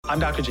I'm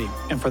Dr. G,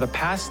 and for the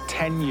past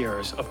 10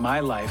 years of my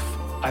life,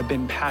 I've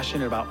been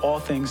passionate about all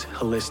things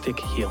holistic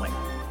healing.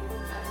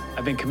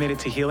 I've been committed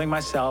to healing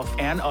myself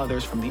and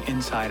others from the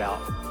inside out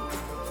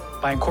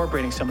by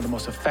incorporating some of the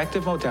most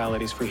effective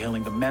modalities for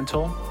healing the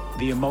mental,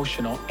 the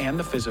emotional, and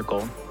the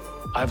physical.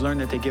 I've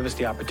learned that they give us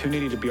the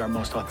opportunity to be our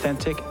most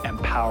authentic and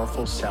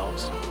powerful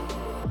selves.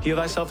 Heal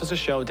Thyself is a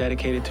show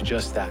dedicated to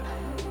just that.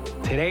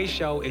 Today's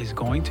show is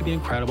going to be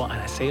incredible, and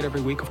I say it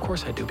every week. Of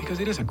course I do, because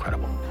it is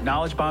incredible.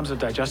 Knowledge bombs of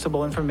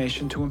digestible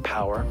information to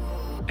empower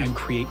and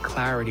create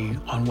clarity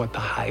on what the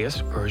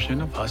highest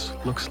version of us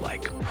looks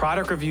like.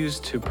 Product reviews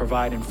to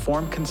provide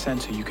informed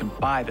consent so you can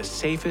buy the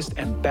safest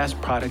and best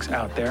products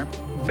out there.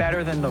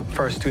 Better than the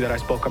first two that I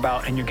spoke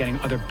about, and you're getting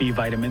other B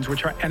vitamins,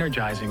 which are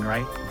energizing,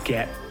 right?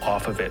 Get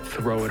off of it,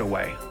 throw it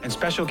away. And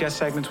special guest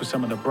segments with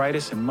some of the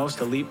brightest and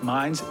most elite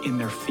minds in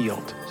their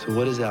field. So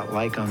what is that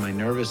like on my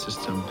nervous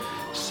system?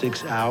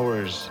 6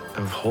 hours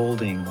of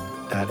holding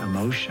that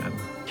emotion.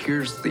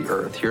 Here's the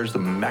earth. Here's the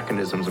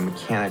mechanisms and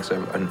mechanics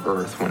of an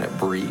earth when it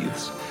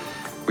breathes.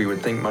 We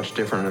would think much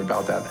different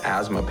about that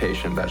asthma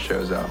patient that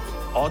shows up.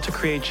 All to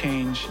create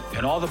change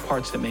in all the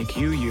parts that make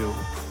you, you,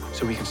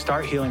 so we can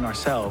start healing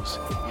ourselves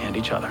and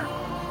each other.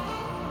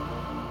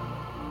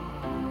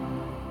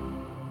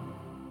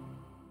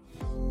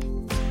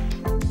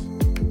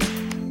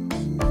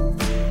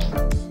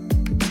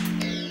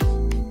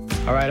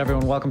 All right,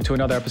 everyone, welcome to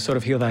another episode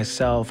of Heal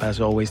Thyself.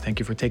 As always, thank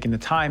you for taking the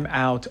time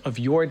out of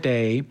your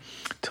day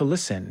to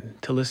listen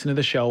to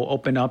the show,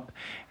 open up,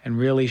 and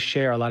really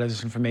share a lot of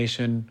this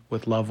information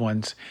with loved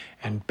ones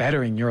and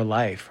bettering your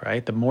life,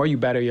 right? The more you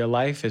better your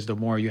life is the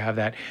more you have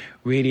that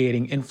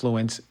radiating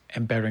influence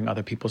and bettering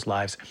other people's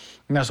lives.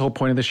 And that's the whole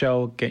point of the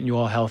show, getting you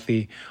all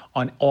healthy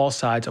on all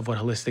sides of what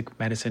holistic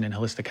medicine and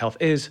holistic health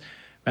is: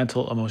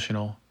 mental,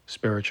 emotional,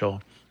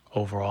 spiritual,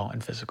 overall,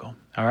 and physical.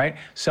 All right?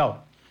 So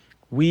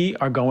we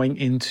are going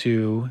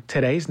into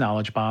today's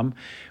knowledge bomb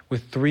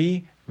with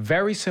three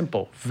very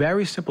simple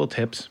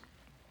tips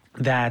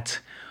that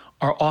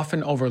are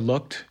often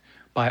overlooked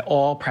by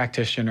all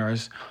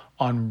practitioners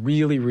on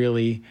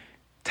really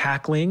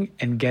tackling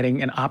and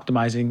getting and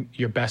optimizing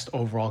your best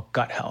overall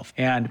gut health.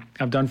 And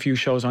I've done a few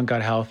shows on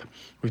gut health.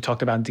 We've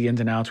talked about the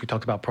ins and outs. We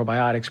talked about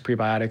probiotics,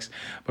 prebiotics.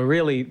 But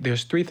really,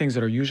 there's three things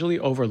that are usually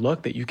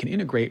overlooked that you can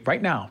integrate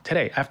right now,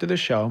 today, after the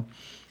show,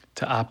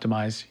 to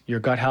optimize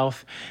your gut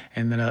health.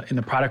 And then in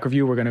the product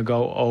review, we're going to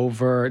go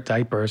over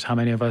diapers. How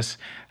many of us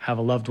have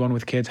a loved one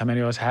with kids? How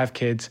many of us have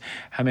kids?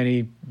 How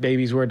many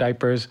babies wear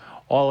diapers?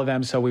 All of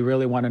them. So we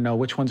really want to know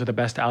which ones are the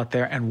best out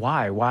there and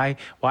why. Why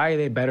are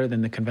they better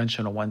than the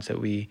conventional ones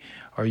that we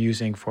are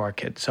using for our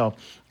kids? So I'm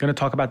going to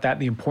talk about that,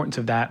 the importance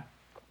of that.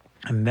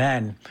 And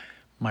then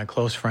my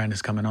close friend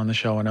is coming on the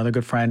show, another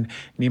good friend,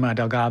 Nima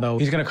Delgado.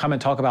 He's going to come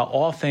and talk about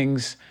all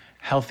things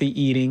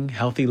healthy eating,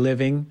 healthy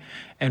living,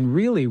 and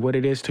really what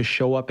it is to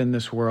show up in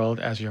this world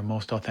as your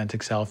most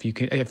authentic self. You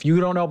can, if you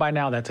don't know by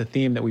now, that's a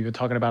theme that we've been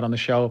talking about on the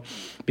show,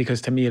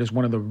 because to me it is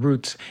one of the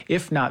roots,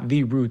 if not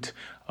the root,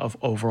 of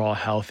overall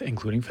health,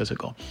 including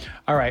physical.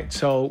 All right,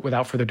 so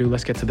without further ado,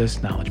 let's get to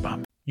this knowledge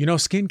bomb. You know,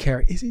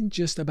 skincare isn't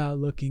just about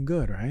looking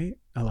good, right?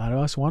 A lot of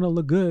us want to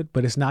look good,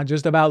 but it's not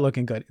just about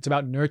looking good. It's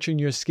about nurturing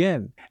your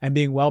skin and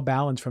being well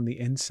balanced from the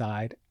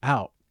inside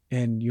out.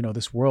 And, you know,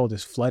 this world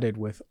is flooded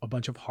with a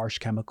bunch of harsh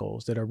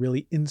chemicals that are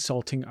really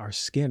insulting our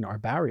skin, our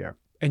barrier.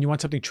 And you want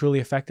something truly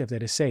effective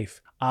that is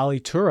safe.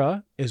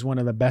 Alitura is one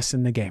of the best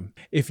in the game.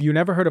 If you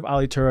never heard of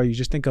Alitura, you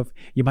just think of,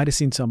 you might have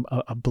seen some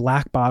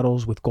black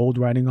bottles with gold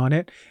writing on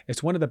it.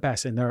 It's one of the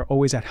best, and they're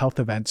always at health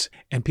events,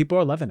 and people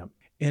are loving them.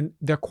 And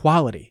their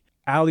quality.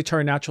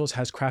 Alitura Naturals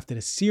has crafted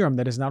a serum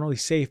that is not only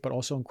safe, but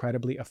also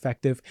incredibly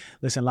effective.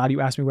 Listen, a lot of you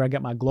ask me where I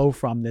get my glow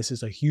from. This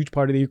is a huge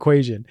part of the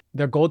equation.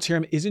 Their gold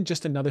serum isn't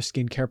just another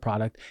skincare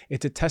product.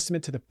 It's a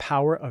testament to the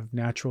power of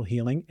natural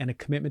healing and a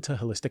commitment to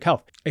holistic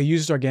health. It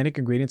uses organic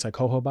ingredients like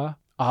jojoba,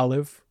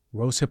 olive,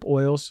 rosehip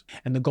oils,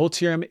 and the gold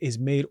serum is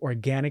made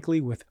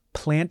organically with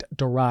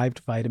plant-derived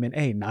vitamin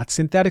A, not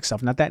synthetic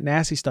stuff, not that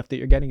nasty stuff that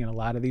you're getting in a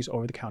lot of these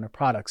over-the-counter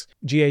products.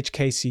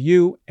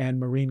 GHKCU and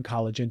marine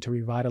collagen to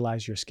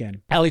revitalize your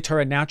skin.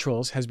 Alitura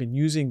Naturals has been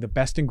using the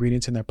best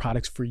ingredients in their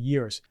products for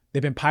years.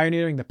 They've been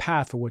pioneering the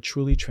path for what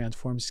truly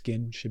transformed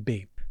skin should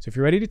be. So if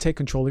you're ready to take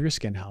control of your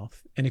skin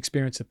health and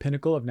experience the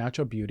pinnacle of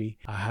natural beauty,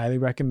 I highly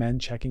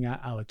recommend checking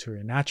out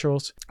Alitura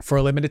Naturals. For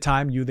a limited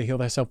time, you, the Heal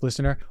Thyself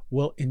listener,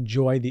 will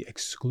enjoy the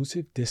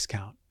exclusive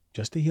discount,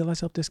 just the Heal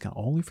Thyself discount,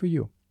 only for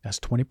you. That's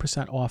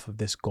 20% off of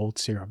this gold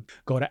serum.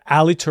 Go to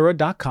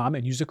alitura.com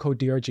and use the code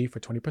DRG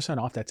for 20%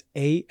 off. That's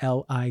ALITURA.com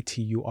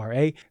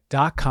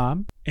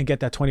and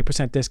get that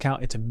 20%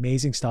 discount. It's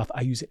amazing stuff.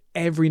 I use it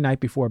every night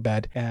before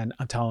bed, and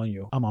I'm telling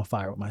you, I'm on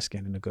fire with my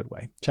skin in a good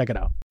way. Check it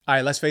out. All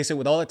right, let's face it,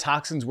 with all the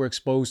toxins we're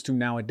exposed to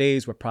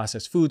nowadays with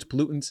processed foods,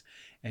 pollutants,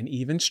 and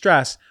even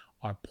stress,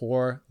 our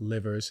poor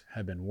livers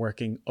have been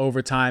working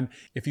overtime.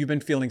 If you've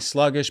been feeling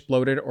sluggish,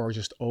 bloated, or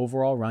just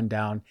overall run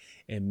down,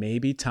 it may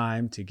be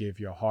time to give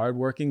your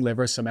hardworking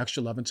liver some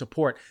extra love and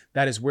support.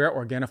 That is where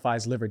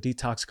Organifi's Liver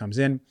Detox comes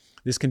in.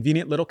 This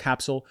convenient little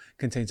capsule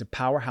contains a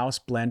powerhouse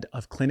blend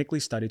of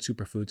clinically studied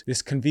superfood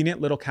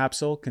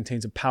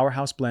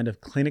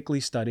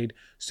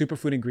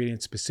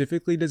ingredients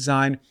specifically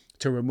designed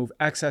to remove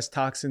excess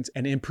toxins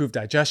and improve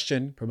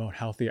digestion, promote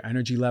healthier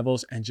energy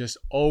levels, and just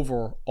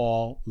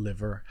overall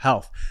liver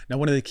health. Now,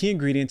 one of the key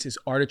ingredients is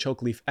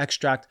artichoke leaf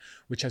extract,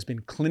 which has been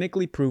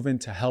clinically proven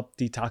to help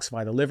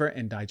detoxify the liver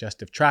and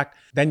digestive tract.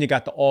 Then you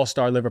got the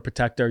all-star liver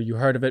protector. You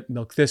heard of it,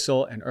 milk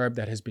thistle, an herb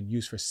that has been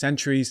used for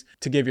centuries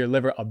to give your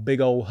liver a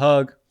big old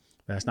hug.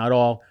 That's not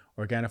all.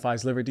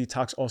 Organifi's Liver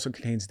Detox also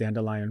contains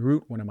dandelion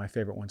root, one of my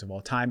favorite ones of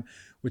all time,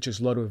 which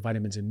is loaded with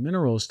vitamins and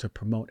minerals to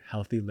promote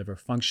healthy liver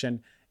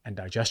function and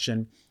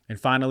digestion. And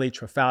finally,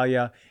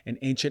 Triphalia, an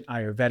ancient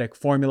Ayurvedic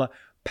formula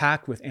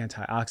packed with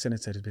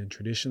antioxidants that has been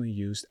traditionally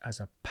used as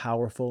a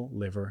powerful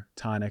liver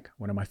tonic,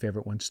 one of my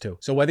favorite ones too.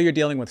 So whether you're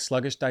dealing with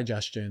sluggish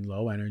digestion,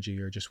 low energy,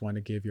 or just want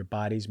to give your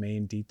body's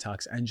main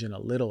detox engine a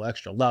little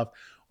extra love,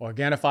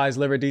 Organifi's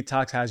Liver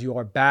Detox has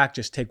your back.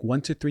 Just take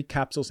 1 to 3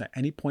 capsules at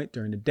any point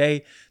during the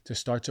day to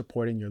start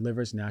supporting your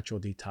liver's natural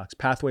detox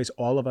pathways.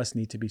 All of us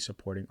need to be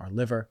supporting our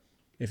liver.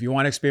 If you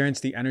want to experience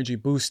the energy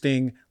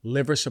boosting,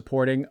 liver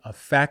supporting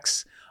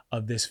effects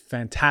of this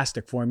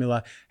fantastic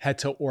formula, head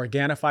to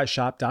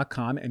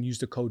OrganifiShop.com and use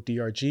the code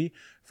DRG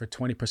for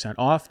 20%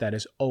 off. That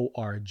is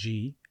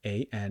ORGANIFI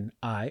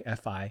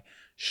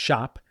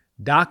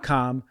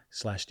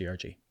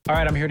shop.com/DRG. All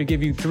right, I'm here to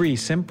give you 3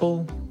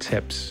 simple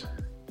tips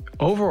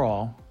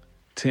overall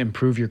to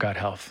improve your gut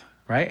health.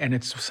 Right? And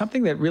it's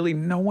something that really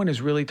no one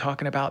is really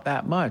talking about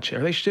that much,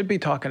 or they should be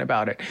talking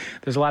about it.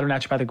 There's a lot of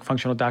naturopathic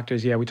functional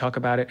doctors. Yeah, we talk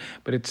about it,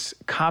 but it's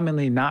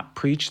commonly not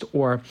preached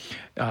or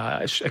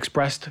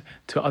expressed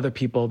to other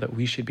people that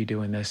we should be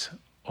doing this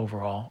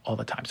overall all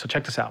the time. So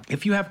check this out.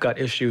 If you have gut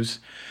issues,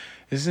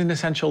 this is an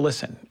essential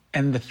listen.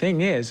 And the thing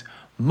is,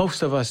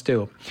 most of us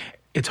do.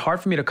 It's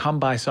hard for me to come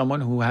by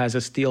someone who has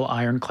a steel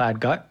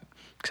ironclad gut,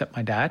 except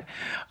my dad,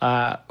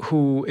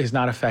 who is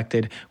not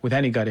affected with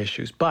any gut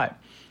issues. But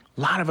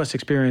a lot of us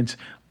experience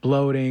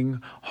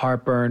bloating,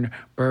 heartburn,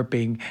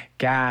 burping,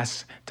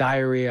 gas,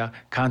 diarrhea,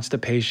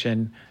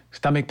 constipation,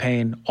 stomach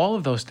pain, all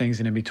of those things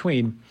and in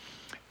between.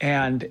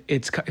 And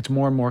it's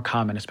more and more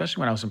common, especially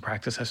when I was in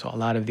practice. I saw a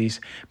lot of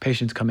these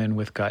patients come in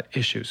with gut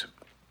issues.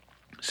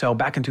 So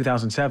back in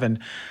 2007,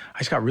 I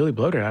just got really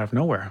bloated out of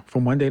nowhere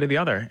from one day to the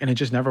other, and it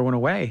just never went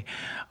away.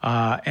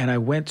 And I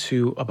went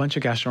to a bunch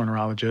of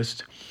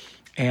gastroenterologists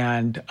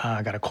and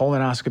I got a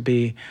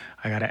colonoscopy,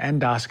 I got an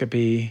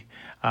endoscopy.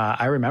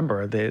 I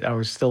remember that I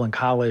was still in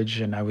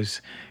college and I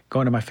was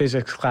going to my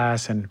physics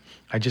class and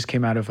I just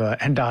came out of an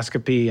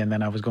endoscopy and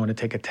then I was going to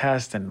take a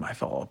test and I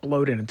felt all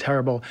bloated and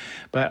terrible.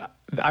 But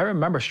I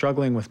remember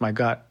struggling with my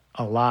gut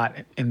a lot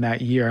in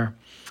that year,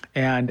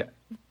 and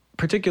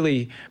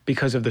particularly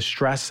because of the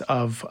stress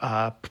of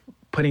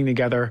putting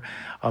together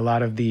a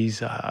lot of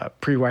these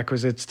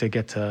prerequisites to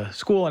get to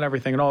school and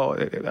everything and all.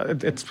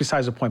 It's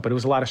besides the point, but it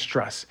was a lot of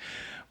stress.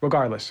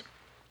 Regardless,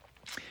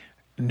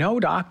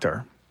 no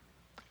doctor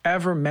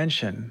ever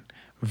mention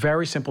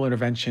very simple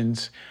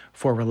interventions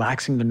for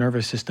relaxing the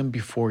nervous system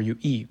before you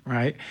eat,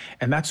 right?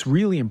 And that's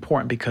really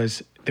important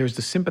because there's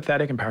the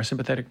sympathetic and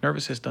parasympathetic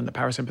nervous system. The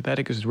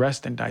parasympathetic is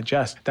rest and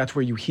digest. That's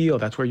where you heal.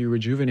 That's where you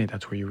rejuvenate.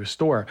 That's where you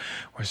restore.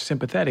 Whereas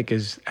sympathetic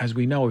is, as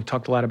we know, we've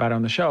talked a lot about it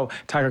on the show,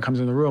 tiger comes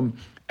in the room.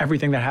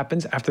 Everything that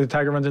happens after the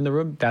tiger runs in the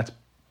room, that's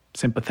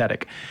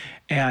sympathetic.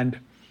 And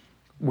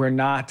we're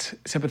not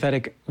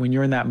sympathetic when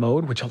you're in that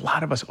mode, which a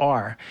lot of us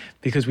are,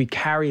 because we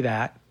carry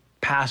that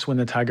past when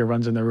the tiger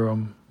runs in the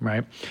room,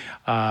 right?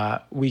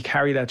 We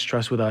carry that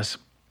stress with us.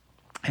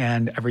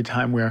 And every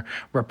time we're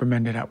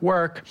reprimanded at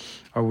work,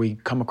 or we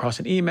come across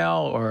an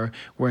email, or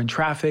we're in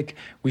traffic,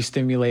 we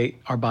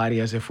stimulate our body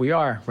as if we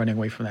are running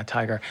away from that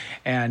tiger.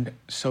 And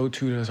so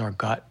too does our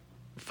gut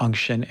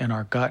function and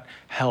our gut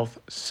health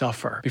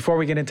suffer. Before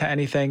we get into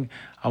anything,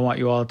 I want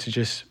you all to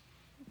just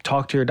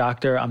talk to your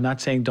doctor. I'm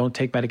not saying don't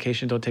take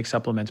medication, don't take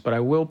supplements, but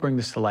I will bring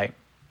this to light.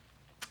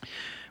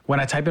 When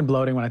I type in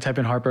bloating, when I type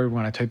in heartburn,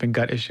 when I type in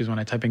gut issues, when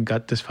I type in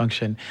gut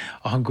dysfunction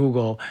on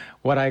Google,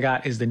 what I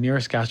got is the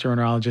nearest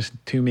gastroenterologist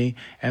to me.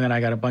 And then I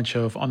got a bunch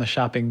of, on the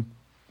shopping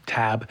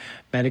tab,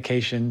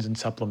 medications and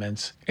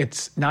supplements.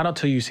 It's not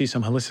until you see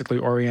some holistically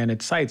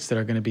oriented sites that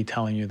are going to be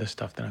telling you the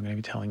stuff that I'm going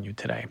to be telling you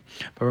today.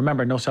 But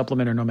remember, no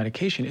supplement or no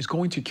medication is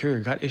going to cure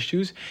your gut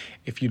issues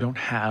if you don't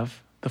have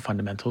the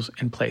fundamentals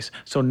in place.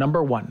 So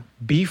number 1,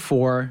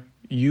 before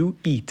you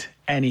eat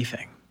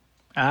anything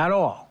at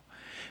all,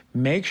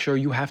 make sure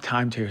you have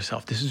time to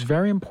yourself. This is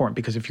very important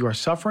because if you are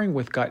suffering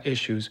with gut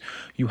issues,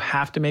 you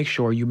have to make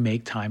sure you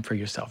make time for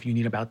yourself. You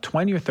need about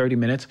 20 or 30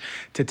 minutes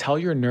to tell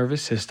your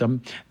nervous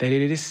system that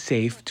it is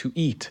safe to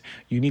eat.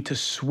 You need to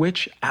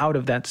switch out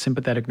of that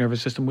sympathetic nervous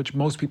system, which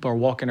most people are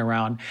walking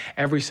around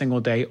every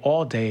single day,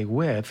 all day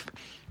with,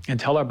 and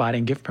tell our body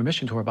and give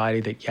permission to our body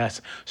that,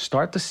 yes,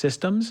 start the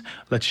systems,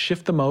 let's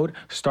shift the mode,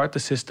 start the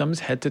systems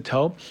head to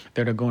toe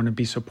that are going to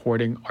be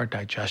supporting our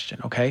digestion,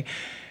 okay?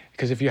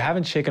 Because if you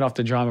haven't shaken off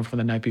the drama from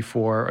the night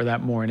before or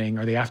that morning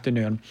or the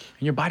afternoon, and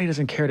your body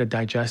doesn't care to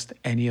digest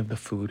any of the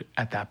food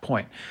at that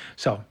point.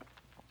 So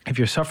if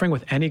you're suffering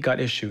with any gut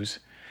issues,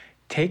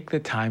 take the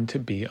time to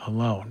be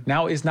alone.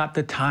 Now is not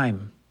the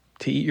time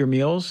to eat your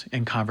meals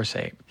and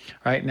conversate,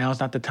 right? Now is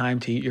not the time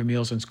to eat your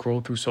meals and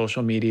scroll through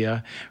social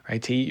media,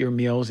 right? To eat your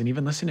meals and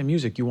even listen to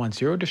music. You want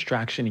zero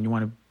distraction and you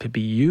want it to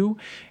be you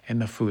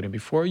and the food. And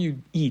before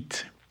you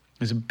eat,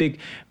 there's a big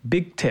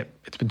tip.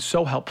 It's been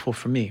so helpful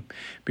for me.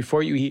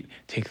 Before you eat,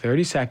 take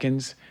 30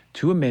 seconds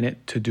to a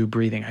minute to do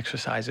breathing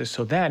exercises.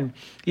 So then,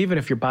 even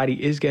if your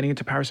body is getting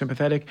into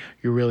parasympathetic,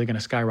 you're really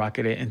gonna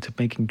skyrocket it into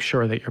making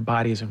sure that your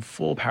body is in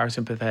full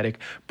parasympathetic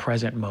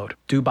present mode.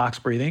 Do box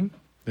breathing.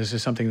 This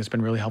is something that's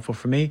been really helpful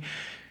for me.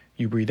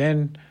 You breathe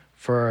in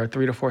for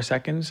 3 to 4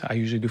 seconds. I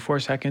usually do 4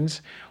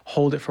 seconds.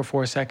 Hold it for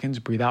 4 seconds,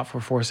 breathe out for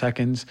 4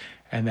 seconds,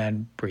 and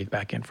then breathe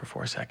back in for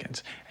 4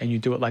 seconds. And you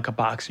do it like a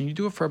box, and you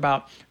do it for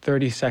about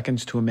 30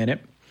 seconds to a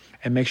minute.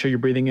 And make sure you're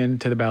breathing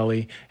into the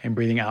belly and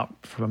breathing out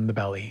from the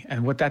belly.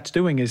 And what that's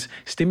doing is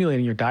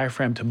stimulating your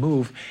diaphragm to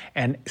move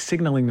and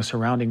signaling the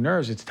surrounding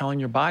nerves. It's telling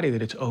your body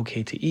that it's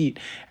okay to eat,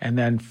 and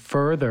then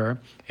further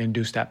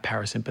induce that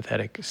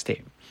parasympathetic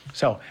state.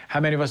 So how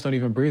many of us don't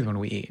even breathe when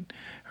we eat,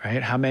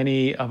 right? How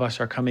many of us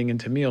are coming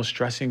into meals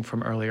stressing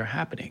from earlier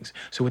happenings?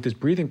 So with this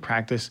breathing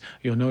practice,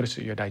 you'll notice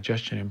that your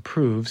digestion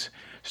improves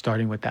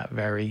starting with that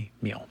very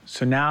meal.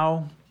 So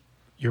now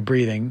you're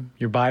breathing,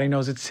 your body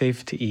knows it's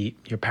safe to eat,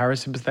 your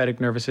parasympathetic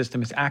nervous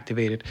system is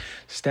activated.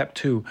 Step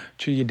 2,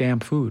 chew your damn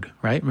food,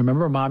 right?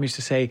 Remember mom used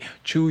to say,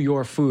 chew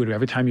your food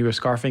every time you were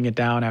scarfing it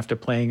down after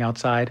playing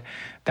outside?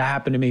 That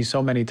happened to me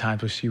so many times,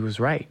 but she was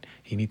right.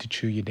 You need to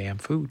chew your damn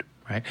food,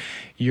 right?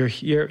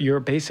 You're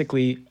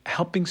basically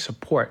helping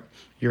support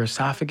your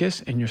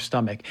esophagus and your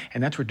stomach,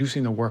 and that's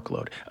reducing the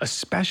workload.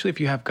 Especially if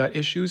you have gut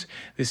issues,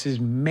 this is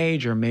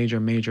major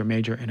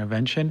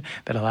intervention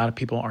that a lot of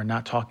people are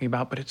not talking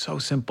about, but it's so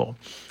simple,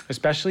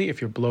 especially if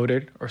you're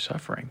bloated or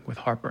suffering with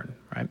heartburn,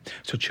 right?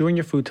 So chewing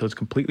your food till it's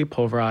completely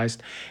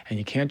pulverized and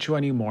you can't chew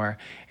anymore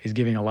is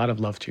giving a lot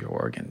of love to your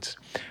organs,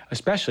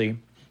 especially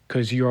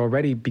because you're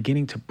already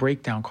beginning to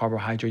break down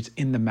carbohydrates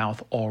in the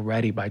mouth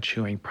already by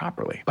chewing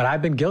properly. But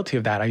I've been guilty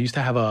of that. I used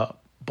to have a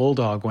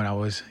bulldog when I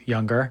was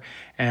younger,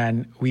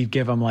 and we'd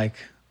give him a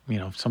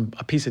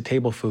piece of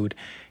table food.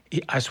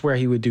 I swear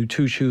he would do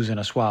 2 chews and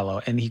a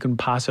swallow, and he couldn't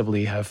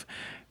possibly have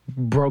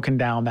broken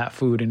down that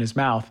food in his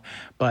mouth.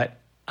 But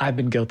I've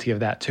been guilty of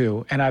that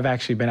too. And I've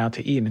actually been out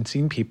to eat and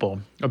seen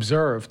people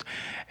observed,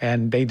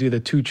 and they do the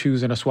 2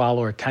 chews and a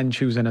swallow or 10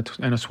 chews and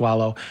a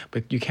swallow,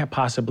 but you can't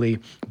possibly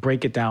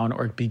break it down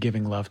or be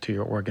giving love to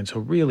your organs. So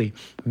really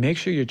make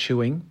sure you're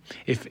chewing.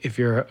 If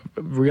you're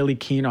really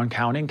keen on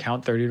counting,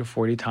 count 30 to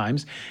 40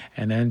 times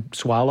and then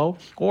swallow,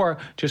 or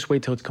just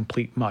wait till it's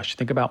complete mush.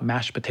 Think about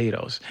mashed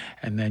potatoes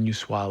and then you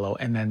swallow,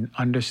 and then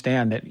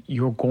understand that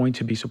you're going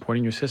to be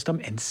supporting your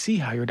system and see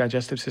how your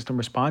digestive system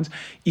responds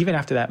even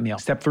after that meal.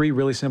 Step 3,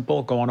 really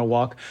simple, go on a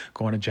walk,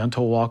 go on a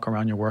gentle walk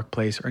around your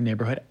workplace or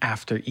neighborhood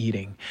after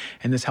eating.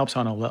 And this helps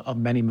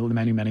on many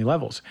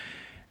levels.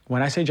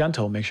 When I say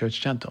gentle, make sure it's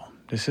gentle.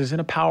 This isn't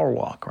a power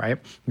walk, right?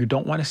 You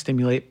don't want to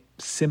stimulate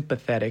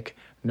sympathetic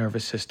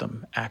nervous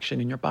system action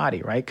in your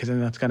body, right? Because then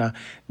that's going to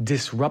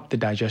disrupt the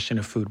digestion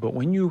of food. But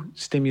when you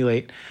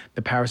stimulate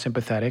the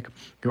parasympathetic,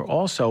 you're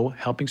also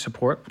helping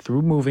support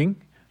through moving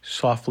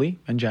softly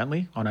and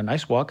gently on a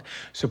nice walk,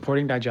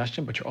 supporting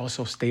digestion, but you're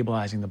also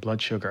stabilizing the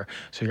blood sugar.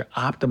 So you're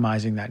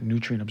optimizing that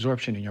nutrient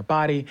absorption in your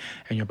body,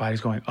 and your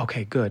body's going,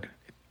 okay, good.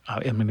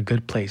 I'm in a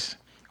good place.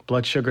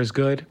 Blood sugar is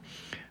good,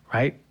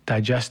 right?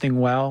 Digesting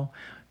well.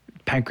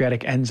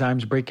 Pancreatic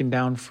enzymes breaking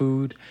down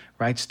food,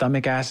 right?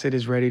 Stomach acid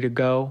is ready to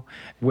go.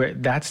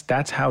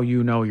 That's how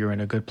you know you're in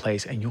a good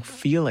place, and you'll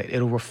feel it.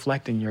 It'll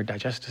reflect in your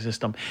digestive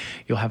system.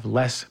 You'll have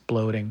less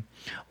bloating,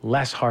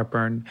 less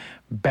heartburn,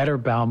 better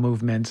bowel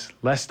movements,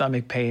 less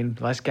stomach pain,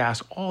 less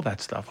gas, all that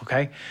stuff,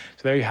 okay?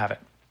 So there you have it.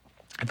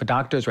 If a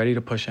doctor is ready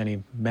to push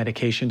any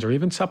medications or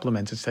even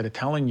supplements instead of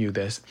telling you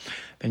this,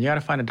 then you got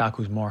to find a doc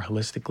who's more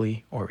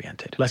holistically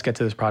oriented. Let's get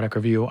to this product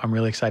review. I'm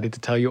really excited to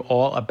tell you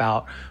all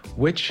about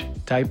which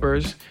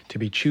diapers to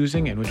be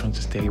choosing and which ones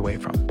to stay away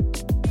from.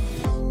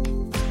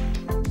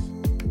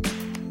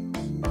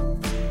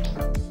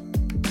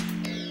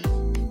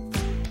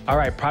 All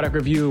right, product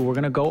review. We're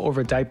going to go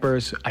over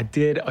diapers. I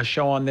did a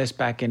show on this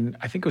back in,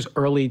 I think it was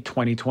early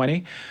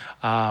 2020,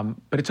 but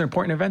it's an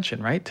important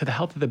intervention, right? To the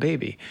health of the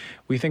baby.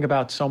 We think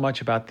about so much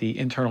about the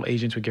internal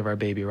agents we give our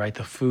baby, right?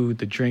 The food,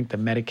 the drink, the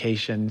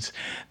medications,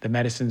 the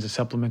medicines, the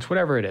supplements,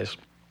 whatever it is.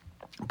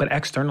 But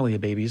externally, a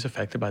baby is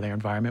affected by their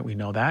environment. We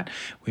know that.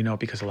 We know it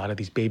because a lot of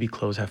these baby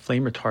clothes have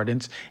flame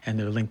retardants, and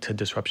they're linked to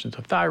disruptions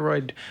of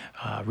thyroid,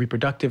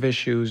 reproductive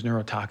issues,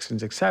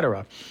 neurotoxins,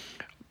 etc.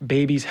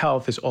 Baby's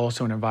health is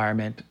also an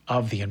environment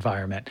of the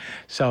environment.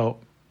 So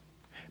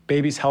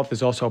baby's health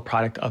is also a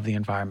product of the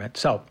environment.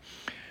 So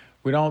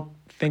we don't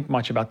think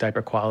much about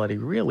diaper quality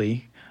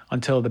really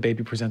until the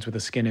baby presents with a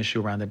skin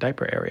issue around the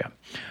diaper area.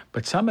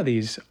 But some of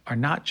these are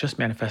not just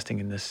manifesting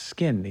in the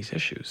skin, these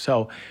issues.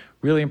 So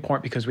really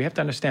important, because we have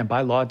to understand,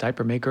 by law,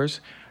 diaper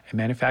makers and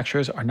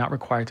manufacturers are not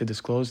required to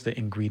disclose the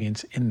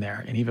ingredients in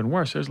there. And even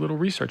worse, there's little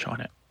research on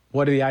it.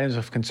 What are the items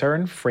of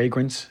concern?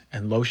 Fragrance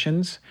and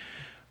lotions.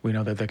 We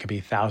know that there could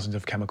be thousands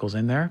of chemicals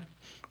in there.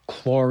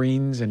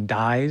 Chlorines and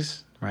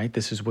dyes, right?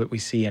 This is what we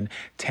see in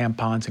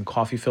tampons and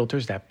coffee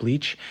filters, that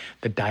bleach.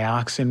 The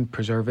dioxin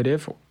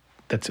preservative,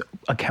 that's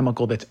a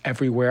chemical that's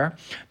everywhere,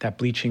 that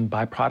bleaching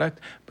byproduct,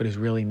 but is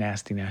really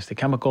nasty, nasty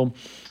chemical.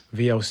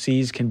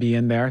 VOCs can be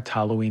in there,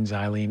 toluene,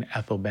 xylene,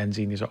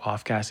 ethylbenzene. These are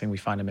off-gassing. We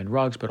find them in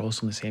rugs, but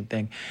also in the same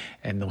thing.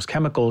 And those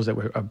chemicals that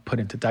are put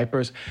into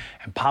diapers.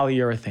 And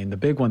polyurethane, the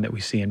big one that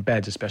we see in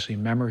beds, especially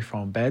memory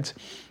foam beds,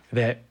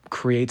 that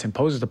creates and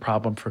poses a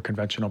problem for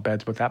conventional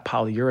beds. But that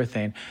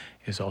polyurethane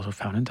is also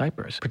found in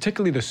diapers.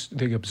 Particularly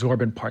the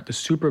absorbent part, the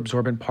super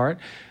absorbent part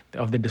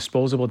of the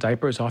disposable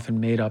diaper is often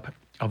made up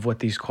of what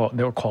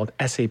they're called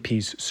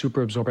SAPs,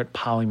 super absorbent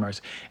polymers.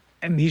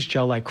 And these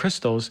gel-like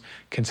crystals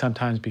can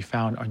sometimes be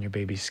found on your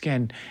baby's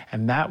skin,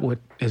 and that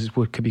is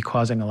what could be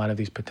causing a lot of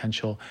these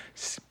potential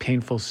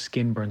painful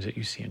skin burns that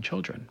you see in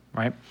children,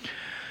 right?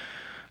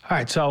 All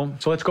right, so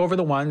let's go over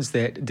the ones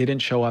that didn't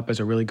show up as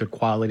a really good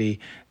quality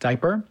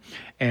diaper,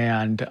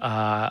 and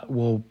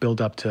we'll build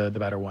up to the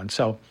better ones.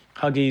 So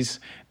Huggies,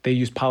 they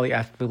use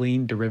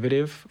polyethylene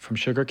derivative from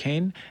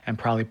sugarcane and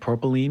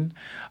polypropylene.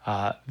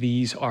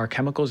 These are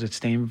chemicals that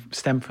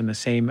stem from the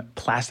same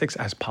plastics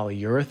as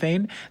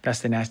polyurethane. That's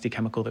the nasty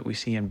chemical that we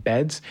see in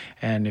beds.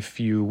 And if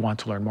you want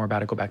to learn more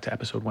about it, go back to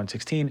episode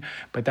 116.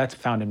 But that's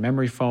found in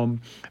memory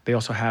foam. They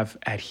also have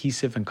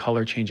adhesive and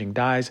color changing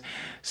dyes.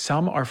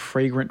 Some are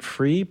fragrant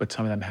free, but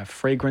some of them have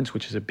fragrance,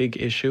 which is a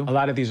big issue. A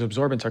lot of these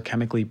absorbents are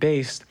chemically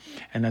based,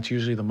 and that's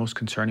usually the most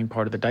concerning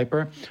part of the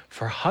diaper.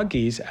 For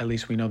Huggies, at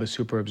least we know the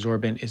super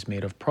absorbent is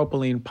made of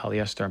propylene,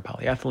 polyester, and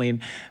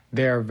polyethylene.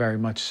 They're very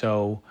much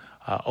so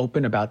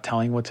open about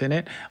telling what's in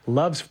it.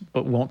 Luvs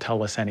but won't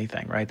tell us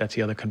anything, right? That's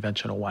the other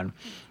conventional one.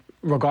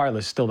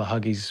 Regardless, still the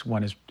Huggies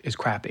one is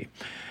crappy.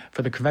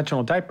 For the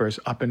conventional diapers,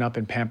 Up and Up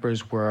and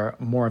Pampers were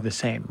more of the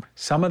same.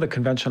 Some of the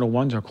conventional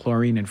ones are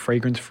chlorine and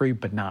fragrance free,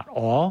 but not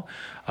all.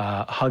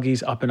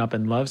 Huggies, Up and Up,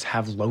 and Luvs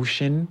have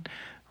lotion,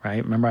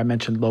 right? Remember I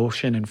mentioned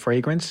lotion and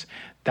fragrance?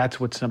 That's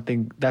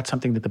something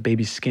that the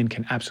baby's skin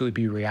can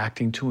absolutely be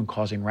reacting to and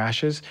causing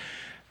rashes.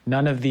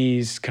 None of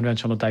these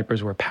conventional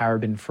diapers were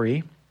paraben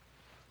free,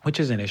 which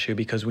is an issue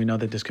because we know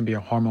that this can be a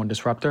hormone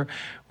disruptor,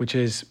 which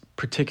is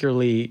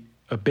particularly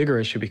a bigger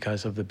issue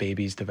because of the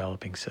baby's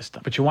developing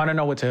system. But you want to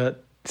know what's a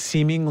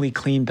seemingly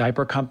clean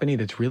diaper company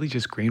that's really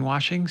just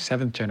greenwashing?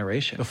 Seventh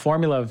Generation. The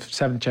formula of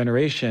Seventh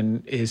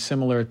Generation is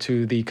similar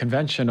to the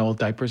conventional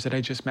diapers that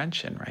I just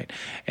mentioned, right?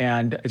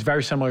 And it's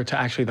very similar to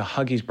actually the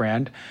Huggies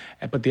brand,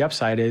 but the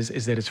upside is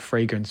that it's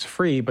fragrance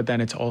free, but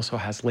then it also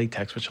has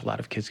latex, which a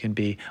lot of kids can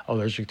be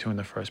allergic to in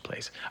the first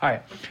place. All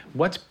right,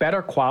 what's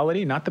better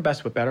quality? Not the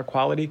best, but better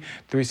quality.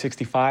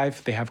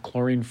 365, they have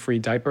chlorine-free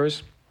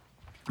diapers.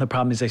 The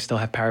problem is they still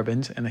have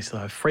parabens and they still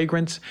have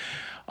fragrance.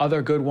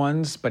 Other good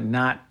ones, but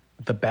not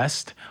the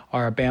best,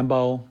 are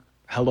Bambo,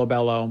 Hello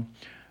Bello,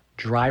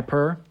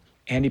 Dryper,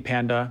 Andy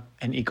Panda,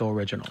 and Eco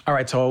Original. All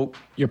right, so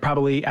you're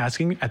probably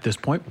asking at this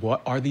point,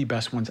 what are the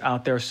best ones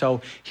out there? So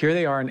here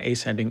they are in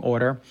ascending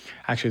order.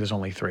 Actually, there's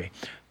only three.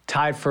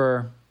 Tied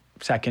for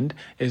second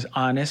is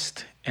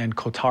Honest and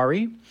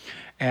Kotari.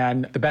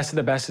 And the best of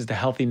the best is the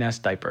Healthy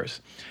Nest diapers.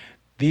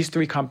 These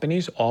three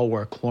companies all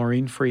were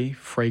chlorine-free,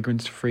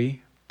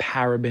 fragrance-free,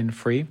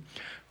 paraben-free,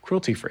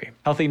 cruelty-free.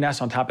 Healthy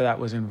Nest, on top of that,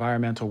 was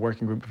Environmental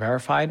Working Group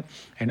verified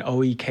and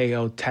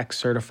OEKO Tech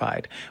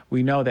certified.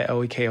 We know that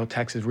OEKO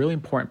Tech is really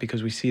important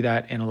because we see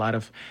that in a lot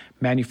of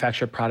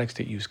manufactured products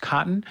that use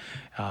cotton,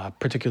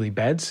 particularly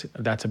beds.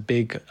 That's a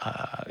big,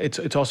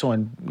 it's also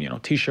in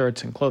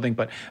t-shirts and clothing,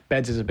 but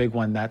beds is a big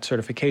one, that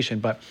certification.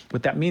 But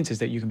what that means is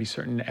that you can be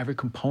certain that every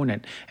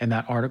component in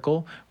that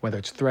article, whether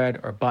it's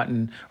thread or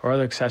button or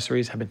other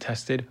accessories, have been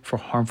tested for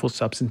harmful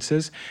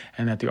substances,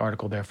 and that the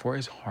article therefore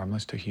is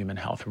harmless to human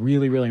health.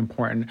 Really, really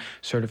important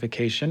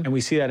certification. And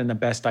we see that in the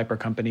best diaper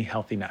company,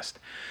 Healthy Nest.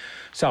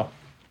 So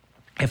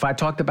if I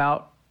talked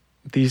about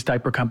these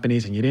diaper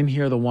companies and you didn't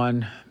hear the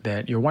one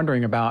that you're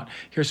wondering about,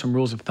 here's some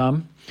rules of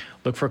thumb.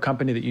 Look for a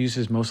company that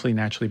uses mostly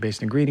naturally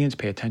based ingredients.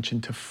 Pay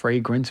attention to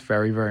fragrance,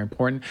 very, very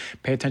important.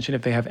 Pay attention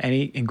if they have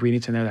any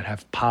ingredients in there that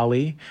have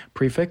poly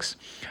prefix.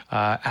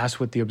 Ask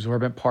what the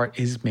absorbent part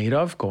is made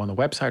of. Go on the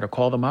website or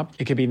call them up.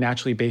 It can be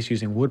naturally based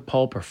using wood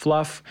pulp or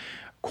fluff,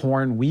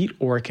 corn, wheat,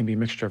 or it can be a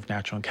mixture of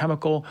natural and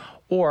chemical,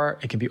 or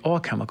it can be all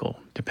chemical,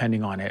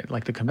 depending on it,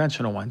 like the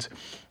conventional ones.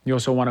 You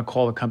also want to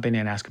call the company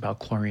and ask about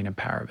chlorine and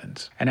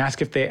parabens. And ask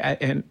if they,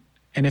 and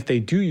if they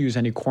do use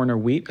any corn or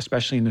wheat,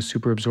 especially in the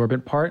super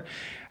absorbent part,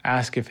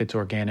 ask if it's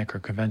organic or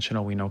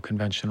conventional. We know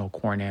conventional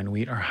corn and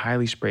wheat are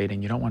highly sprayed,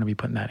 and you don't want to be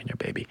putting that in your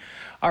baby.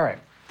 All right,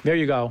 there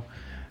you go.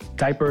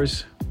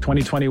 Diapers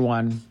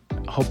 2021.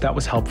 Hope that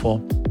was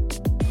helpful.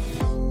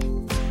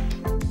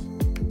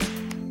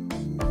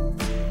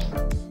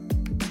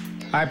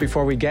 All right,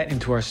 before we get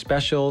into our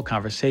special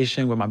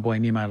conversation with my boy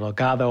Nimai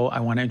Delgado,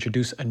 I want to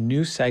introduce a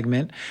new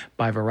segment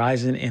by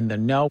Verizon in the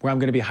Know, where I'm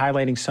going to be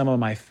highlighting some of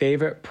my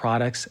favorite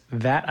products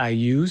that I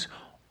use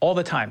all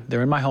the time.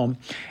 They're in my home.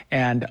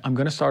 And I'm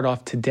going to start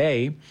off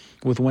today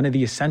with one of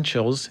the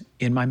essentials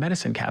in my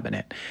medicine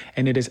cabinet.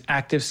 And it is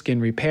Active Skin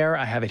Repair.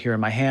 I have it here in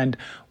my hand.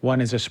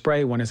 One is a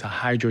spray, one is a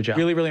hydrogel.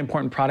 Really, really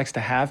important products to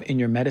have in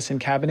your medicine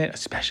cabinet,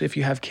 especially if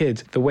you have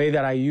kids. The way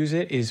that I use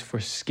it is for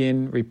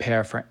skin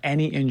repair for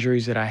any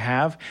injuries that I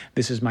have.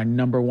 This is my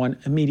number one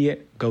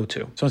immediate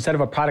go-to. So instead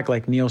of a product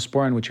like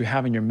Neosporin, which you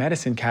have in your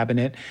medicine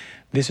cabinet,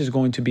 this is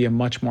going to be a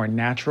much more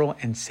natural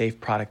and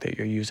safe product that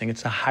you're using.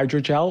 It's a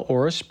hydrogel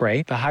or a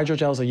spray. The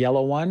hydrogel is a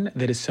yellow one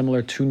that is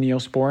similar to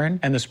Neosporin,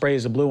 and the spray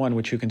is a blue one,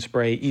 which you can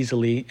spray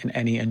easily in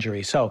any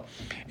injury. So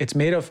it's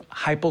made of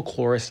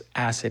hypochlorous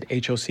acid,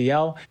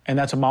 HOCl, and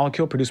that's a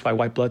molecule produced by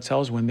white blood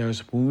cells when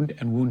there's wound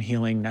and wound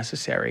healing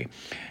necessary.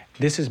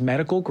 This is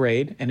medical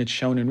grade, and it's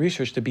shown in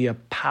research to be a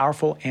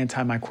powerful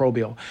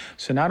antimicrobial.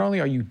 So not only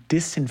are you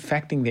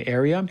disinfecting the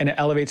area, and it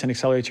elevates and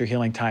accelerates your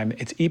healing time,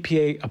 it's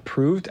EPA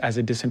approved as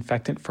a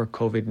disinfectant for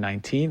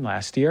COVID-19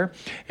 last year.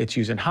 It's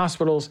used in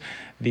hospitals.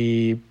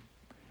 The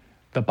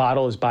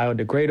bottle is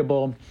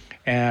biodegradable,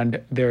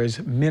 and there's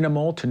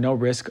minimal to no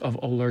risk of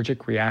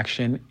allergic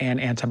reaction and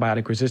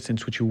antibiotic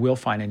resistance, which you will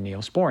find in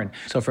Neosporin.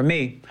 So for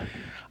me,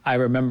 I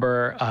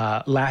remember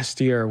last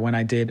year when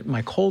I did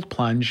my cold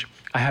plunge,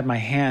 I had my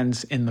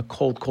hands in the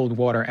cold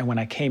water. And when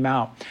I came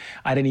out,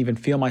 I didn't even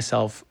feel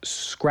myself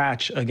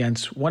scratch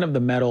against one of the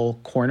metal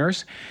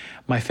corners,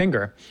 my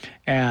finger.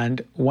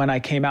 And when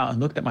I came out and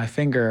looked at my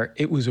finger,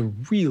 it was a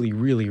really,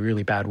 really,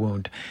 really bad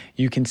wound.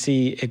 You can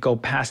see it go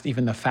past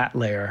even the fat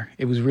layer.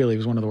 It was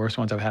one of the worst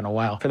ones I've had in a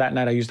while. For that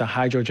night, I used a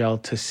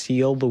hydrogel to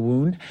seal the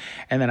wound,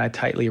 and then I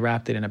tightly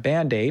wrapped it in a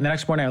Band-Aid. And the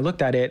next morning I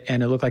looked at it,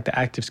 and it looked like the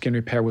Active Skin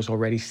Repair was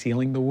already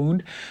sealing the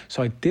wound.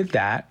 So I did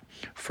that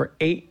for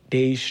 8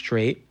 days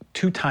straight,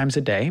 2 times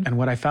a day. And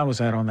what I found was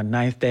that on the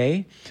 9th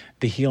day,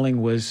 the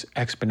healing was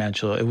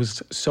exponential. It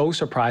was so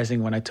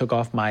surprising when I took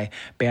off my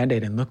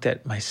Band-Aid and looked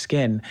at my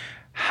skin,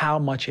 how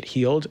much it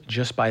healed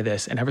just by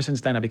this. And ever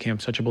since then, I became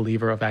such a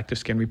believer of Active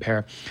Skin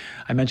Repair.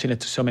 I mentioned it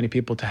to so many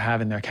people to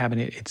have in their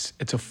cabinet. It's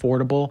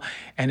affordable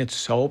and it's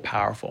so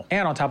powerful.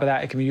 And on top of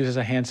that, it can be used as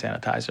a hand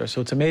sanitizer.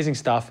 So it's amazing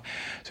stuff.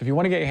 So if you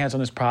want to get your hands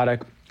on this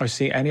product or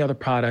see any other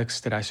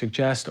products that I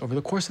suggest over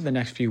the course of the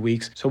next few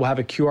weeks, so we'll have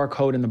a QR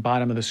code in the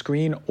bottom of the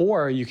screen,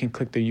 or you can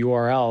click the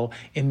URL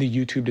in the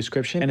YouTube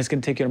description, and it's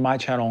going to take you to my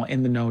channel,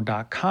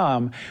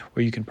 intheknow.com,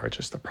 where you can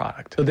purchase the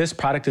product. So this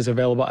product is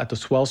available at the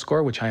Swell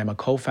Score, which I am a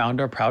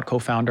proud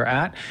co-founder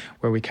at,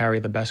 where we carry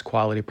the best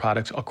quality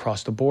products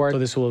across the board. So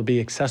this will be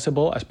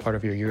accessible as part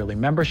of your yearly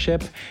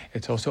membership.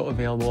 It's also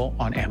available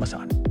on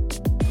Amazon.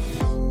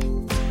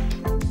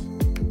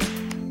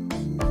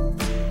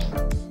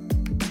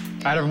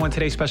 All right, everyone,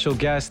 today's special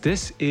guest,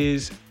 this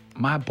is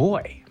my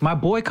boy. My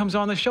boy comes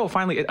on the show.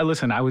 Finally,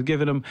 listen, I was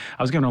giving him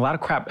a lot of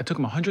crap. It took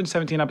him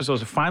 117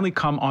 episodes to finally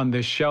come on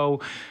this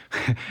show.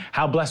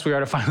 How blessed we are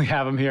to finally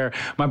have him here.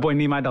 My boy,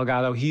 Nimai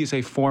Delgado. He is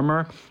a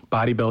former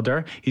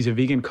bodybuilder. He's a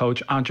vegan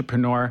coach,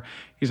 entrepreneur.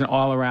 He's an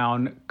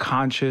all-around,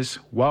 conscious,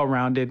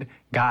 well-rounded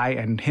guy,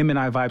 and him and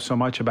I vibe so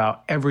much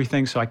about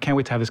everything, so I can't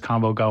wait to have this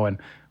convo going.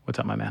 What's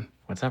up, my man?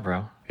 What's up,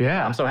 bro?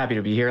 Yeah. I'm so happy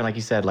to be here. Like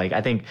you said,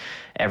 I think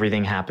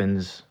everything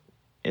happens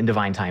in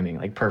divine timing,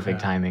 perfect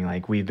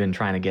timing. We've been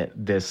trying to get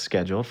this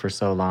scheduled for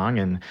so long,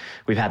 and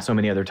we've had so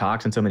many other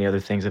talks and so many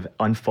other things have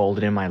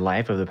unfolded in my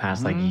life over the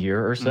past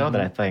year or so that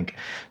I think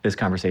this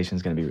conversation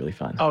is going to be really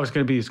fun. Oh, it's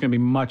going to be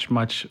much,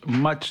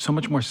 so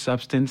much more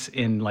substance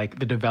in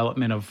the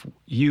development of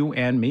you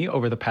and me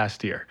over the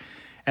past year.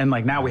 And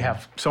now we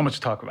have so much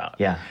to talk about.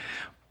 Yeah.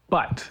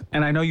 But,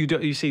 and I know you do,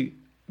 you see,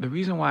 the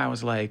reason why I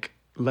was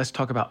let's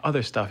talk about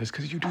other stuff is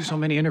because you do so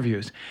many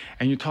interviews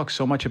and you talk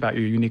so much about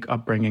your unique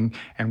upbringing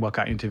and what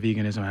got you into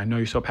veganism. And I know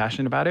you're so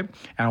passionate about it,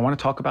 and I want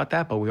to talk about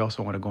that, but we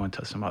also want to go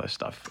into some other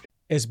stuff.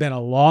 It's been a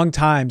long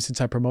time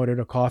since I promoted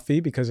a coffee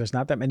because there's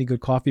not that many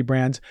good coffee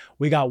brands.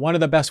 We got one of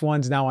the best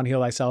ones now on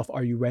Heal Thyself.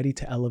 Are you ready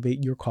to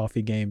elevate your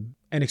coffee game?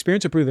 And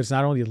experience will prove that it's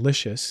not only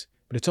delicious,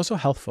 but it's also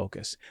health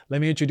focused.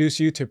 Let me introduce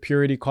you to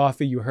Purity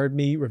Coffee. You heard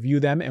me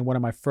review them in one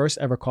of my first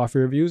ever coffee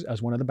reviews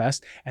as one of the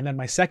best, and then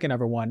my second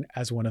ever one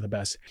as one of the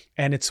best.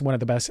 And it's one of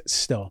the best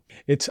still.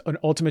 It's an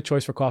ultimate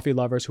choice for coffee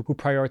lovers who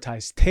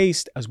prioritize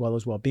taste as well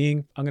as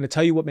well-being. I'm gonna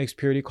tell you what makes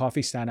Purity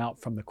Coffee stand out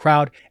from the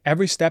crowd.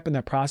 Every step in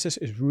their process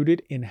is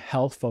rooted in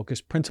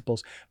health-focused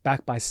principles,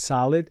 backed by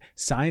solid,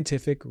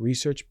 scientific,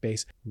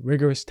 research-based,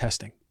 rigorous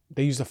testing.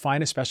 They use the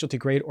finest specialty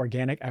grade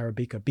organic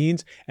Arabica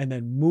beans and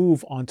then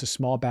move on to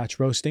small batch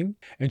roasting,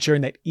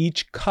 ensuring that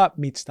each cup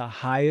meets the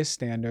highest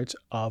standards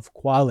of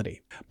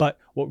quality. But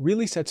what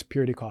really sets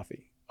Purity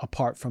Coffee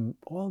apart from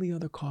all the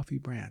other coffee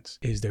brands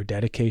is their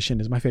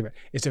dedication, is my favorite.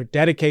 It's their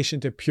dedication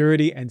to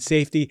purity and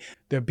safety.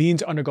 Their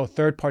beans undergo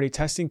third-party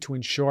testing to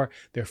ensure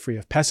they're free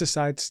of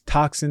pesticides,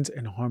 toxins,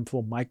 and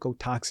harmful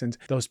mycotoxins,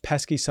 those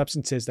pesky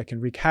substances that can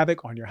wreak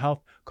havoc on your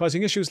health,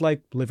 causing issues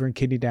like liver and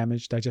kidney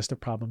damage, digestive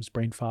problems,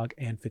 brain fog,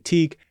 and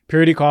fatigue.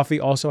 Purity Coffee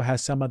also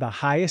has some of the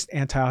highest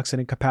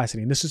antioxidant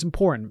capacity. And this is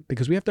important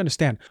because we have to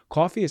understand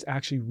coffee is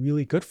actually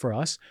really good for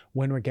us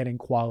when we're getting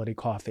quality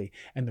coffee.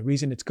 And the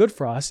reason it's good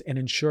for us and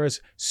ensures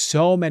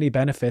so many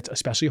benefits,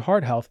 especially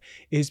heart health,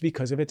 is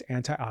because of its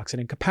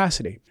antioxidant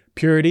capacity.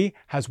 Purity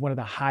has one of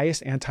the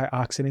highest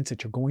antioxidants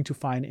that you're going to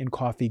find in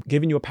coffee,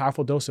 giving you a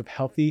powerful dose of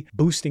healthy,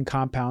 boosting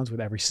compounds with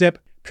every sip.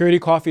 Purity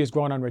Coffee is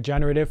grown on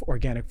regenerative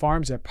organic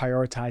farms that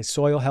prioritize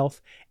soil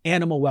health,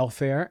 animal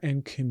welfare,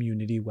 and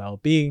community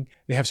well-being.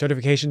 They have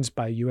certifications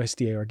by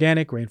USDA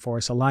Organic,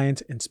 Rainforest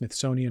Alliance, and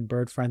Smithsonian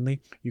Bird Friendly.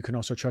 You can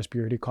also trust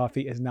Purity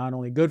Coffee is not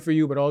only good for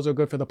you, but also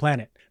good for the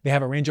planet. They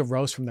have a range of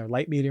roasts from their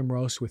light medium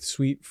roast with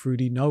sweet,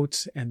 fruity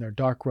notes and their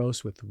dark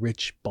roast with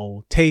rich,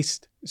 bold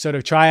taste. So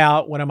to try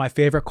out one of my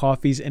favorite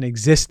coffees in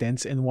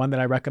existence and one that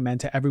I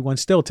recommend to everyone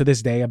still to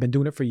this day, I've been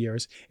doing it for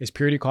years, is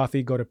Purity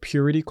Coffee. Go to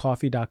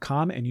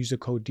puritycoffee.com and use the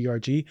code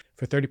DRG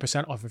for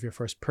 30% off of your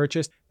first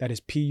purchase. That is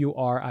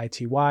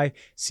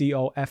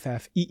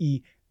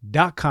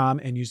puritycoffee.com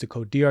and use the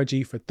code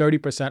DRG for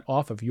 30%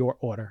 off of your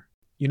order.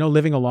 You know,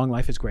 living a long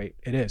life is great.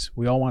 It is.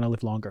 We all want to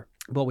live longer.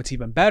 But what's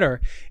even better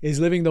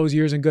is living those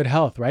years in good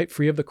health, right?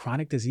 Free of the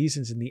chronic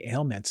diseases and the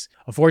ailments.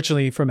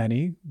 Unfortunately, for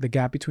many, the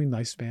gap between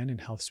lifespan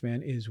and health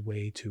span is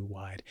way too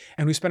wide.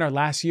 And we spend our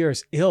last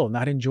years ill,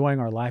 not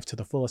enjoying our life to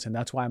the fullest. And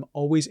that's why I'm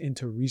always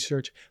into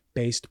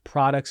research-based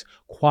products,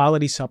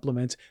 quality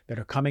supplements that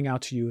are coming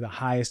out to you, the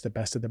highest, the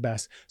best of the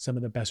best, some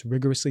of the best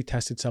rigorously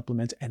tested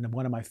supplements. And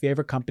one of my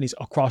favorite companies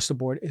across the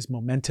board is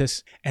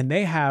Momentous. And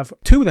they have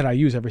two that I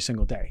use every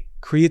single day,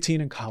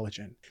 creatine and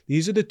collagen.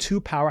 These are the two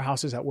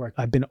powerhouses at work.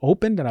 I've been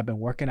opened and I've been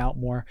working out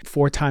more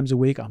 4 times a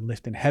week. I'm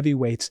lifting heavy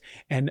weights,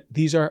 and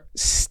these are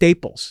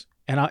staples.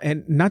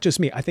 And not just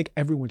me, I think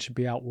everyone should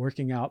be out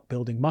working out,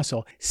 building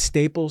muscle,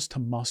 staples to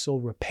muscle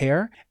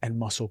repair and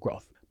muscle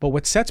growth. But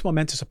what sets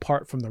Momentous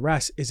apart from the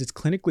rest is its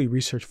clinically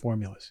researched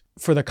formulas.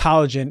 For the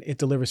collagen, it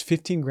delivers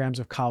 15 grams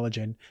of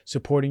collagen,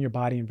 supporting your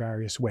body in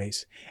various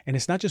ways. And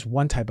it's not just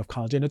one type of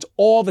collagen, it's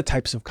all the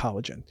types of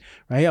collagen,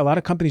 right? A lot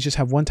of companies just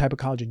have one type of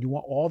collagen. You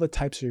want all the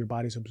types of your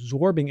body's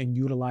absorbing and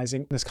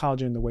utilizing this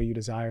collagen the way you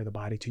desire the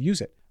body to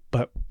use it.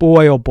 But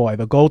boy, oh boy,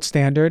 the gold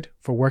standard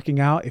for working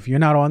out, if you're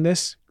not on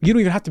this, you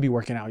don't even have to be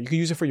working out. You can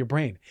use it for your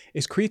brain.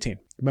 It's creatine.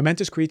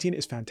 Momentous creatine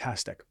is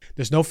fantastic.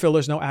 There's no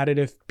fillers, no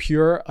additive,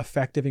 pure,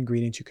 effective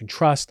ingredients you can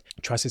trust.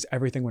 Trust is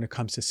everything when it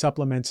comes to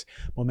supplements.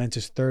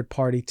 Momentous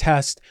third-party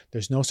test.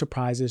 There's no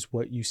surprises.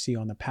 What you see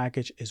on the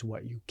package is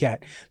what you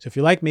get. So if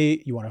you're like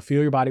me, you want to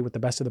fuel your body with the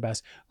best of the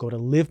best, go to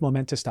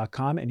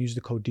livemomentous.com and use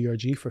the code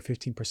DRG for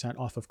 15%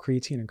 off of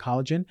creatine and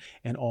collagen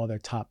and all their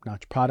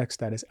top-notch products.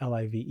 That is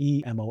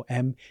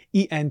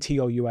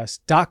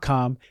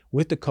livemomentous.com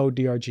with the code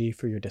DRG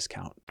for your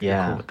discount.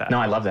 Yeah. Cool with that. No,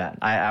 I love that.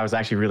 I was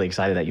actually really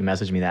excited that you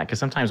messaged me that, because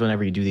sometimes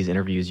whenever you do these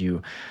interviews,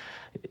 you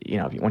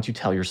know, once you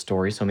tell your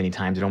story so many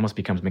times, it almost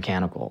becomes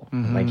mechanical.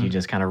 Mm-hmm. Like you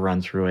just kind of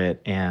run through it,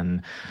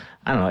 and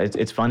I don't know,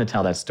 it's fun to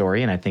tell that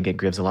story, and I think it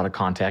gives a lot of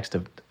context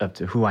of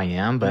to who I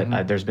am,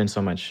 but there's been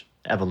so much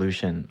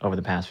evolution over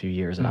the past few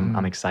years, and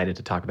I'm excited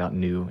to talk about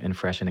new and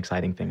fresh and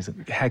exciting things.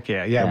 Heck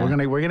yeah. We're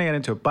gonna get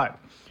into it, but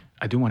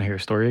I do want to hear your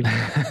story again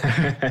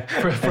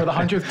for the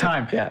 100th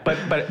time. Yeah.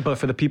 But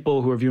for the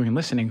people who are viewing and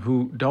listening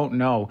who don't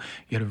know,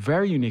 you had a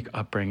very unique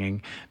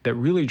upbringing that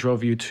really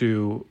drove you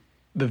to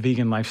the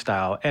vegan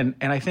lifestyle. And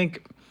I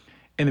think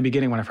in the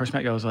beginning when I first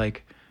met you, I was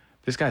like,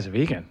 this guy's a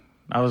vegan.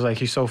 I was like,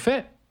 he's so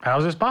fit. How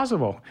is this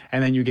possible?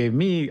 And then you gave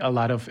me a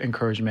lot of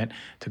encouragement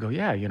to go,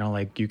 yeah, you know,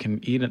 like you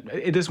can eat it.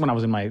 This is when I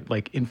was in my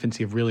like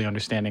infancy of really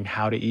understanding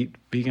how to eat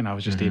vegan. I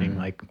was just eating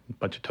like a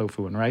bunch of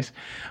tofu and rice.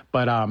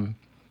 But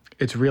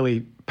it's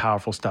really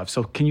powerful stuff.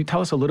 So can you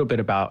tell us a little bit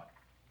about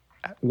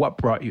what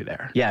brought you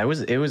there? Yeah,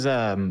 it was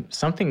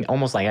something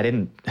almost like I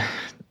didn't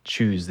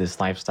choose this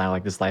lifestyle.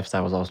 Like this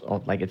lifestyle was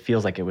also like, it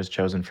feels like it was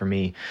chosen for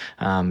me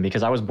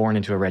because I was born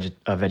into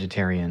a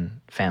vegetarian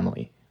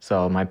family.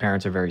 So my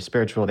parents are very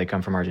spiritual. They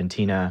come from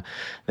Argentina.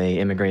 They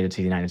immigrated to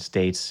the United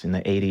States in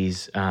the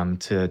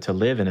 80s to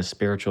live in a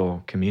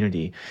spiritual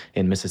community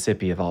in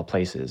Mississippi, of all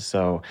places.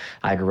 So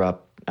I grew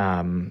up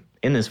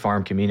in this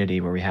farm community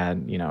where we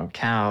had, you know,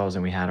 cows,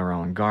 and we had our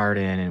own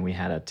garden, and we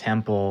had a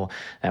temple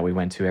that we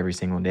went to every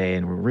single day,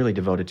 and we're really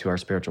devoted to our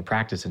spiritual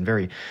practice and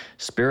very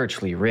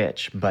spiritually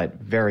rich, but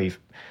very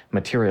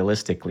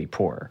materialistically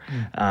poor.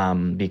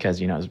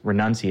 Because, you know, as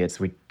renunciates,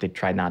 they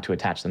tried not to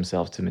attach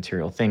themselves to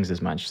material things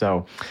as much.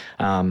 So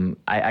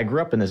I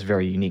grew up in this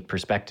very unique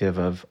perspective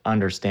of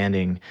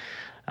understanding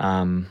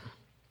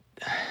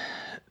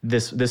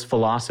this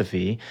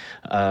philosophy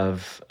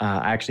of,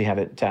 I actually have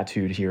it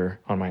tattooed here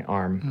on my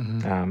arm.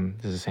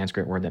 This is a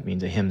Sanskrit word that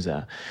means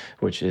ahimsa,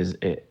 which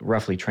it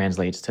roughly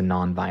translates to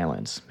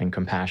nonviolence and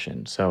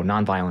compassion. So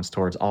nonviolence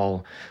towards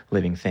all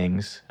living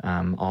things,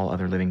 all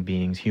other living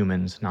beings,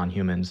 humans,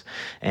 non-humans,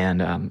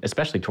 and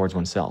especially towards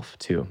oneself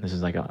too. This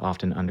is like an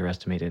often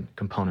underestimated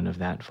component of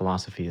that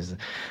philosophy, is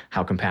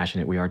how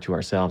compassionate we are to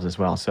ourselves as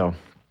well. So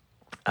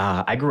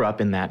I grew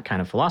up in that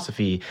kind of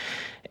philosophy,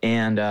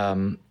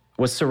 and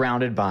was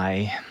surrounded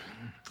by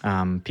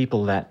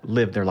people that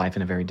lived their life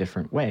in a very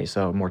different way.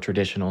 So more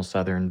traditional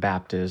Southern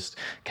Baptist,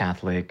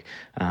 Catholic,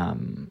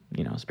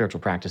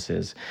 spiritual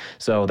practices.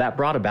 So that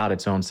brought about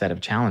its own set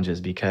of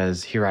challenges,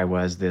 because here I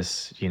was,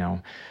 this,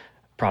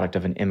 product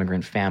of an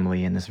immigrant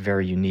family in this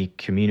very unique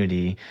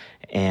community,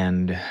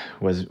 and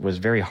was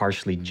very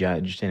harshly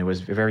judged. And it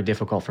was very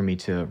difficult for me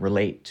to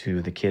relate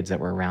to the kids that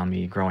were around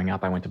me growing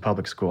up. I went to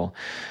public school,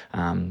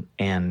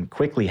 and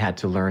quickly had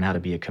to learn how to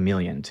be a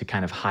chameleon, to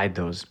kind of hide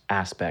those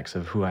aspects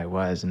of who I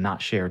was and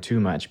not share too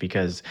much,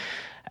 because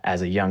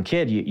as a young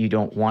kid, you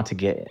don't want to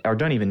get, or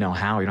don't even know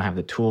how, you don't have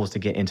the tools to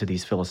get into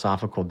these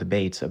philosophical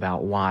debates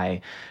about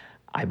why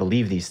I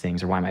believe these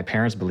things or why my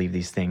parents believe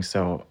these things.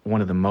 So one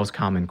of the most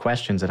common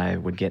questions that I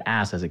would get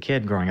asked as a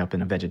kid growing up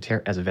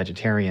as a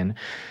vegetarian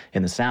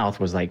in the South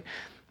was like,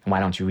 why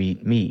don't you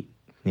eat meat?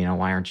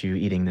 Why aren't you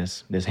eating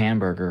this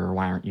hamburger? Or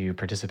why aren't you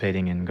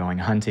participating in going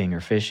hunting or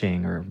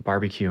fishing or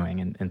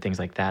barbecuing and things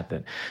like that?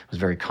 That was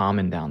very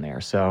common down there.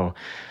 So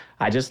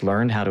I just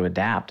learned how to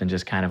adapt and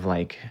just kind of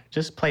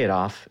just play it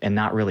off and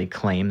not really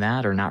claim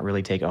that, or not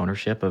really take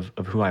ownership of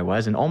who I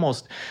was, and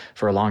almost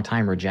for a long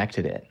time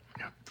rejected it,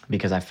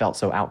 because I felt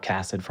so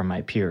outcasted from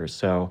my peers.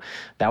 So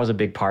that was a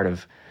big part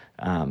of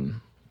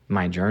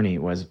my journey,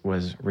 was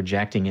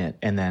rejecting it,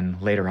 and then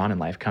later on in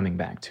life coming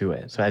back to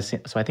it. So I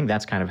think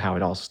that's kind of how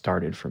it all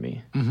started for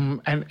me. Mm-hmm.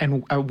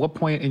 And at what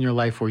point in your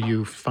life were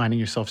you finding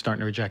yourself starting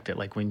to reject it?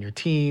 Like when you're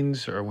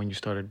teens, or when you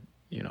started,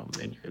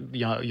 in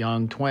your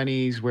young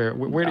 20s? Where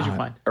did you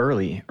find?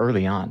 Early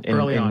on.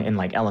 In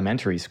like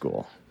elementary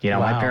school. Wow.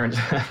 My parents,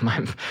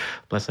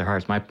 bless their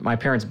hearts, my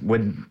parents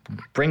would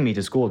bring me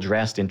to school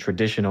dressed in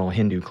traditional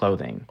Hindu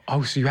clothing.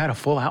 Oh, so you had a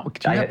full out.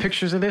 Do you have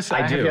pictures of this?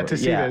 I do. have yet to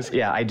see this.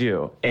 Yeah, I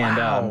do. And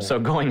wow. So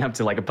going up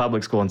to like a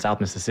public school in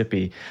South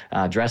Mississippi,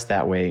 dressed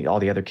that way,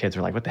 all the other kids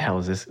were like, "What the hell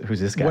is this? Who's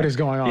this guy? What is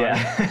going on?"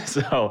 Yeah.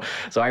 So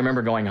I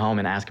remember going home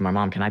and asking my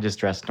mom, "Can I just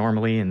dress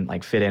normally and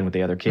like fit in with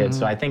the other kids?"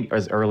 Mm-hmm. So I think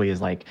as early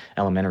as like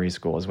elementary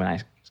school is when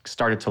I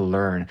started to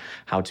learn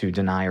how to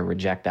deny or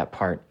reject that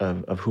part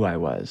of who I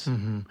was.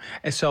 Mm-hmm.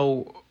 And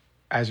so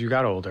as you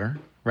got older,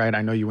 right,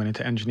 I know you went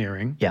into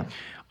engineering. Yeah.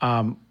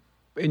 In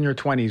your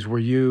 20s,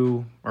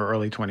 or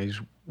early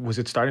 20s, was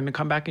it starting to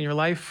come back in your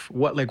life?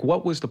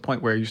 What was the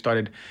point where you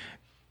started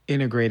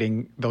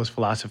integrating those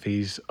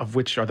philosophies, of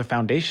which are the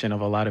foundation of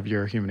a lot of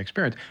your human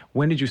experience?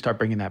 When did you start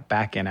bringing that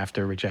back in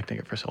after rejecting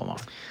it for so long?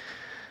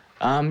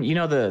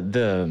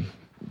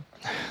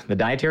 The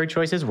dietary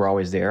choices were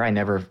always there. I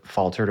never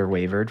faltered or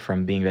wavered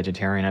from being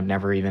vegetarian. I've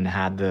never even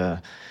had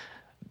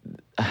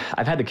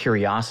I've had the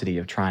curiosity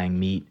of trying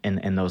meat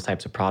and those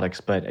types of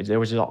products, but there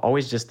was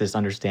always just this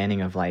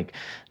understanding of like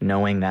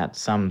knowing that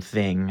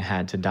something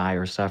had to die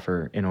or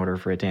suffer in order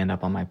for it to end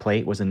up on my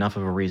plate was enough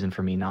of a reason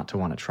for me not to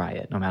want to try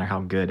it, no matter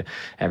how good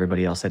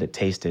everybody else said it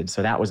tasted.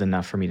 So that was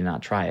enough for me to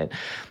not try it.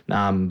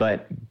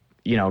 But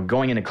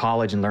going into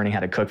college and learning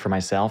how to cook for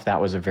myself, that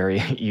was a very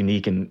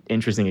unique and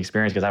interesting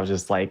experience, because I was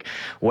just like,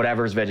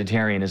 whatever's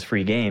vegetarian is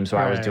free game. So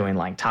I was doing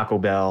like Taco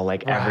Bell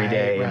every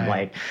day, and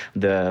like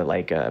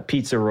the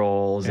pizza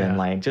rolls and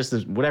like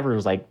just whatever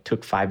was like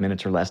took 5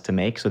 minutes or less to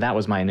make. So that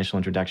was my initial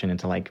introduction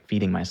into like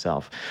feeding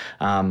myself.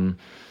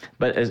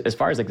 But as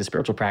far as like the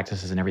spiritual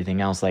practices and everything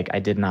else, like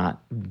I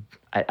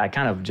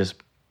kind of just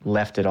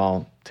left it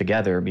all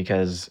together,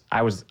 because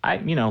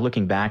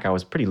looking back, I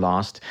was pretty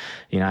lost.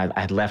 I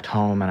had left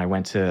home and I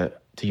went to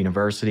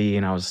university,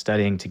 and I was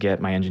studying to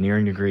get my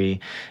engineering degree,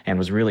 and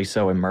was really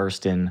so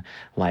immersed in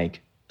like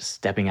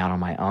stepping out on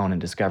my own and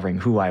discovering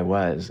who I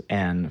was.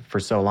 And for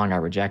so long I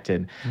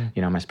rejected,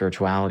 my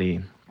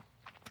spirituality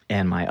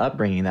and my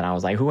upbringing, that I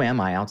was like, who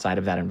am I outside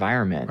of that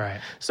environment? Right.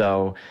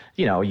 So,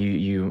 I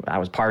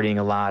was partying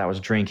a lot, I was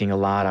drinking a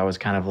lot, I was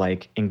kind of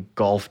like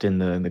engulfed in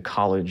the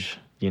college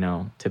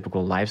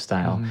typical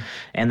lifestyle. Mm-hmm.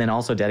 And then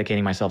also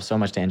dedicating myself so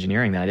much to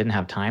engineering that I didn't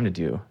have time to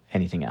do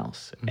anything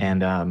else.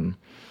 Mm-hmm. And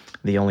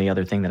the only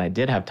other thing that I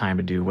did have time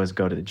to do was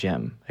go to the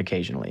gym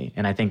occasionally.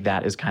 And I think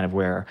that is kind of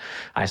where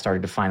I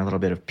started to find a little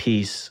bit of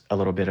peace, a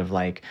little bit of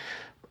like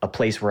a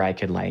place where I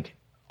could like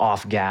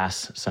off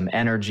gas some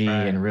energy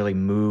and really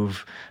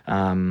move,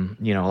 a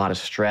lot of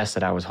stress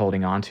that I was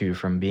holding on to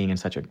from being in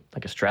such a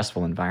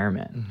stressful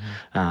environment.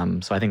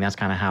 Mm-hmm. So I think that's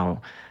kind of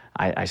how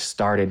I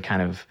started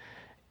kind of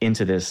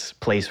into this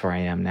place where I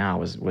am now,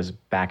 was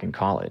back in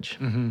college.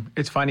 Mm-hmm.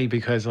 It's funny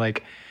because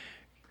like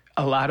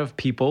a lot of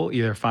people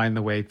either find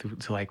the way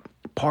to like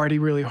party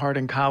really hard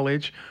in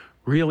college,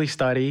 really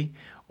study,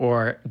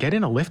 or get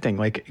into lifting.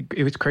 Like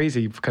it was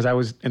crazy because I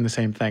was in the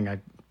same thing. I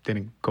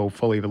didn't go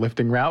fully the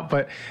lifting route,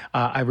 but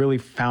I really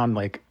found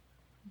like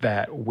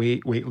that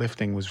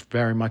weightlifting was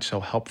very much so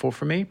helpful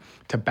for me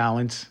to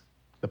balance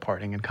the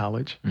partying in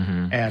college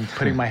and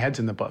putting my heads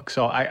in the book.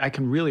 So I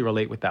can really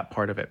relate with that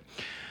part of it.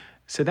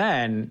 So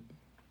then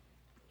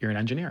you're an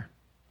engineer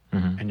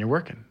and you're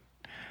working.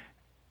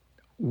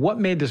 What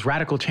made this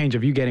radical change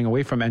of you getting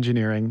away from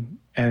engineering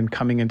and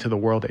coming into the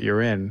world that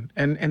you're in,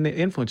 and the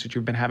influence that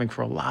you've been having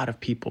for a lot of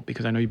people?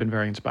 Because I know you've been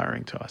very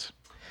inspiring to us.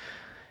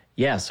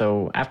 Yeah,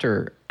 so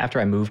after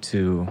I moved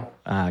to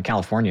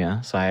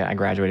California, so I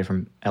graduated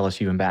from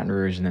LSU in Baton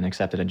Rouge and then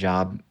accepted a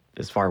job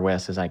as far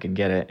west as I could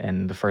get it.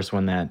 And the first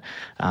one that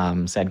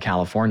said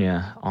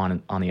California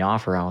on the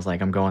offer, I was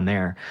like, I'm going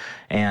there.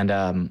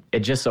 And it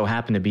just so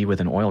happened to be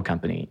with an oil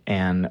company.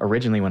 And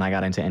originally when I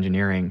got into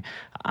engineering,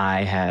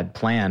 I had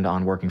planned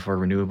on working for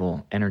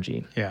renewable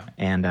energy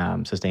and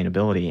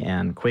sustainability,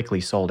 and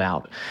quickly sold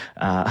out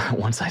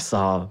once I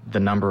saw the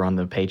number on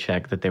the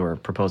paycheck that they were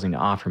proposing to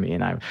offer me.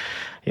 And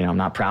I'm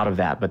not proud of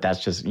that, but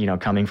that's just,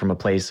 coming from a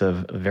place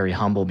of very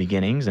humble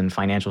beginnings, and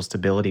financial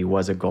stability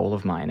was a goal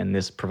of mine, and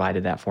this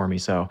provided that for me.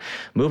 So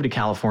moved to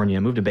California,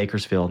 moved to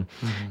Bakersfield,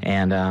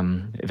 and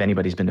if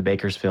anybody's been to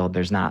Bakersfield,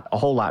 there's not a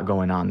whole lot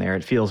going on there.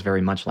 It feels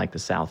very much like the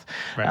South.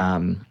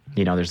 Right.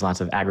 There's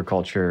lots of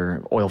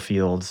agriculture, oil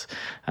fields,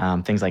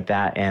 things like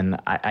that. And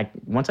I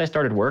once I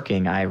started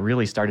working, I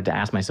really started to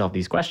ask myself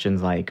these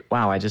questions like,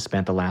 wow, I just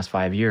spent the last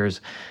 5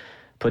 years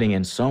putting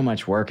in so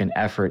much work and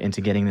effort into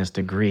getting this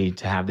degree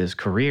to have this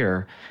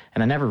career,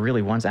 and I never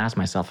really once asked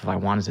myself if I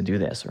wanted to do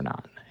this or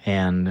not.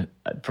 And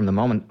from the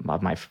moment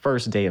of my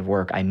first day of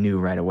work, I knew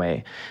right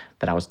away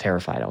that I was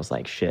terrified. I was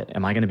like, shit,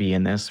 am I going to be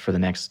in this for the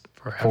next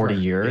forever, 40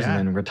 years and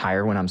then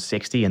retire when I'm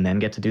 60 and then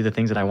get to do the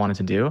things that I wanted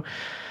to do?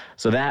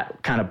 So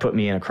that kind of put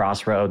me in a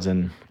crossroads,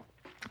 and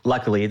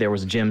luckily there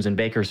was gyms in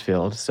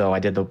Bakersfield, so I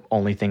did the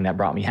only thing that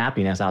brought me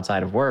happiness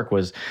outside of work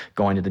was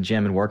going to the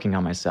gym and working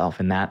on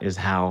myself. And that is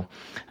how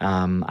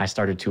I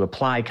started to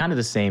apply kind of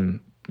the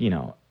same,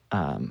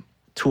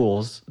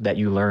 tools that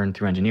you learn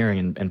through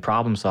engineering and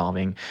problem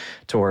solving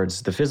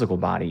towards the physical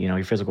body.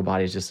 Your physical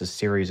body is just a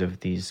series of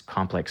these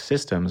complex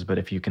systems, but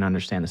if you can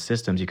understand the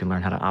systems, you can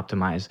learn how to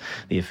optimize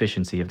the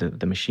efficiency of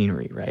the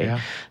machinery, right?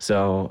 Yeah.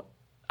 So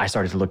I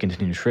started to look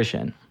into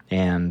nutrition.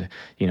 And,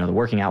 the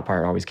working out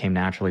part always came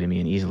naturally to me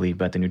and easily,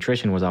 but the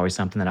nutrition was always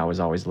something that I was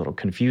always a little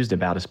confused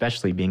about,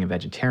 especially being a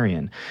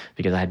vegetarian,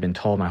 because I had been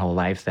told my whole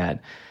life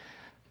that,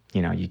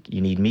 you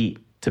need meat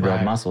to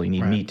build muscle. You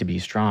need meat to be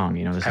strong.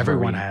 This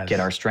Everyone is where we has. Get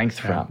our strength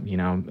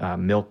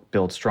from. Milk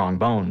builds strong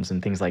bones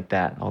and things like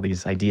that, all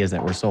these ideas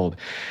that were sold.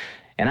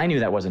 And I knew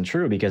that wasn't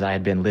true because I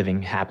had been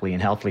living happily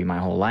and healthily my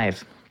whole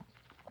life.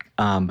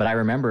 But I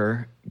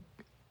remember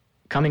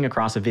coming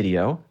across a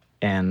video,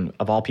 and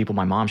of all people,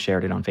 my mom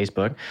shared it on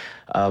Facebook,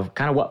 of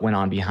kind of what went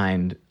on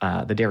behind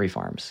the dairy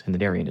farms in the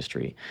dairy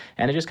industry.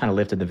 And it just kind of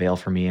lifted the veil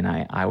for me, and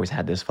I always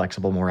had this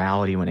flexible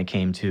morality when it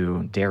came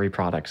to dairy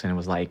products, and it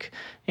was like,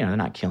 they're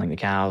not killing the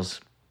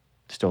cows,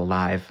 they're still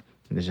alive,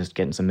 they're just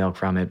getting some milk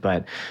from it.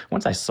 But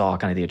once I saw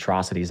kind of the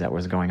atrocities that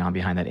was going on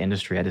behind that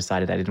industry, I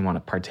decided I didn't want to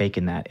partake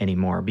in that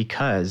anymore,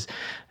 because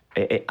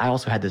I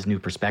also had this new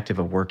perspective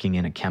of working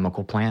in a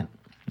chemical plant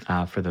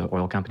for the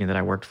oil company that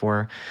I worked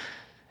for.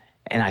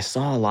 And I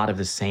saw a lot of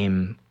the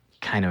same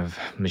kind of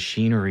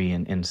machinery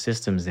and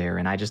systems there.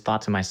 And I just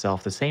thought to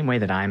myself, the same way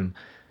that I'm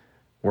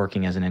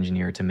working as an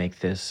engineer to make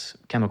this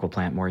chemical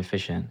plant more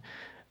efficient,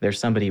 there's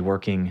somebody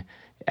working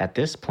at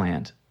this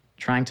plant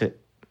trying to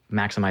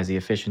maximize the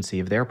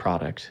efficiency of their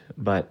product.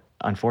 But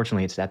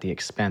unfortunately, it's at the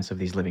expense of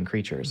these living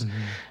creatures.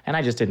 Mm-hmm. And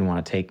I just didn't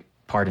want to take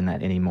part in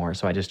that anymore.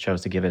 So I just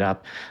chose to give it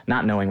up,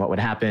 not knowing what would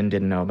happen,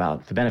 didn't know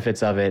about the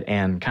benefits of it,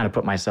 and kind of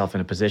put myself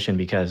in a position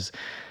because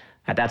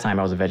at that time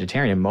I was a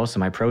vegetarian. Most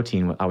of my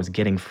protein I was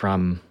getting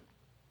from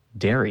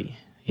dairy,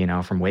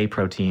 from whey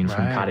protein,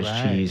 from cottage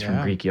cheese,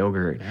 from Greek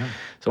yogurt. Yeah.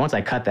 So once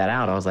I cut that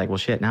out, I was like, well,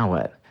 shit, now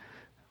what?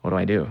 What do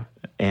I do?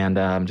 And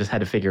just had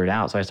to figure it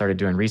out. So I started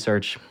doing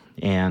research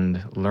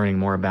and learning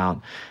more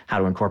about how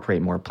to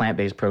incorporate more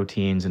plant-based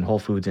proteins and whole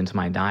foods into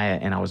my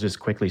diet. And I was just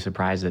quickly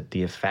surprised at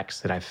the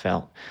effects that I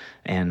felt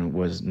and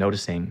was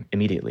noticing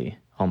immediately,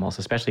 almost,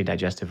 especially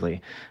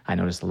digestively. I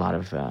noticed a lot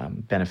of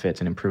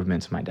benefits and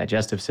improvements in my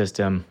digestive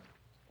system.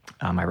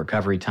 My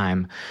recovery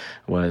time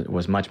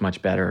was much,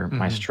 much better. Mm-hmm.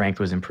 My strength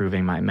was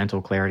improving, my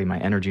mental clarity, my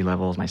energy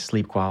levels, my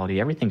sleep quality,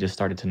 everything just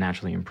started to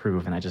naturally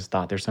improve. And I just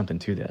thought there's something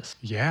to this.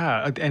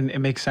 Yeah, and it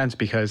makes sense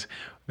because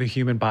the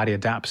human body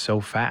adapts so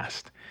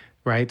fast,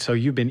 right? So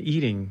you've been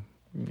eating,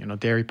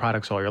 dairy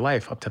products all your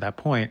life up to that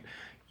point.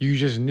 You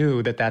just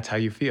knew that that's how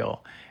you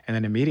feel. And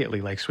then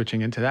immediately,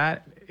 switching into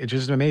that, it's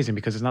just amazing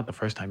because it's not the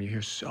first time you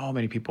hear so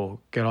many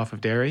people get off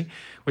of dairy,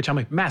 which I'm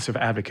a massive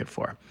advocate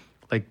for.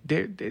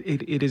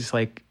 It is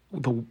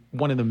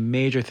one of the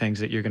major things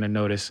that you're going to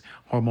notice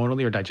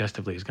hormonally or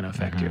digestively is going to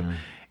affect you.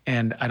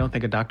 And I don't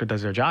think a doctor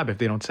does their job if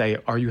they don't say,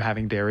 are you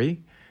having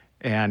dairy?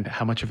 And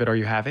how much of it are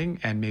you having?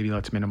 And maybe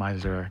let's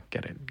minimize or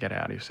get it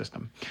out of your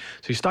system.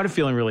 So you started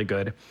feeling really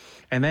good.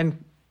 And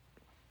then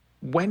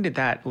when did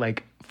that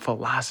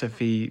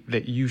philosophy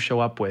that you show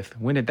up with,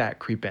 when did that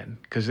creep in?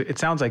 Because it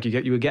sounds like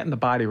you were getting the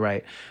body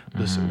right.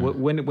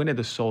 When did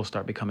the soul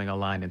start becoming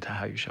aligned into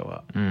how you show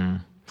up?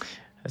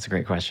 That's a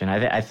great question.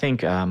 I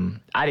think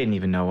I didn't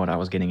even know what I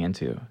was getting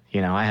into.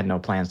 I had no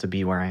plans to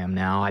be where I am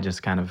now. I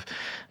just kind of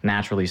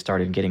naturally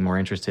started getting more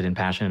interested and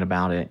passionate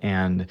about it.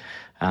 And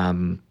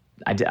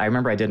I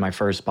remember I did my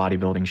first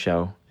bodybuilding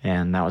show,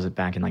 and that was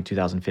back in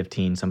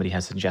 2015. Somebody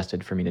had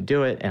suggested for me to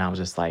do it, and I was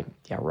just like,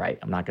 yeah, right.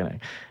 I'm not going to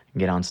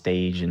get on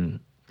stage and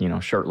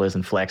shirtless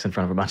and flex in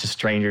front of a bunch of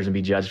strangers and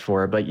be judged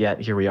for it. But yet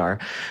here we are.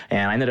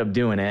 And I ended up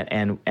doing it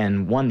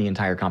and won the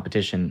entire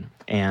competition.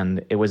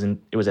 And it was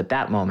at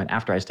that moment,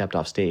 after I stepped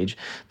off stage,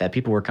 that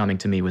people were coming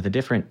to me with a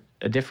different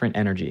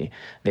energy.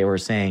 They were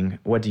saying,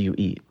 "What do you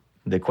eat?"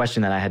 The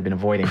question that I had been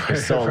avoiding for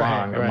so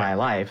long of my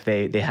life,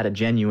 they had a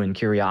genuine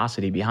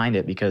curiosity behind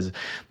it because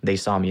they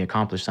saw me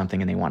accomplish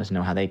something and they wanted to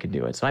know how they could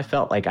do it. So I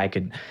felt like I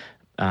could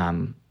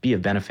be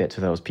of benefit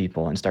to those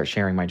people and start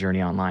sharing my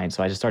journey online.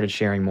 So I just started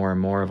sharing more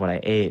and more of what I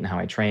ate and how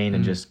I trained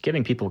and just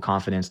giving people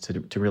confidence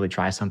to really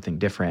try something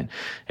different,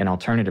 an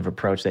alternative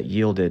approach that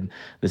yielded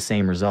the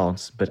same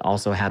results, but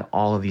also had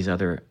all of these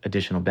other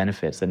additional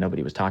benefits that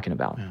nobody was talking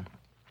about. Yeah.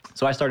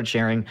 So I started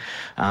sharing.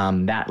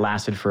 That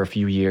lasted for a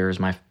few years.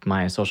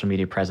 My social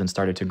media presence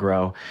started to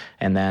grow.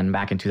 And then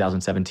back in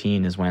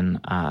 2017 is when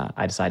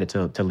I decided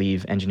to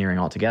leave engineering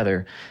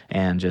altogether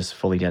and just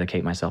fully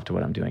dedicate myself to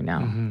what I'm doing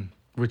now. Mm-hmm.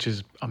 Which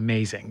is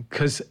amazing.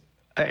 Because,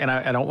 and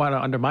I don't want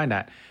to undermine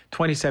that,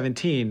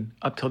 2017,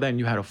 up till then,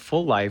 you had a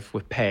full life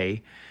with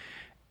pay.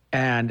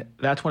 And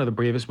that's one of the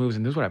bravest moves.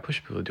 And this is what I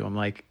push people to do. I'm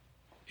like,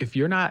 if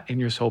you're not in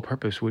your sole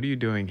purpose, what are you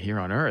doing here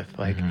on earth?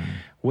 Like,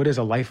 what is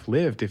a life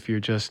lived if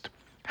you're just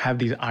have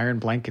these iron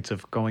blankets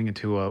of going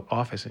into an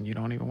office and you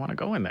don't even want to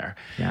go in there?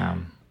 Yeah.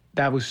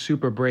 That was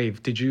super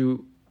brave. Did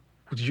you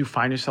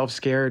find yourself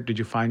scared? Did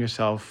you find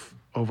yourself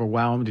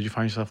overwhelmed? Did you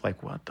find yourself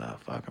like, what the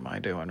fuck am I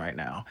doing right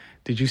now?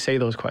 Did you say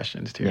those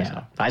questions to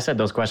yourself? I said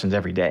those questions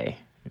every day.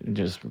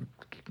 Just,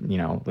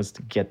 let's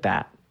get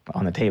that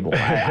on the table. I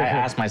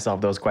asked myself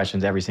those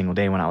questions every single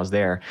day when I was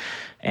there.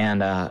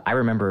 And I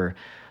remember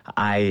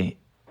I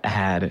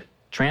had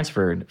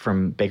transferred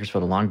from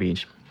Bakersfield to Long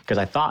Beach because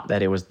I thought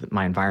that it was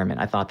my environment.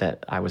 I thought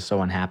that I was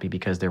so unhappy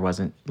because there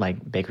wasn't,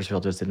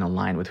 Bakersfield just didn't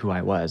align with who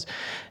I was.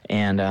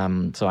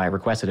 And so I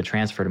requested a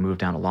transfer to move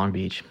down to Long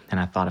Beach. And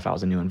I thought if I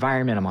was a new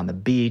environment, I'm on the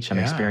beach, I'm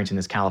experiencing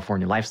this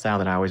California lifestyle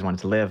that I always wanted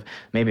to live,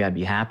 maybe I'd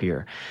be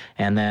happier.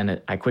 And then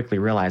I quickly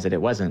realized that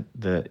it wasn't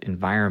the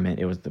environment,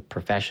 it was the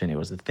profession, it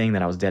was the thing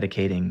that I was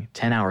dedicating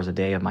 10 hours a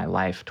day of my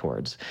life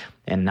towards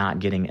and not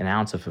getting an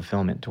ounce of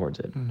fulfillment towards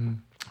it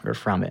or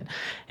from it.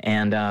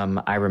 And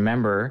I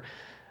remember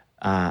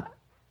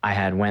I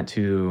had went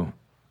to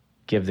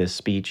give this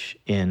speech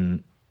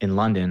in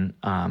London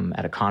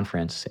at a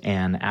conference,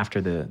 and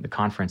after the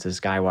conference, this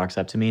guy walks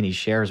up to me and he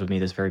shares with me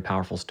this very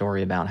powerful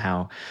story about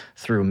how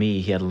through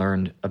me he had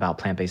learned about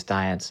plant-based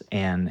diets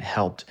and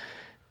helped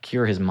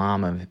cure his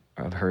mom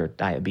of her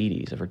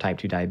diabetes, of her type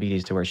 2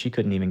 diabetes, to where she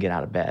couldn't even get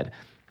out of bed.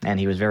 And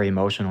he was very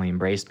emotionally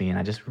embraced me,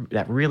 and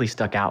that really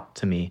stuck out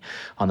to me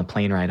on the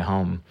plane ride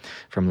home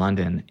from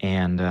London.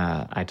 And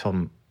I told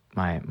him,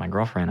 my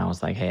girlfriend, I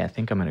was like, hey, I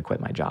think I'm going to quit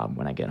my job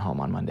when I get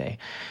home on Monday.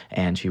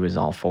 And she was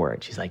all for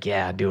it. She's like,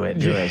 yeah, do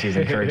it. She's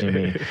encouraging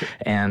me.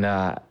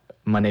 And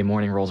Monday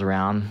morning rolls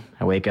around.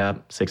 I wake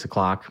up, 6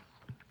 o'clock,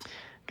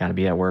 got to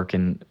be at work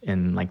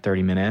in like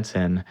 30 minutes.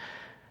 And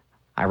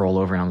I roll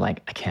over and I'm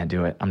like, I can't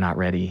do it. I'm not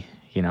ready.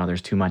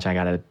 There's too much I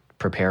got to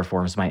prepare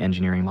for. It's my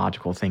engineering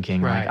logical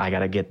thinking. Right. Like, I got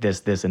to get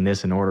this, and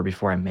this in order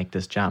before I make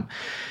this jump.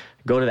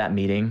 Go to that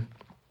meeting,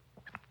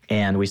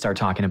 and we start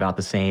talking about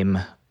the same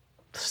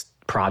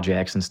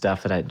projects and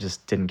stuff that I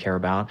just didn't care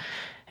about.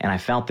 And I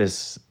felt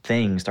this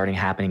thing starting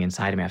happening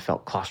inside of me. I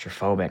felt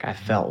claustrophobic. I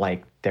felt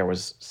like there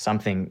was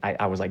something,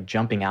 I was like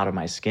jumping out of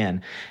my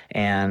skin.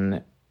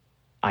 And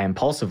I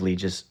impulsively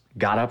just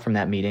got up from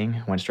that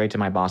meeting, went straight to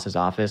my boss's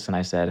office, and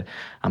I said,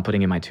 I'm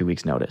putting in my 2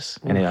 weeks notice.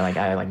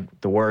 And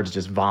the words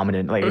just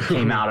vomited, it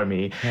came out of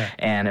me. Yeah.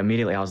 And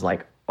immediately I was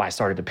like, I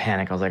started to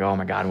panic. I was like, oh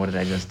my God, what did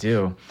I just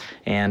do?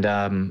 And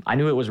I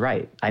knew it was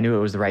right. I knew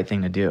it was the right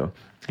thing to do.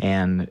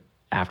 And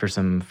after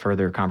some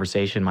further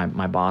conversation,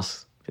 my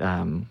boss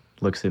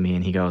looks at me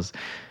and he goes,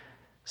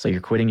 so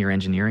you're quitting your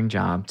engineering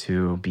job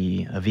to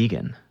be a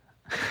vegan?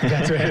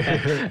 That's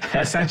right.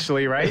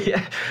 Essentially, right?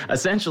 Yeah,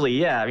 essentially,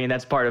 yeah. I mean,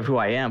 that's part of who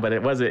I am, but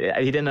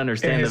he didn't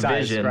understand the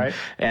vision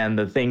and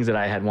the things that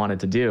I had wanted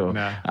to do.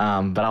 No.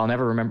 But I'll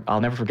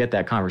never forget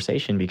that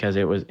conversation because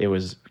it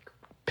was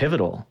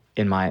pivotal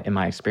in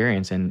my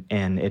experience, and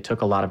it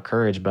took a lot of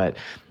courage, but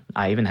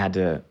I even had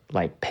to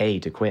pay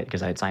to quit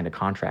because I had signed a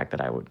contract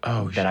that I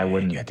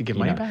wouldn't. You had to give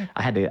money back?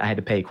 I had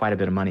to pay quite a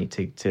bit of money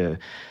to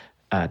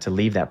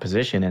leave that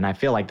position. And I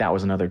feel like that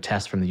was another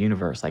test from the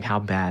universe. Like, how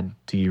bad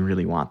do you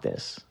really want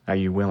this? Are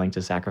you willing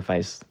to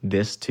sacrifice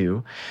this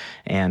too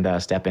and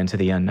step into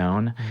the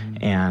unknown?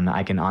 And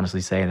I can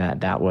honestly say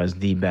that was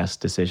the best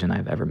decision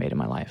I've ever made in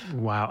my life.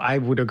 Wow, I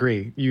would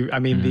agree.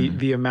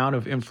 The amount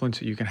of influence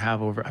that you can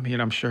have over,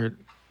 I'm sure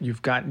you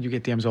get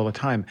DMs all the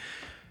time.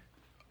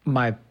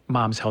 My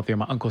mom's healthier,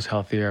 my uncle's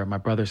healthier, my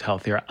brother's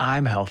healthier,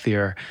 I'm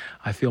healthier,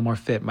 I feel more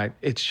fit.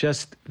 It's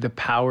just the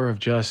power of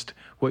just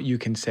what you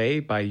can say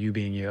by you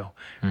being you.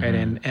 Right?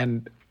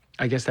 And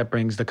I guess that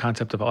brings the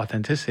concept of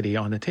authenticity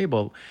on the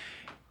table.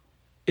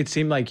 It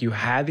seemed like you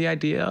had the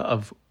idea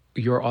of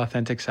your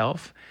authentic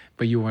self,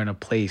 but you were in a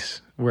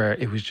place where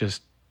it was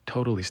just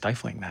totally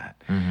stifling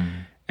that.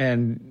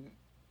 And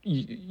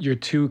you're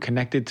too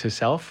connected to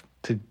self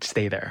to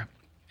stay there.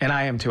 And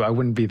I am too. I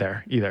wouldn't be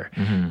there either.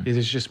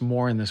 There's just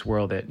more in this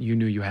world that you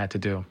knew you had to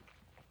do.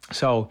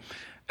 So,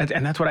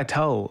 and that's what I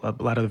tell a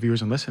lot of the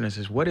viewers and listeners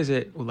is what is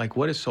it, like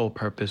what is soul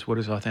purpose? What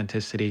is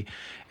authenticity?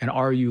 And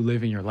are you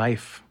living your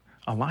life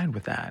aligned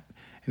with that?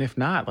 And if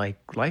not,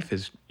 like life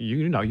is,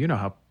 you know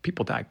how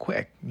people die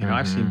quick. You know,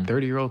 I've seen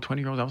 30-year-old,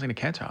 20-year-olds. I was in a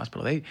cancer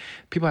hospital.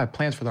 People have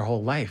plans for their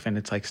whole life and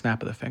it's like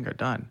snap of the finger,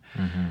 done.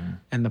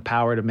 And the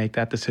power to make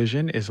that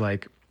decision is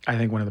like, I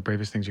think one of the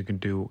bravest things you can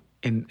do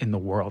in the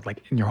world,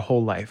 like in your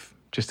whole life,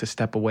 just to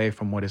step away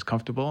from what is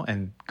comfortable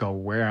and go,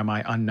 where am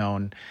I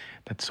unknown?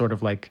 That's sort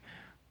of like,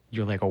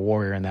 you're like a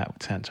warrior in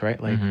that sense,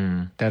 right? Like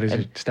that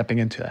is stepping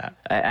into that.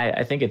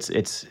 I think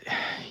it's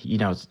you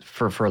know,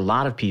 for a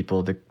lot of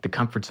people, the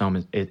comfort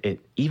zone, it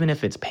even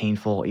if it's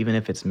painful, even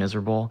if it's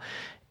miserable,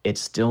 it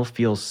still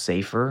feels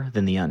safer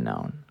than the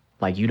unknown.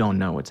 Like you don't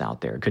know what's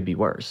out there. It could be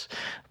worse.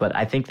 But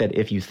I think that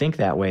if you think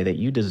that way, that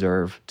you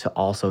deserve to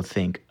also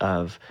think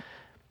of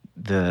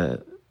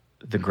the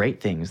great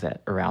things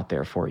that are out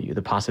there for you,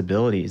 the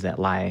possibilities that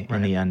lie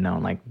in the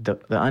unknown. Like the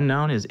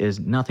unknown is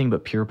nothing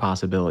but pure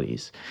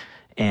possibilities.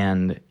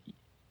 And,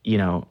 you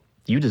know,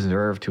 you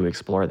deserve to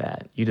explore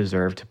that. You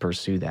deserve to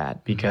pursue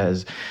that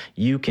because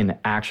you can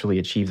actually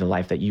achieve the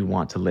life that you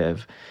want to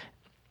live.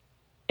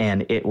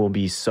 And it will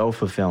be so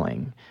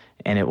fulfilling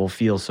and it will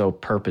feel so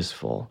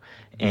purposeful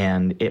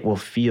and it will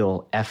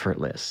feel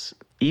effortless.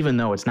 Even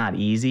though it's not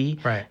easy,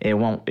 it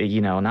won't, you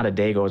know, not a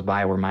day goes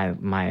by where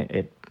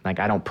like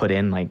I don't put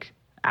in like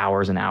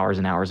hours and hours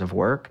and hours of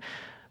work,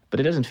 but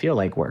it doesn't feel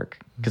like work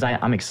because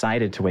I'm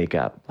excited to wake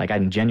up. Like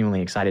I'm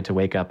genuinely excited to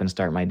wake up and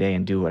start my day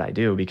and do what I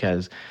do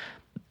because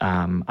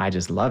I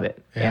just love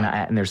it.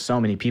 Yeah. And there's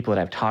so many people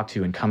that I've talked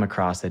to and come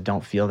across that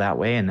don't feel that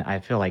way. And I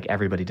feel like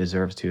everybody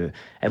deserves to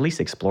at least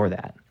explore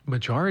that.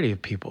 Majority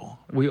of people,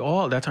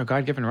 that's our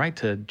God-given right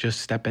to just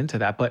step into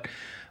that. But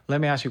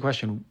let me ask you a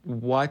question.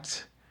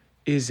 What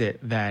is it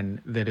then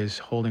that is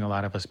holding a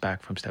lot of us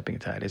back from stepping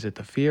into that? Is it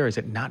the fear? Is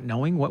it not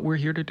knowing what we're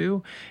here to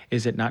do?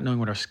 Is it not knowing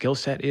what our skill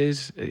set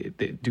is?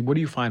 What do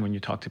you find when you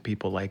talk to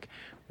people? Like,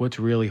 what's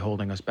really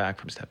holding us back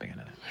from stepping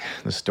into that?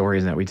 The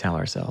stories that we tell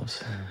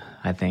ourselves.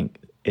 I think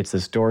it's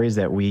the stories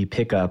that we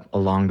pick up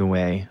along the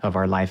way of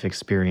our life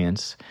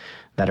experience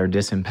that are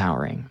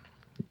disempowering.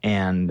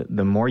 And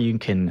the more you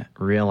can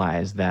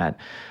realize that,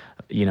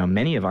 you know,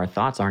 many of our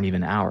thoughts aren't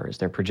even ours.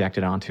 They're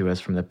projected onto us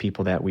from the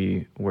people that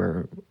we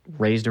were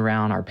raised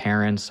around, our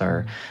parents,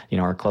 our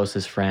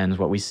closest friends,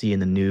 what we see in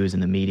the news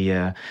and the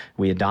media.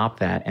 We adopt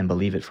that and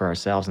believe it for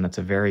ourselves. And that's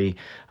a very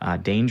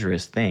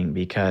dangerous thing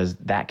because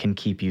that can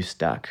keep you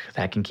stuck.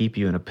 That can keep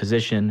you in a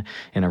position,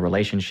 in a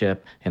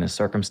relationship, in a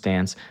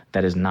circumstance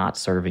that is not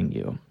serving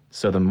you.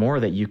 So the more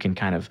that you can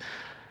kind of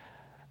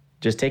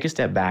just take a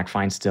step back,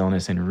 find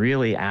stillness, and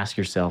really ask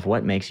yourself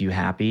what makes you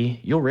happy,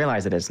 you'll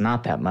realize that it's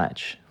not that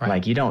much.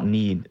 Like you don't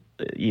need,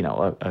 you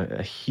know,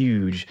 a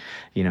huge,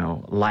 you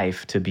know,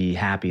 life to be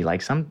happy.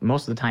 Like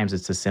most of the times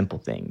it's the simple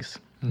things,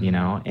 you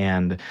know,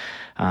 and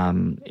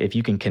if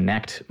you can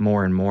connect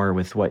more and more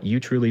with what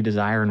you truly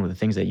desire and with the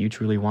things that you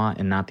truly want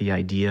and not the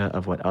idea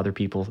of what other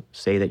people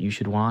say that you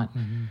should want,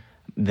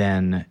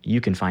 then you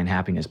can find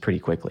happiness pretty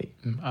quickly.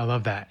 I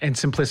love that. And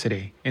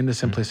simplicity, in the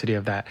simplicity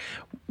of that.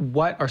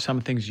 What are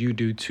some things you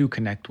do to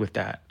connect with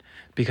that?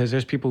 Because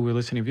there's people who are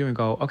listening to you and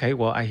go, okay,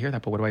 well, I hear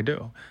that, but what do I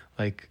do?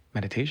 Like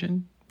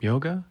meditation,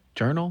 yoga,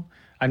 journal?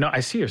 I know, I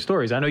see your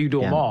stories. I know you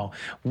do them all.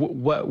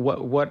 What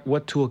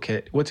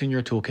toolkit, what's in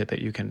your toolkit that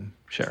you can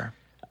share?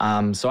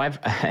 So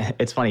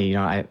it's funny, you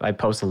know, I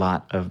post a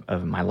lot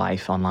of my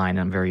life online.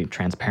 I'm very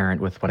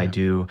transparent with what I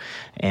do.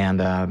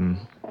 And,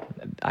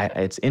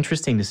 it's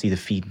interesting to see the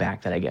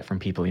feedback that I get from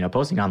people. You know,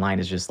 posting online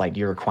is just like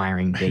you're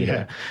acquiring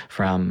data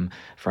from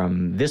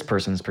this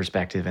person's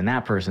perspective and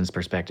that person's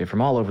perspective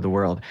from all over the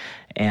world.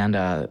 And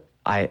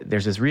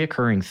there's this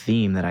reoccurring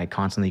theme that I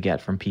constantly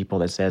get from people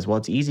that says, well,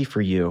 it's easy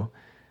for you.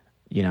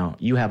 You know,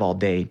 you have all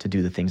day to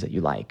do the things that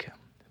you like.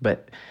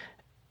 But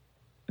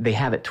they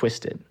have it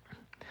twisted.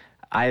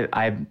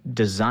 I've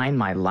designed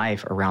my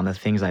life around the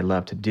things I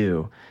love to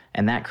do,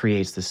 and that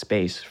creates the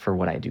space for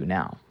what I do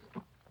now.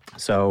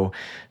 So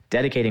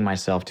dedicating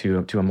myself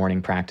to a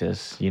morning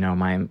practice, you know,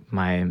 my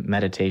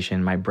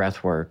meditation, my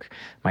breath work,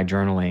 my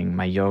journaling,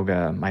 my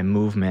yoga, my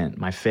movement,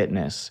 my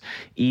fitness,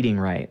 eating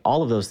right,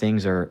 all of those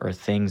things are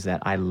things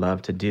that I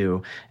love to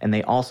do. And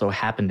they also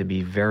happen to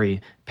be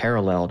very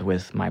paralleled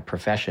with my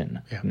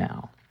profession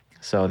now.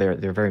 So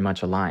they're very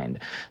much aligned.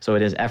 So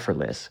it is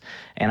effortless.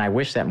 And I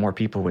wish that more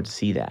people would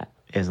see that.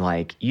 Is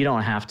like, you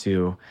don't have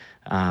to,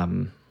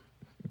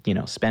 you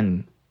know,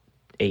 spend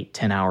 8,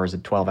 10 hours,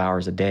 12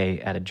 hours a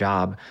day at a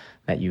job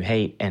that you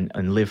hate and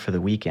live for the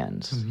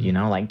weekends, you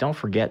know? Like, don't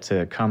forget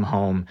to come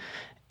home.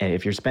 And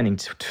if you're spending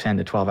 10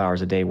 to 12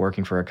 hours a day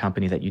working for a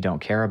company that you don't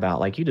care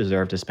about, like, you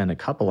deserve to spend a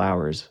couple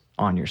hours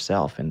on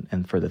yourself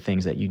and for the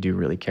things that you do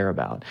really care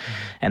about.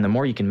 And the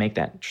more you can make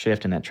that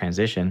shift and that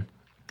transition,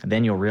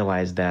 then you'll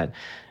realize that,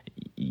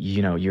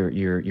 you know,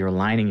 you're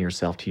aligning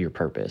yourself to your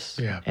purpose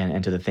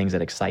and to the things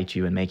that excite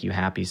you and make you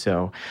happy.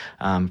 So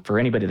for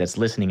anybody that's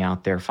listening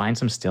out there, find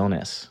some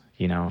stillness,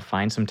 you know,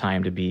 find some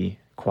time to be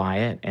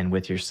quiet and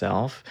with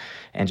yourself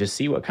and just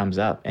see what comes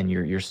up. And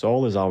your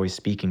soul is always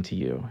speaking to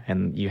you,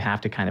 and you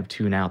have to kind of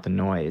tune out the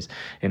noise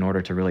in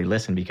order to really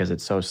listen, because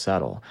it's so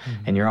subtle.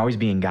 And you're always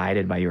being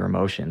guided by your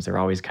emotions. They're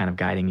always kind of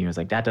guiding you. It's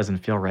like, that doesn't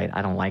feel right.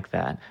 I don't like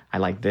that. I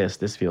like this.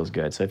 This feels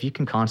good. So if you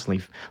can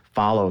constantly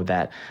follow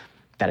that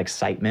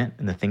excitement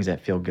and the things that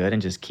feel good and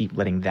just keep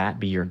letting that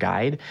be your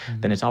guide,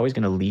 then it's always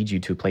going to lead you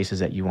to places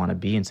that you want to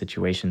be in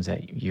situations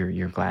that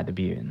you're glad to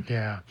be in.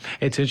 Yeah.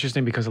 It's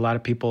interesting because a lot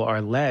of people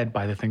are led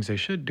by the things they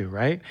should do,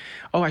 right?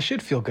 Oh, I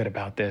should feel good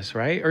about this,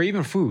 right? Or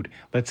even food.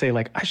 Let's say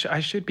like,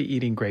 I should be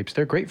eating grapes.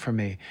 They're great for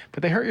me,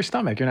 but they hurt your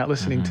stomach. You're not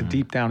listening to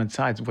deep down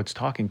inside what's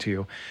talking to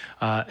you.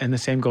 And the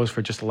same goes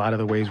for just a lot of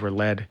the ways we're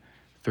led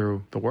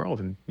through the world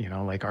and,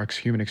 like our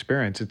human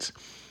experience. It's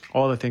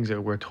all the things that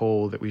we're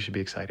told that we should be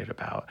excited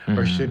about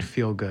or should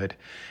feel good.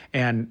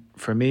 And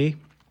for me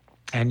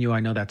and you, I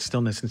know that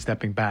stillness and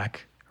stepping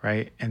back,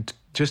 right? And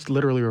just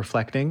literally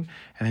reflecting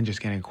and then just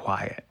getting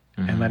quiet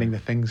and letting the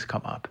things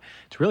come up.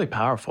 It's really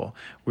powerful.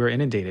 We're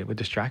inundated with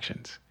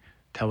distractions,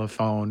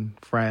 telephone,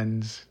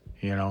 friends,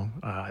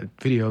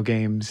 video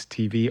games,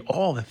 TV,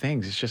 all the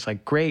things. It's just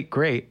like,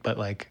 great. But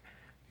like,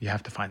 you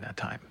have to find that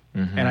time.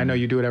 And I know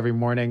you do it every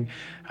morning.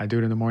 I do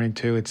it in the morning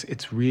too.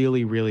 It's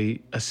really,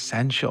 really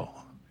essential.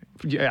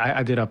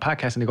 I did a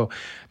podcast and they go,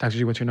 Dr.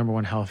 G, what's your number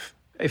one health,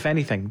 if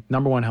anything,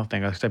 number one health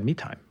thing? I said, me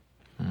time,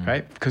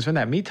 right? Because from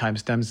that me time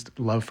stems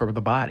love for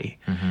the body,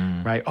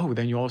 right? Oh,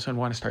 then you all of a sudden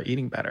want to start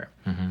eating better.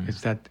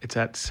 It's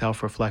that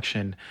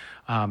self-reflection.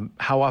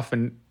 How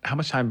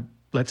much time,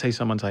 let's say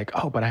someone's like,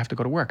 oh, but I have to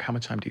go to work. How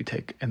much time do you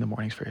take in the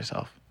mornings for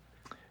yourself?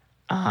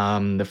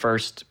 The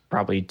first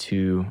probably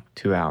two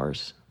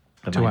hours.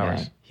 2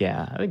 hours.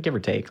 Yeah, give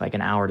or take like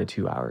an hour to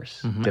 2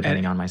 hours,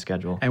 depending on my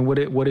schedule. And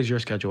what does your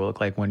schedule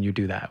look like when you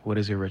do that? What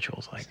is your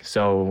rituals like?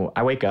 So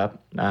I wake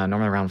up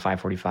normally around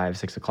 5:45,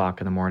 6 o'clock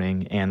in the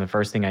morning. And the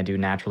first thing I do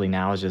naturally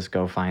now is just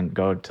go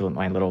to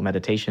my little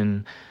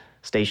meditation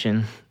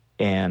station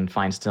and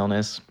find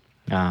stillness.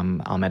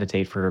 I'll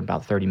meditate for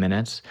about 30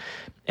 minutes.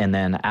 And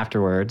then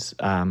afterwards,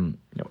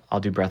 I'll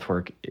do breath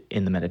work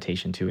in the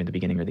meditation too, in the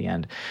beginning or the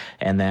end.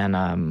 And then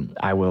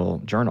I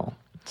will journal.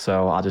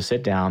 So I'll just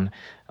sit down,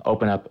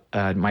 open up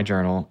my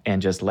journal,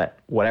 and just let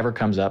whatever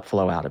comes up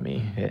flow out of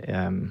me.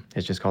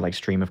 It's just called like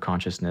stream of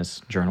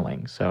consciousness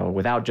journaling. So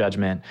without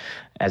judgment,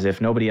 as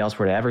if nobody else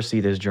were to ever see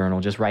this journal,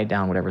 just write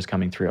down whatever's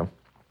coming through.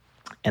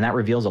 And that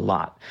reveals a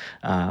lot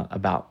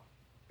about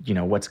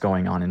what's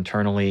going on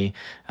internally.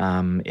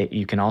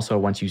 You can also,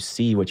 once you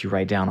see what you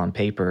write down on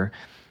paper,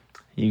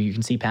 you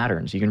can see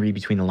patterns. You can read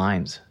between the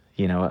lines,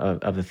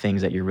 of the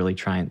things that you're really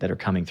that are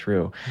coming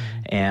through.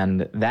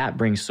 And that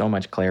brings so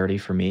much clarity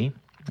for me.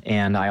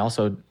 And I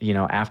also,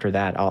 after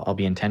that, I'll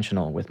be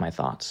intentional with my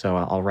thoughts. So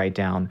I'll write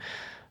down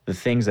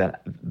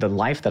the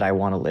life that I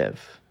want to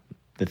live,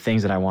 the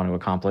things that I want to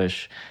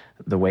accomplish,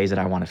 the ways that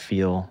I want to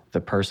feel,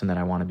 the person that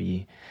I want to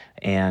be.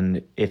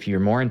 And if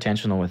you're more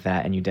intentional with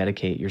that and you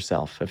dedicate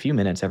yourself a few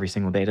minutes every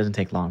single day, it doesn't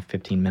take long,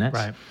 15 minutes,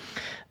 right,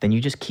 then you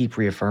just keep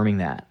reaffirming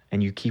that,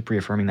 and you keep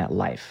reaffirming that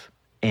life.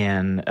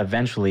 And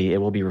eventually it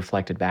will be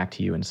reflected back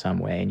to you in some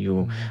way, and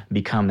you'll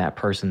become that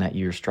person that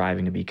you're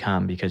striving to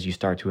become, because you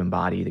start to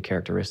embody the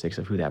characteristics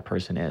of who that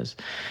person is.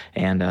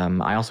 And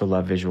I also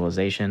love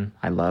visualization.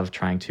 I love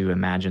trying to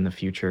imagine the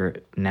future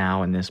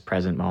now in this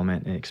present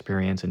moment and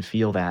experience and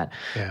feel that,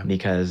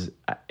 because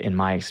in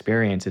my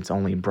experience, it's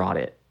only brought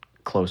it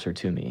closer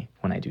to me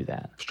when I do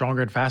that.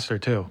 Stronger and faster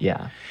too.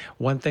 Yeah.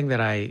 One thing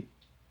that I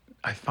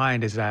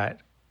find is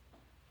that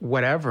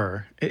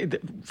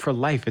for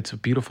life, it's a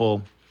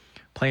beautiful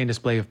play and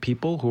display of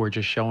people who are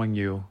just showing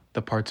you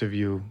the parts of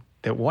you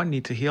that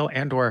need to heal,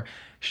 and or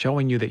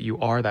showing you that you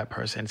are that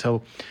person.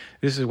 So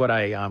this is what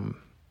I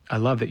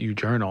love, that you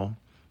journal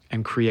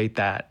and create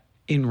that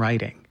in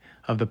writing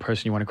of the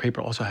person you want to create,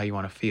 but also how you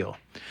want to feel.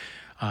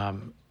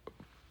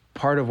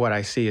 Part of what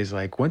I see is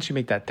like, once you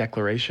make that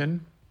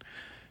declaration,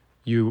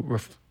 you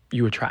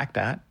attract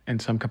that in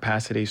some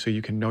capacity, so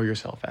you can know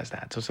yourself as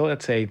that. So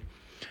let's say,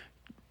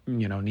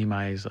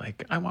 Nimai is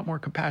like, I want more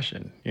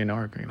compassion,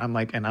 or I'm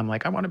like,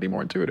 I want to be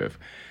more intuitive.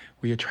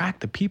 We attract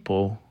the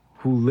people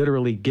who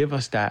literally give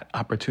us that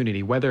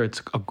opportunity, whether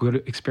it's a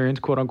good experience,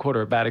 quote unquote,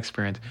 or a bad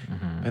experience.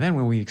 And then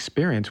when we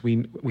experience,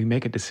 we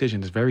make a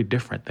decision that's very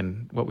different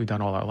than what we've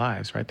done all our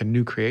lives, right? The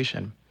new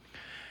creation.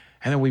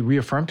 And then we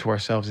reaffirm to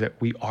ourselves that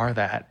we are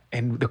that.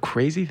 And the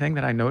crazy thing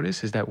that I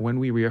notice is that when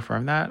we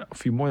reaffirm that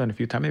more than a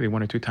few times, maybe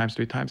 1 or 2 times,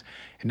 3 times,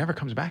 it never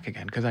comes back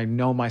again, because I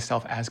know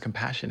myself as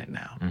compassionate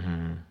now.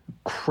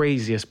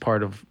 Craziest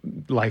part of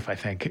life, I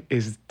think,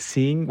 is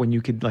seeing when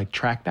you could like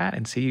track that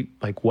and see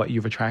like what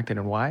you've attracted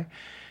and why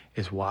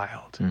is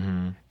wild.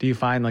 Do you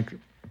find like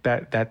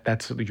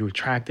that's you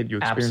attracted, you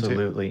experience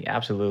it?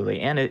 Absolutely.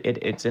 And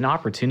it's an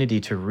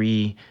opportunity to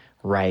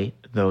rewrite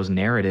those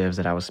narratives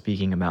that I was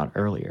speaking about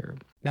earlier.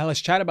 Now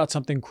let's chat about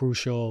something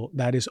crucial,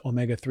 that is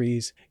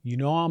omega-3s.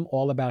 I'm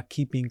all about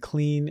keeping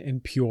clean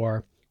and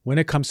pure when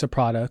it comes to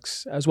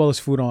products, as well as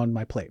food on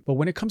my plate. But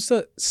when it comes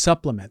to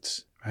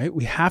supplements, right,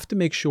 we have to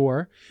make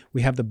sure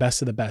we have the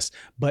best of the best.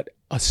 But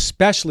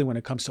especially when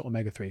it comes to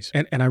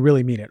omega-3s. And I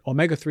really mean it.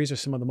 Omega-3s are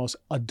some of the most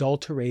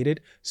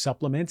adulterated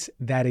supplements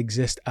that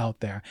exist out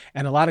there.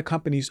 And a lot of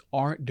companies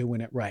aren't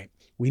doing it right.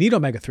 We need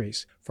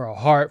omega-3s for our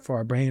heart, for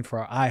our brain, for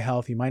our eye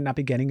health. You might not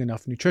be getting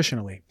enough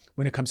nutritionally.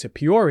 When it comes to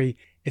Puori,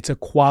 it's a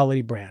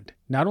quality brand,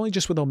 not only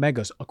just with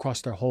omegas,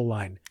 across their whole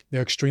line.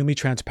 They're extremely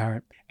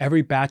transparent.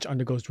 Every batch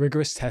undergoes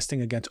rigorous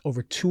testing against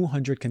over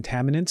 200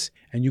 contaminants,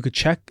 and you could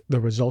check the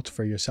results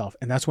for yourself.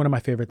 And that's one of my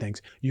favorite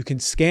things. You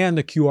can scan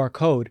the QR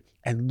code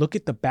and look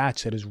at the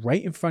batch that is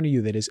right in front of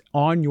you, that is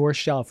on your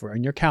shelf or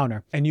on your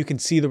counter, and you can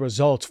see the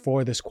results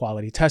for this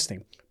quality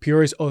testing.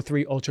 Puori's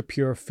O3 Ultra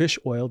Pure Fish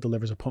Oil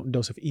delivers a potent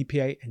dose of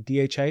EPA and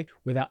DHA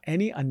without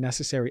any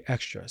unnecessary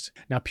extras.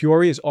 Now,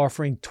 Puori is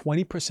offering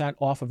 20%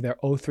 off of their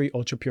O3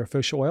 Ultra Pure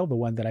Fish Oil, the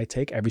one that I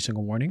take every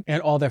single morning,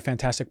 and all their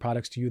fantastic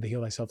products to you, the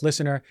Heal Thyself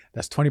listener.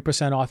 That's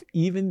 20% off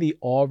even the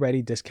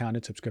already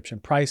discounted subscription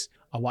price.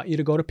 I want you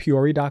to go to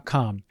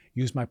Puori.com.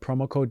 Use my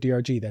promo code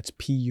DRG, that's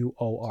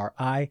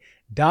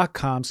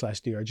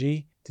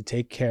PUORI.com/DRG, to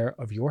take care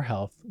of your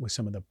health with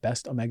some of the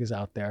best omegas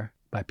out there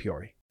by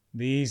Puori.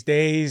 These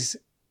days,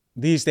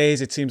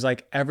 it seems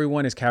like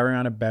everyone is carrying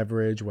on a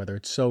beverage, whether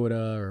it's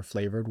soda or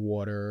flavored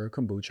water, or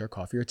kombucha, or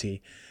coffee or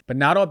tea. But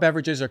not all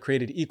beverages are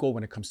created equal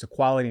when it comes to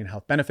quality and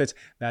health benefits.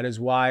 That is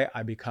why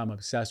I become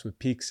obsessed with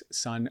Peak's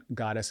Sun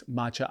Goddess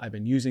Matcha. I've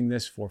been using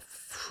this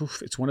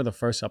it's one of the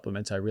first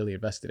supplements I really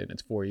invested in.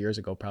 It's 4 years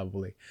ago,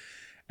 probably.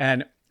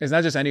 And it's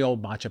not just any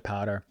old matcha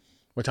powder.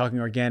 We're talking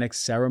organic,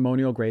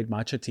 ceremonial grade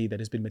matcha tea that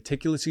has been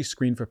meticulously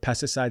screened for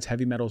pesticides,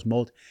 heavy metals,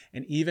 mold,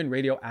 and even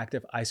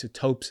radioactive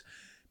isotopes.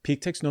 Peak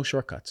takes no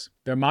shortcuts.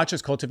 Their matcha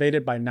is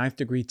cultivated by 9th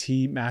degree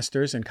tea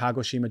masters in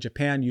Kagoshima,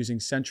 Japan, using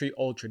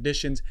century-old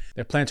traditions.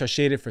 Their plants are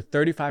shaded for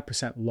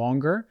 35%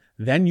 longer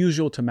than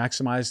usual to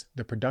maximize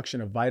the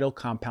production of vital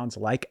compounds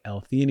like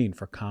L-theanine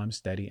for calm,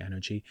 steady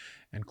energy,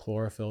 and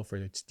chlorophyll for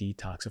its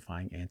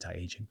detoxifying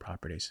anti-aging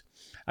properties.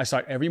 I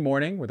start every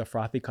morning with a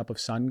frothy cup of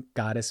Sun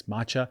Goddess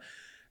matcha,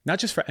 not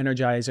just for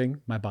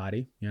energizing my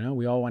body,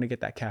 we all want to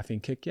get that caffeine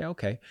kick, yeah,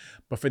 okay,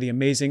 but for the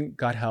amazing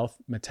gut health,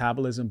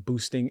 metabolism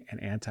boosting,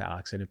 and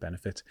antioxidant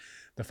benefits.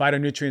 The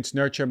phytonutrients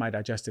nurture my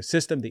digestive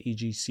system, the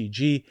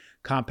EGCG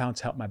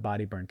compounds help my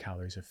body burn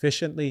calories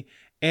efficiently,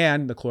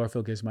 and the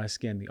chlorophyll gives my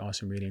skin the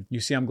awesome reading. You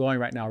see I'm glowing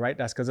right now, right?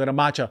 That's because of the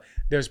matcha.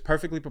 There's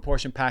perfectly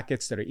proportioned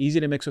packets that are easy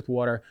to mix with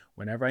water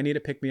whenever I need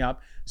to pick me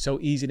up. So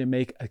easy to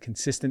make a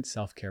consistent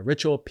self-care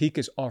ritual. Peak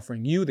is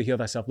offering you, the Heal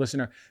Thyself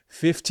listener,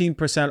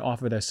 15%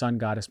 off of their Sun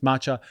Goddess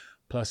matcha,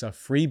 plus a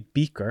free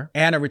beaker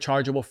and a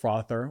rechargeable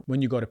frother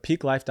when you go to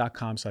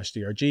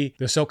peaklife.com/DRG.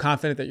 They're so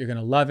confident that you're going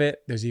to love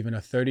it. There's even a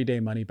 30-day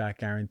money-back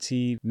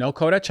guarantee. No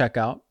code at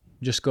checkout.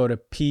 Just go to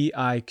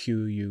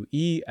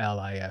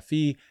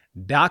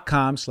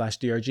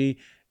PIQUELIFE.com/DRG.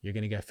 You're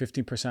going to get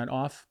 15%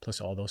 off plus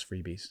all those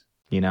freebies.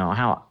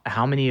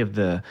 How many of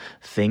the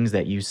things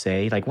that you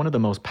say, like one of the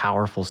most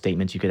powerful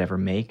statements you could ever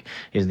make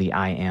is the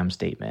I am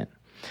statement.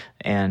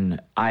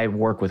 And I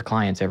work with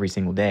clients every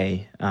single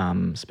day,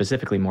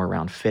 specifically more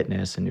around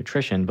fitness and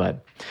nutrition,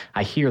 but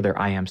I hear their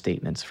I am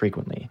statements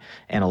frequently.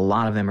 And a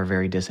lot of them are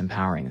very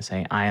disempowering and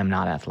say, I am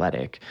not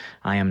athletic,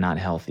 I am not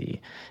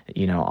healthy,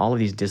 all of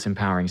these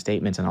disempowering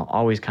statements. And I'll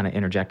always kind of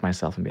interject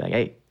myself and be like,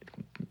 hey,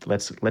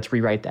 let's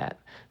rewrite that.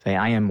 Say,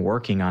 I am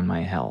working on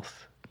my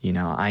health.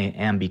 I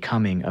am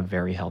becoming a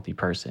very healthy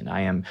person.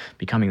 I am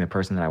becoming the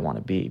person that I want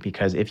to be.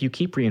 Because if you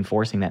keep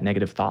reinforcing that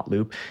negative thought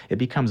loop, it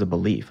becomes a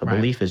belief. A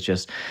belief is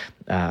just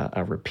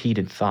a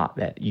repeated thought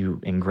that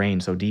you ingrain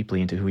so deeply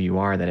into who you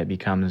are that it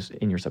becomes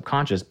in your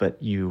subconscious, but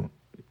you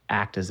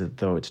act as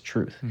though it's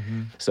truth.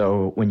 Mm-hmm.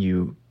 So when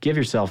you give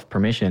yourself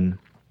permission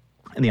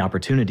and the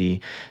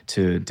opportunity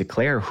to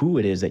declare who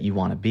it is that you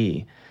want to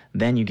be,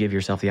 then you give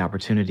yourself the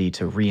opportunity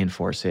to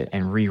reinforce it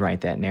and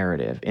rewrite that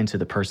narrative into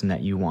the person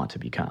that you want to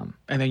become.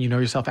 And then you know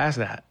yourself as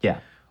that.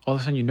 Yeah. All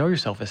of a sudden you know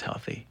yourself as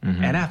healthy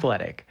and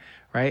athletic,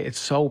 right? It's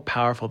so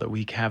powerful that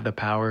we have the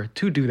power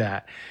to do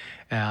that.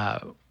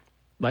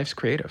 Life's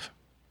creative.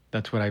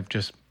 That's what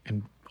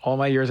in all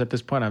my years at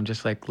this point, I'm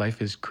just like,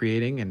 life is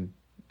creating and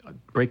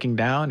breaking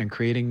down and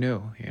creating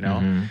new,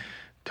 Mm-hmm.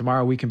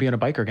 Tomorrow we can be in a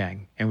biker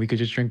gang and we could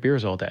just drink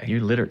beers all day. You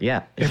literally,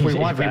 yeah. If we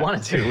want, if we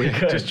wanted to, we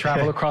could just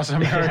travel across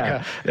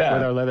America with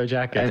our leather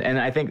jacket. And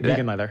I think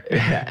vegan leather.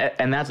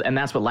 And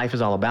that's what life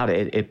is all about.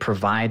 It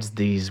provides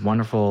these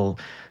wonderful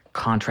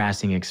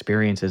contrasting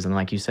experiences. And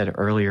like you said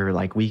earlier,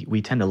 like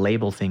we tend to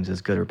label things as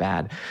good or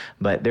bad,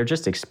 but they're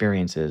just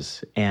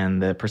experiences.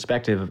 And the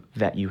perspective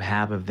that you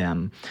have of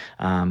them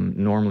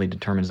normally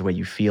determines the way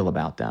you feel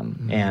about them.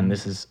 Mm-hmm. And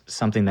this is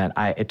something that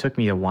it took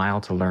me a while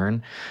to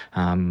learn,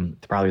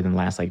 probably within the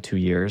last 2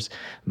 years.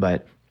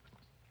 But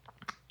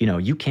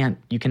you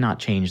cannot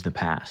change the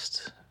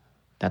past.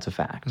 That's a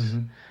fact.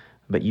 Mm-hmm.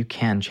 But you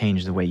can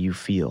change the way you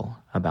feel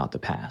about the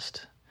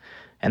past.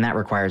 And that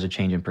requires a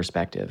change in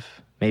perspective.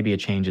 Maybe a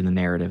change in the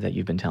narrative that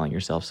you've been telling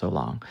yourself so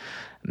long.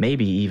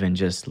 Maybe even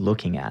just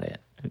looking at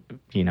it,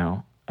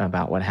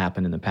 about what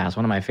happened in the past.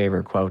 One of my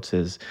favorite quotes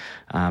is,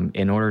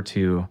 in order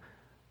to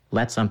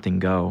let something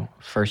go,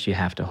 first you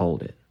have to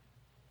hold it.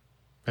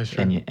 That's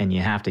true. And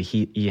you have to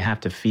you have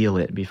to feel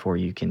it before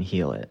you can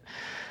heal it.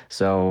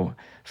 So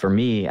for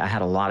me, I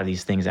had a lot of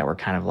these things that were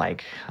kind of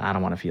like, I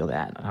don't want to feel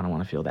that. I don't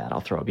want to feel that.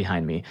 I'll throw it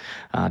behind me,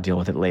 deal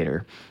with it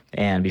later.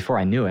 And before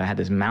I knew it, I had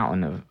this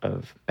mountain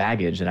of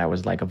baggage that I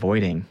was like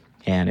avoiding.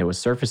 And it was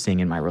surfacing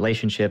in my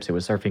relationships. It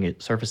was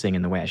surfacing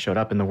in the way I showed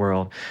up in the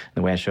world,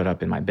 the way I showed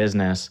up in my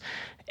business.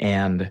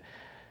 And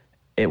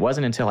it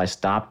wasn't until I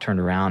stopped, turned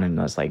around, and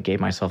was like, gave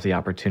myself the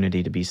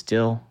opportunity to be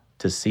still,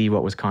 to see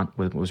what was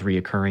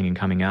reoccurring and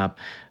coming up,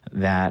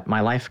 that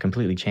my life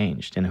completely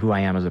changed and who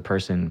I am as a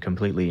person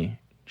completely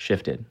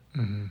shifted.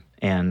 Mm-hmm.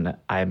 And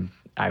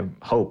I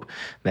hope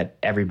that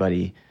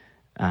everybody,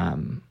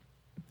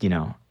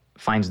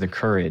 finds the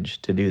courage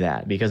to do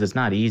that, because it's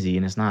not easy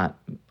and it's not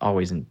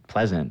always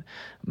pleasant,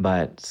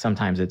 but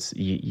sometimes it's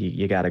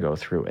you got to go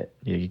through it.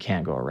 You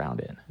can't go around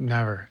it.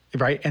 Never,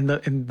 right? And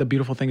the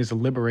beautiful thing is the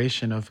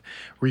liberation of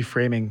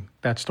reframing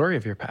that story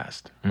of your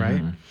past,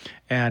 right? Mm-hmm.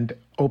 And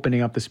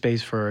opening up the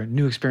space for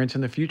new experience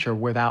in the future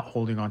without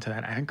holding on to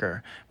that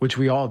anchor, which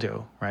we all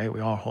do, right?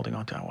 We all holding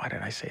on to, why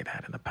did I say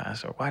that in the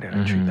past? Or why did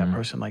I treat that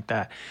person like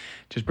that?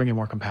 Just bringing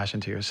more compassion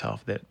to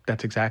yourself,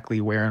 that's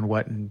exactly where and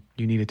what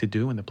you needed to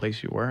do in the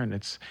place you were. And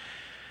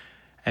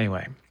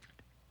anyway,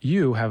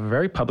 you have a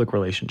very public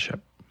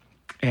relationship.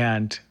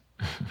 And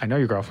I know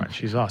your girlfriend,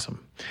 she's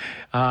awesome.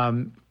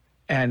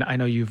 And I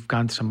know you've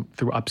gone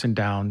through ups and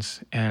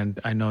downs. And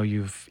I know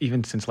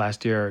even since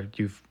last year,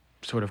 you've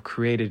sort of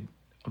created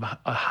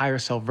a higher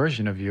self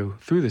version of you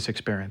through this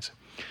experience.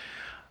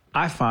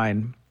 I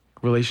find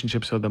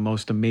relationships are the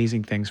most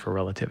amazing things for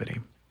relativity.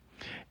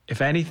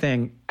 If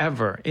anything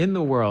ever in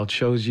the world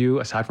shows you,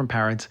 aside from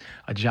parents,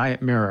 a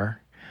giant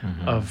mirror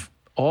of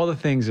all the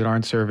things that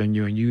aren't serving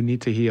you and you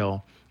need to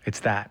heal, it's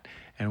that.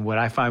 And what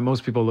I find,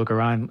 most people look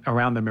around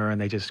the mirror and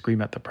they just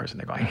scream at the person.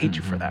 They go, I hate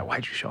you for that.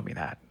 Why'd you show me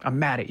that? I'm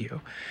mad at you.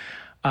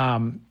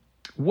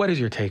 What is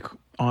your take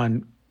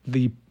on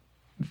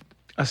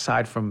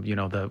aside from,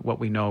 what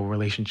we know,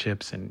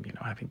 relationships and,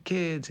 having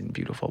kids and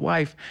beautiful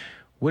wife,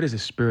 what is the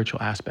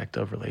spiritual aspect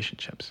of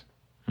relationships?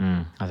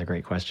 That's a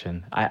great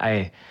question.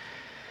 I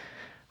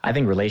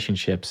think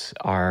relationships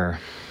are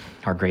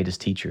our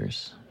greatest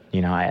teachers.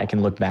 I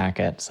can look back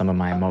at some of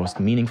my most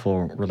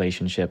meaningful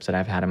relationships that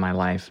I've had in my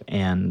life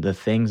and the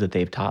things that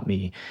they've taught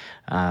me,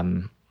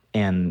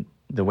 and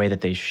the way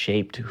that they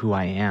shaped who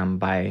I am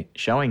by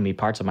showing me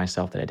parts of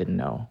myself that I didn't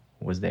know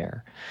was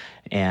there.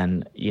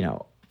 And,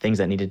 things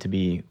that needed to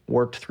be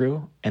worked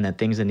through and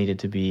things that needed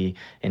to be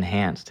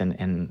enhanced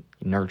and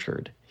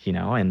nurtured,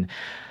 and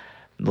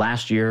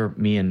last year,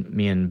 me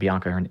and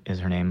Bianca is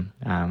her name.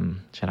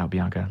 Shout out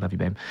Bianca, love you,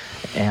 babe.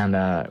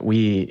 And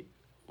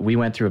we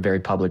went through a very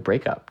public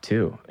breakup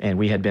too. And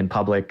we had been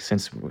public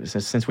since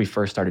we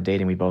first started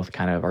dating. We both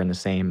kind of are in the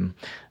same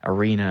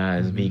arena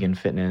as vegan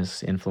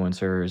fitness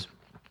influencers,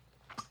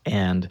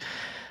 and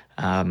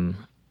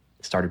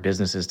started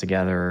businesses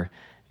together.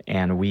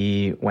 And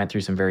we went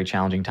through some very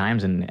challenging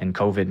times, and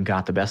COVID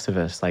got the best of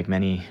us, like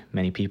many,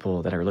 many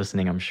people that are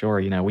listening, I'm sure.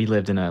 We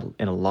lived in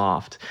a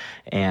loft,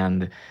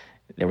 and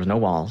there was no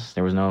walls,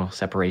 there was no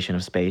separation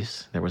of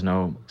space, there was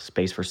no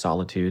space for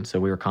solitude. So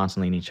we were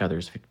constantly in each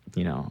other's,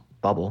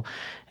 bubble.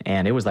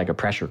 And it was like a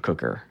pressure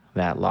cooker,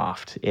 that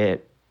loft.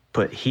 It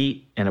put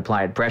heat and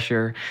applied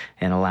pressure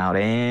and allowed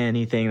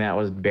anything that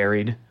was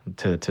buried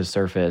to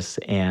surface.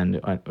 And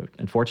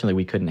unfortunately,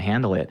 we couldn't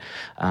handle it.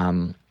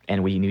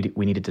 And we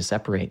needed to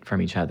separate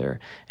from each other.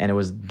 And it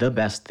was the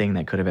best thing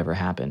that could have ever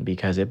happened,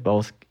 because it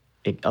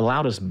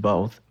allowed us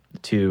both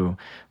to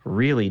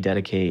really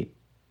dedicate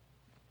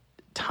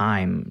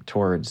time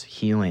towards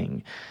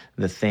healing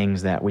the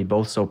things that we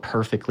both so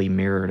perfectly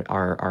mirrored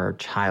our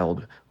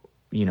child,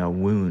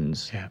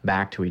 wounds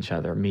back to each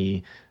other.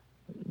 Me,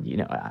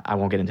 I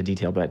won't get into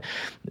detail, but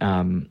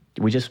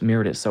we just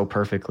mirrored it so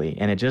perfectly,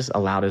 and it just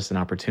allowed us an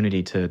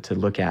opportunity to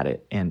look at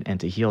it and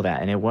to heal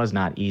that. And it was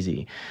not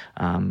easy,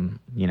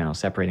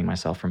 separating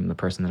myself from the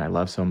person that I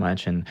love so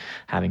much and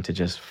having to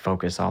just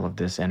focus all of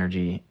this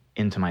energy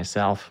into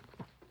myself.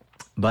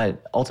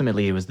 But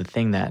ultimately, it was the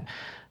thing that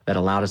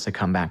allowed us to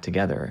come back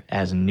together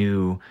as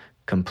new,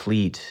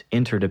 complete,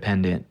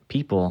 interdependent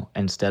people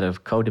instead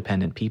of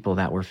codependent people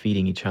that were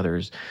feeding each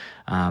other's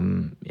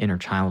inner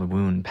child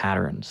wound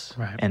patterns.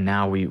 Right. And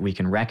now we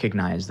can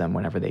recognize them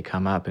whenever they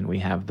come up, and we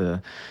have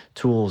the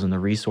tools and the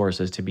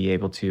resources to be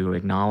able to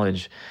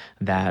acknowledge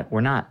that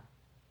we're not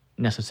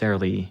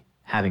necessarily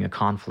having a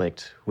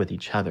conflict with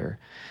each other.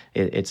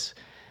 It's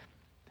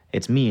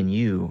me and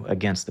you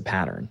against the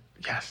pattern.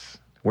 Yes.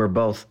 We're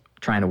both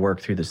trying to work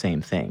through the same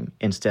thing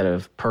instead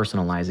of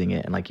personalizing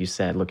it. And like you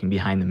said, looking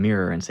behind the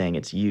mirror and saying,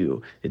 it's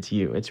you.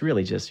 It's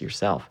really just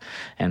yourself.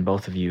 And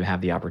both of you have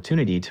the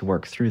opportunity to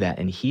work through that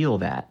and heal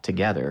that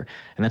together.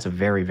 And that's a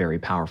very, very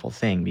powerful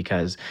thing,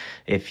 because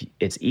if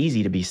it's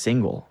easy to be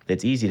single,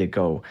 it's easy to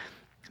go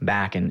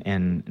back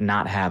and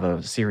not have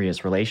a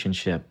serious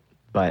relationship,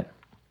 but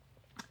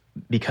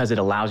because it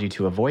allows you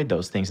to avoid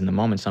those things. In the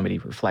moment somebody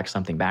reflects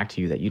something back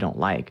to you that you don't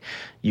like,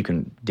 you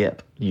can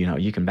dip,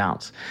 you can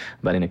bounce.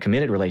 But in a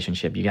committed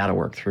relationship, you got to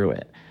work through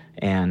it.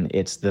 And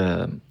it's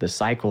the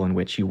cycle in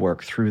which you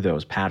work through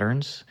those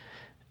patterns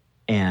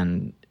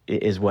and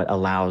is what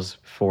allows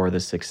for the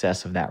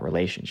success of that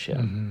relationship.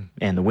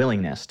 And the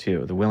willingness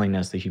too,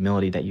 the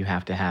humility that you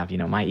have to have.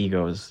 My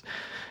ego is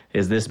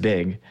this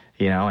big,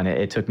 and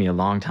it took me a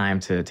long time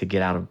to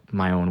get out of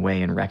my own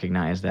way and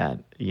recognize that,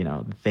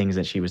 the things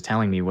that she was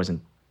telling me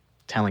wasn't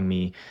telling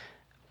me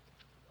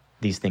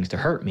these things to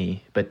hurt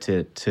me, but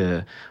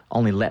to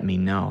only let me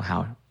know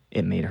how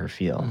it made her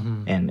feel,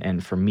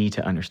 and for me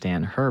to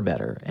understand her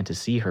better and to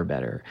see her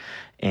better.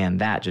 And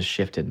that just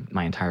shifted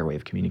my entire way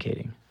of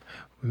communicating.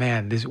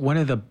 Man, one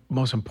of the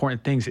most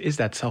important things is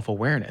that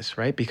self-awareness,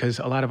 right? Because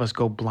a lot of us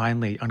go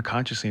blindly,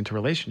 unconsciously into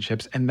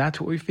relationships, and that's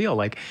what we feel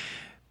like.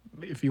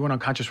 If you want an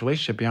unconscious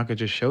relationship, Bianca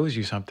just shows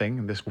you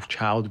something, this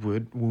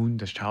childhood wound,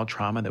 this child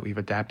trauma that we've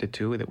adapted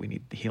to, that we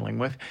need healing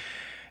with.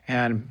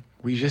 And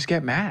we just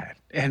get mad,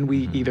 and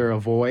we either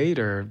avoid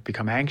or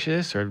become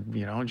anxious or,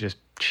 just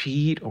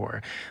cheat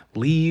or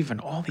leave and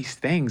all these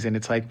things. And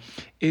it's like,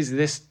 is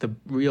this the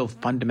real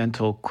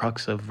fundamental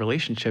crux of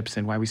relationships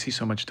and why we see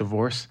so much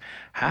divorce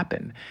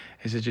happen?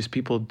 Is it just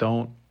people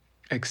don't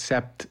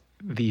accept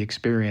the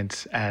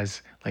experience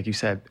as, like you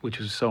said, which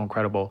was so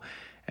incredible,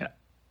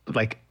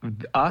 like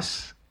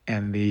us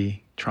and the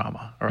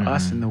trauma, or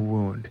us and the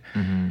wound.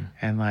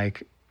 And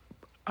like,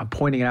 I'm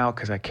pointing it out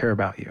because I care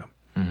about you.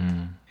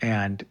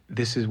 And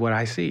this is what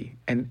I see.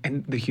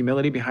 And the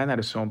humility behind that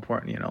is so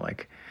important.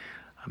 Like,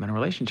 I'm in a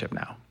relationship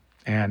now,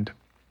 and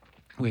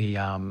we,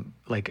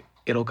 like,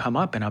 it'll come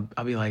up and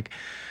I'll be like,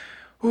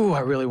 ooh,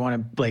 I really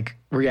want to like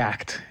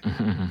react,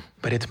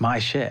 but it's my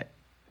shit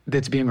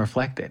that's being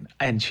reflected,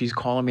 and she's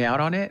calling me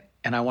out on it,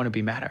 and I want to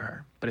be mad at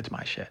her, but it's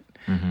my shit.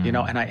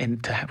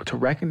 And to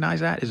recognize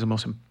that is the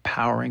most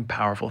empowering,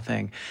 powerful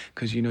thing,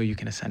 because you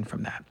can ascend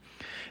from that.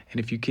 And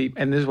if you keep,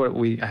 and this is what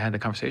I had the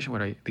conversation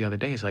with her the other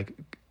day, is like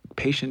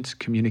patience,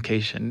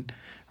 communication,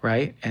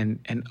 right?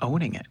 And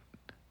owning it.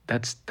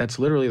 That's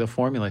literally the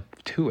formula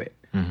to it.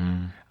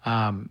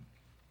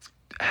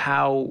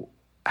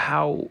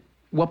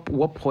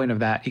 What point of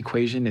that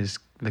equation is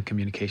the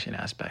communication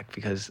aspect?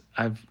 Because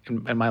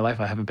in my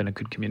life, I haven't been a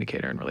good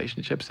communicator in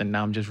relationships, and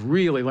now I'm just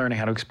really learning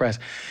how to express,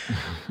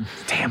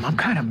 damn, I'm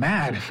kind of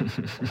mad.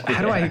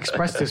 How do I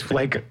express this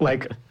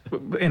like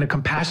in a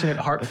compassionate,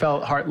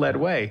 heartfelt, heart-led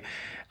way?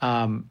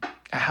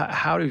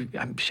 How do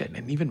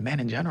and even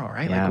men in general,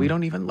 right? Yeah. Like, we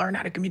don't even learn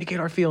how to communicate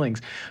our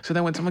feelings. So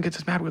then when someone gets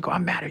us mad, we go,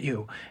 I'm mad at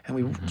you, and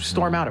we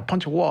storm out or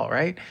punch a wall,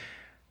 right?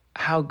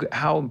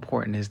 How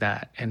important is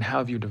that, and how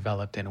have you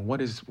developed it, and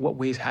what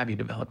ways have you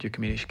developed your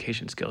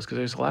communication skills? Because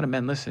there's a lot of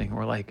men listening who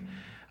are like,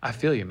 I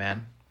feel you,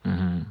 man.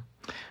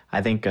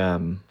 I think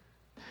the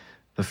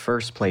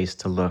first place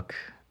to look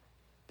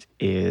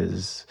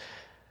is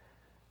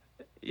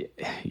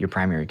your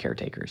primary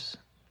caretakers.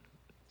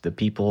 The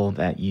people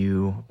that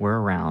you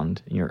were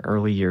around in your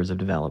early years of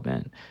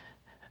development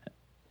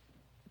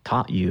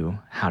taught you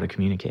how to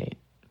communicate,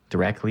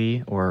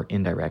 directly or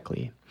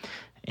indirectly.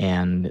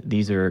 And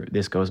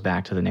this goes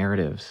back to the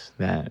narratives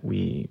that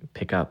we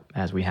pick up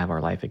as we have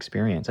our life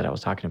experience that I was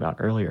talking about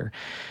earlier.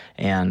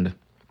 And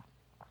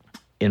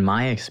in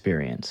my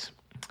experience,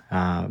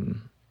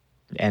 and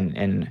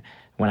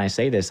when I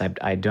say this,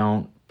 I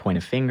don't point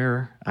a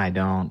finger, I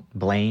don't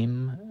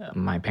blame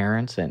my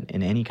parents in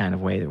any kind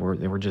of way. They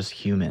were just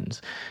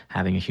humans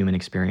having a human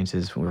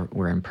experiences.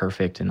 We're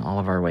imperfect in all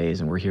of our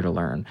ways, and we're here to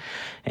learn.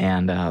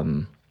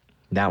 And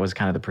that was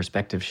kind of the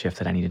perspective shift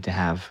that I needed to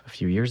have a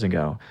few years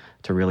ago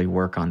to really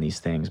work on these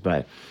things.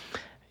 But,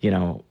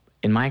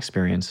 in my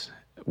experience,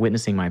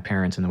 witnessing my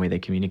parents and the way they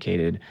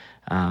communicated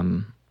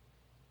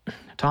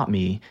taught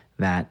me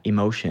that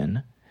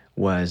emotion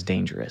was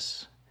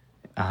dangerous.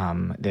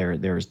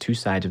 There was two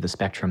sides of the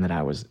spectrum that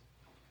I was,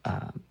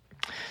 a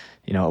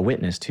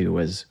witness to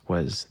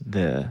was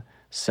the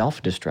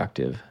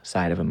self-destructive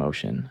side of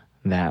emotion,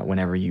 that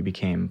whenever you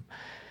became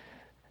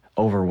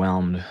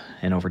overwhelmed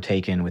and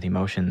overtaken with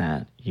emotion,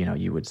 that,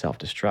 you would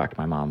self-destruct.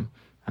 My mom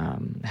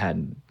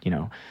had,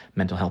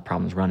 mental health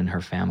problems running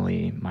her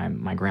family.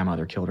 My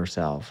grandmother killed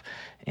herself.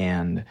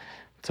 And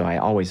so I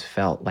always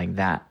felt like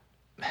that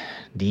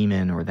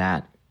demon or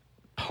that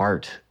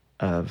part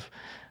of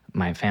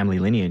my family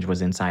lineage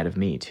was inside of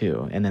me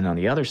too. And then on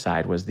the other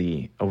side was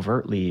the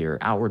overtly or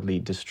outwardly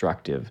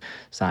destructive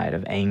side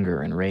of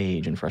anger and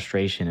rage and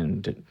frustration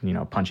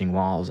and, punching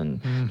walls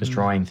and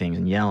destroying things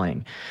and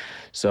yelling.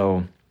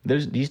 So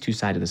these two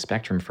sides of the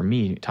spectrum for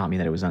me taught me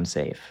that it was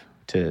unsafe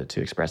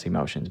to express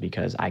emotions,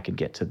 because I could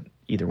get to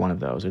either one of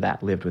those, or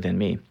that lived within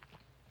me.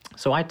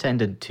 So I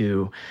tended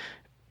to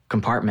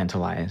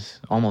compartmentalize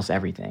almost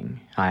everything.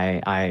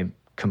 I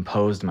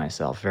composed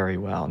myself very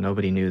well.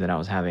 Nobody knew that I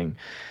was having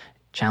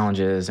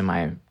challenges in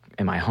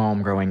my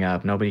home growing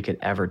up. Nobody could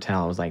ever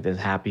tell I was like this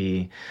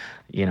happy,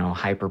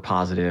 hyper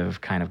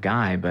positive kind of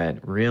guy,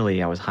 but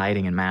really I was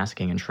hiding and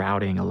masking and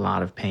shrouding a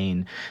lot of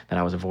pain that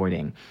I was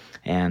avoiding.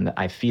 And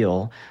I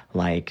feel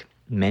like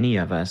many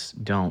of us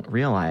don't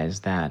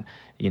realize that,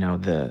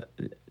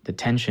 the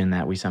tension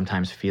that we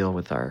sometimes feel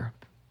with our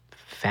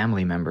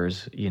family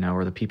members,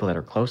 or the people that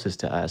are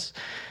closest to us,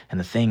 and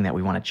the thing that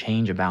we want to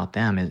change about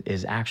them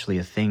is actually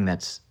a thing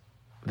that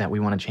we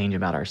want to change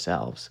about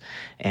ourselves,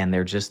 and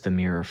they're just the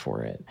mirror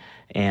for it.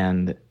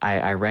 And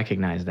I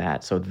recognize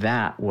that. So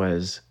that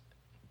was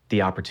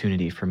the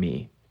opportunity for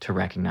me to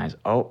recognize,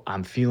 oh,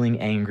 I'm feeling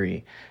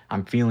angry.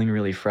 I'm feeling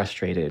really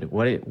frustrated.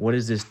 What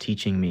is this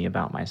teaching me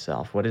about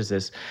myself? What is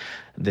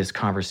this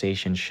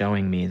conversation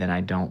showing me that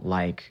I don't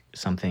like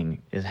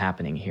something is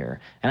happening here?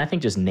 And I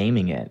think just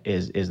naming it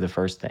is the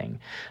first thing,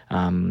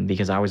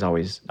 because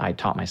I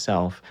taught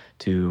myself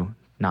to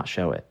not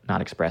show it,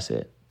 not express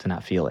it, to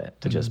not feel it,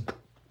 to just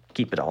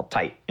keep it all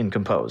tight and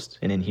composed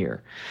and in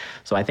here.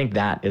 So I think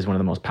that is one of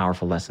the most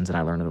powerful lessons that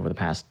I learned over the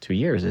past 2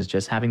 years, is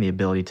just having the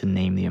ability to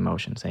name the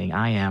emotion, saying,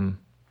 I am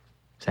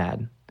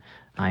sad,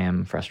 I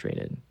am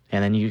frustrated.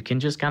 And then you can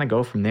just kind of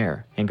go from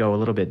there and go a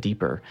little bit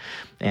deeper.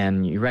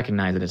 And you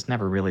recognize that it's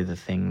never really the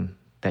thing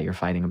that you're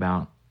fighting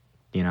about.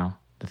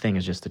 The thing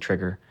is just the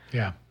trigger.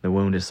 Yeah. The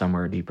wound is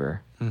somewhere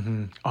deeper.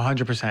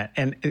 100%.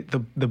 And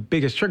the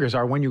biggest triggers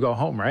are when you go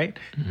home, right?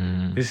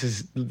 This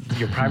is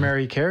your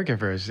primary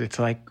caregivers. It's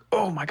like,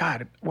 oh my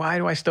God, why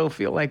do I still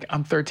feel like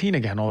I'm 13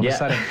 again all of a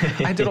sudden?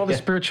 I did all the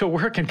spiritual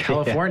work in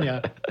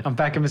California. I'm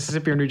back in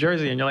Mississippi or New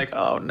Jersey, and you're like,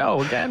 oh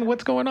no, again,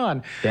 what's going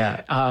on?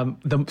 Yeah.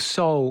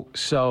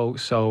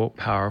 So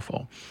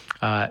powerful.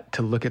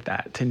 To look at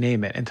that, to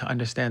name it, and to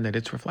understand that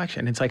it's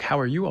reflection. It's like, how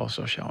are you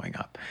also showing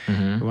up?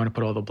 We want to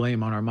put all the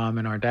blame on our mom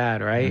and our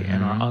dad, right?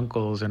 And our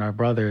uncles and our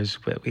brothers,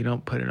 but we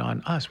don't put it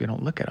on us. We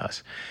don't look at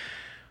us.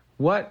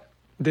 What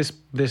this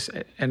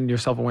and your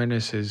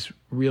self-awareness is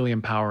really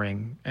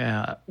empowering.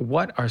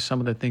 What are some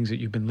of the things that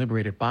you've been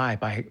liberated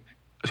by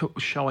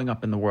showing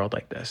up in the world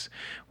like this?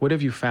 What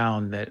have you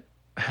found that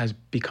has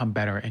become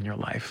better in your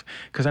life?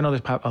 Because I know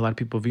there's a lot of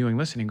people viewing,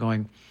 listening,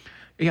 going,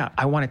 yeah,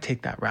 I want to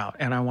take that route,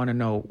 and I want to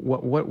know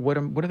what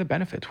are the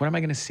benefits? What am I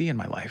going to see in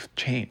my life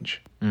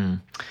change?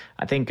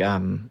 I think I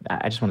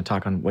just want to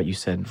talk on what you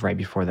said right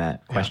before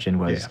that question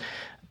was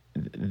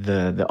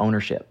the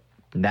ownership.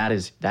 That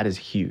is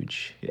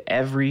huge.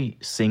 Every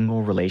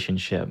single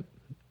relationship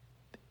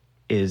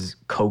is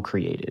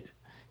co-created.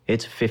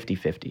 It's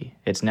 50-50.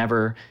 It's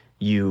never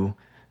you.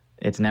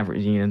 It's never,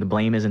 the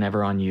blame isn't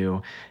ever on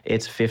you.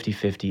 It's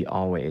 50-50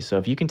 always. So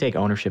if you can take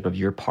ownership of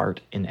your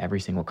part in every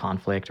single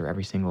conflict or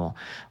every single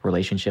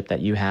relationship that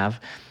you have,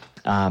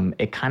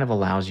 it kind of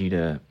allows you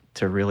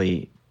to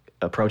really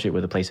approach it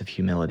with a place of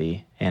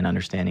humility and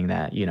understanding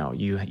that,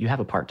 you have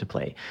a part to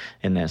play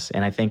in this.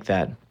 And I think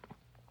that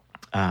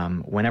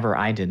whenever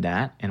I did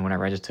that, and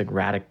whenever I just took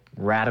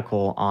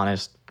radical,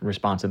 honest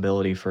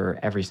responsibility for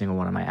every single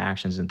one of my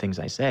actions and things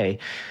I say,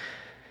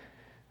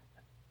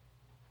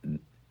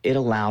 it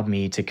allowed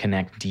me to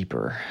connect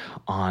deeper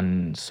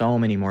on so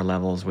many more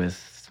levels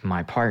with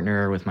my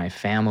partner, with my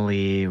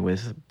family,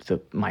 with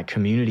my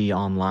community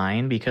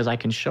online, because I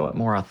can show it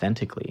more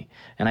authentically.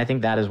 And I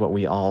think that is what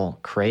we all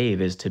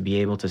crave, is to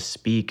be able to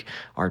speak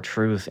our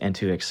truth and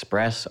to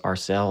express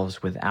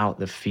ourselves without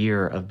the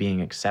fear of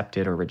being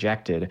accepted or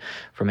rejected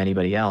from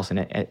anybody else. And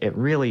it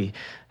really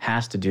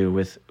has to do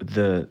with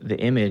the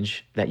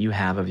image that you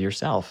have of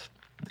yourself.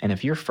 And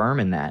if you're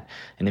firm in that,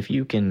 and if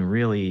you can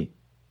really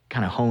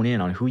kind of hone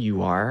in on who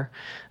you are,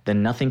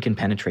 then nothing can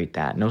penetrate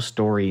that. No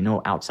story,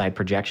 no outside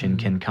projection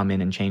can come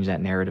in and change that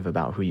narrative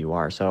about who you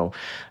are. So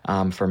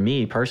for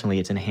me personally,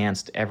 it's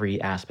enhanced every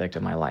aspect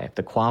of my life.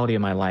 The quality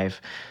of my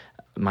life,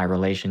 my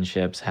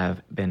relationships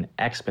have been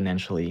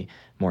exponentially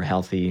more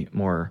healthy,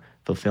 more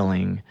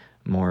fulfilling,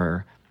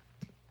 more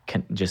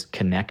just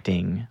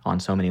connecting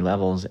on so many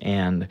levels.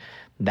 And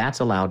that's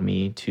allowed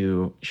me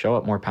to show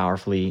up more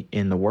powerfully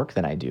in the work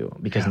that I do,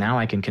 because now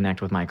I can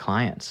connect with my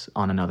clients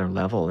on another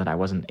level that I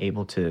wasn't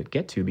able to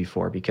get to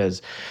before.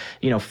 Because,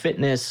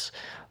 fitness,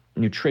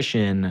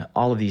 nutrition,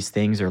 all of these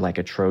things are like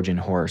a Trojan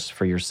horse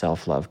for your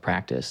self-love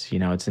practice.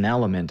 It's an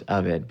element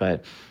of it,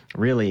 but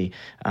really,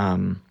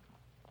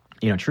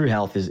 true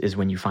health is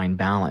when you find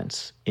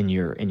balance in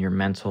your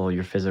mental,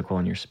 your physical,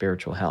 and your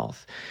spiritual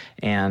health.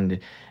 And,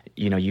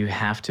 you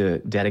have to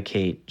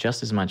dedicate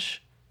just as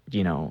much,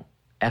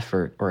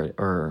 effort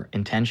or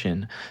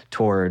intention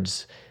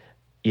towards,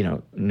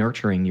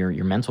 nurturing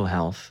your mental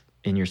health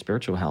in your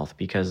spiritual health,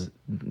 because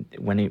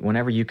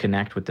whenever you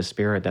connect with the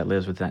spirit that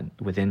lives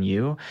within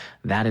you,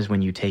 that is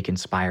when you take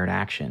inspired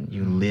action.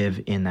 You live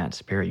in that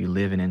spirit, you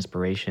live in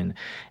inspiration,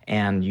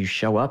 and you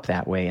show up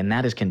that way, and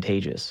that is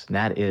contagious.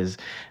 That is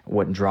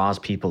what draws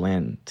people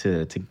in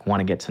to want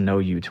to get to know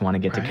you, to want to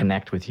get to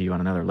connect with you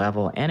on another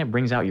level, and it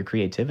brings out your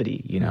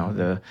creativity.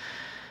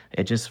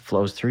 It just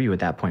flows through you at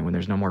that point when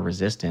there's no more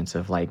resistance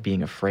of like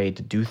being afraid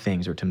to do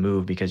things or to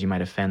move because you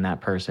might offend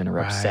that person or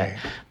upset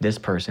this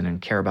person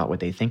and care about what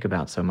they think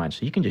about so much.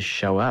 So you can just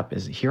show up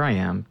as, here I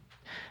am,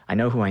 I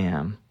know who I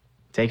am,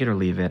 take it or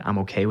leave it, I'm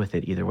okay with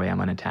it either way, I'm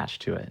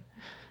unattached to it.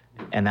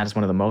 And that is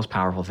one of the most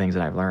powerful things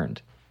that I've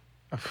learned.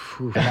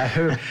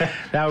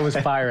 That was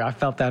fire. I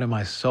felt that in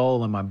my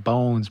soul and my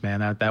bones,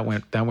 man. That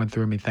went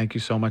through me. Thank you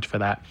so much for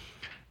that.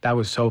 That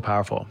was so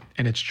powerful.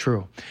 And it's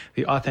true.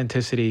 The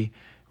authenticity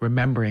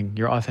remembering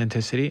your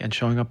authenticity and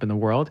showing up in the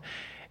world,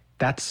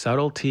 that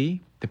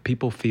subtlety that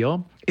people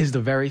feel is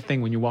the very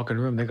thing when you walk in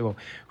a room, they go,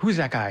 who's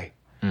that guy?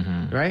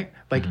 Right?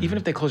 Like, even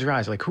if they close your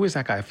eyes, like, who is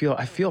that guy? I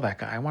feel that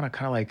guy. I want to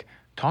kind of like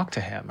talk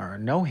to him or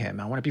know him.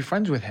 I want to be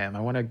friends with him. I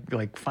want to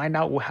like find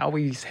out how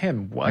he's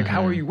him. Like,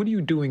 how are you? What are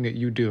you doing that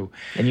you do?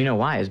 And you know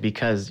why? Is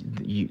because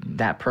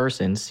that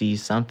person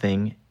sees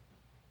something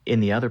in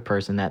the other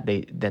person that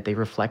they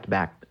reflect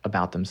back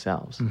about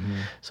themselves.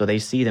 So they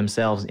see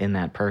themselves in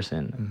that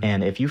person.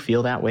 And if you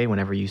feel that way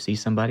whenever you see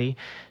somebody,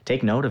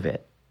 take note of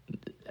it.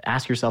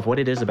 Ask yourself what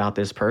it is about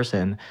this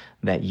person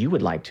that you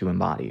would like to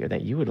embody or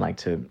that you would like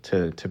to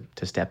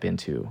step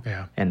into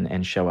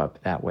and show up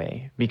that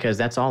way. Because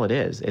that's all it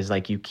is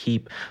like you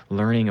keep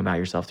learning about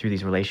yourself through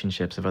these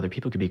relationships of other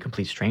people. It could be a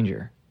complete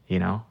stranger, you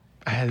know?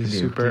 I had this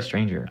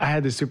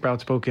super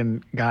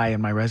outspoken guy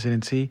in my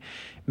residency.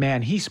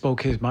 Man, he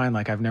spoke his mind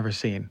like I've never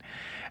seen.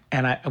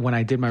 And when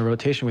I did my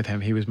rotation with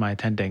him, he was my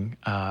attending.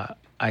 I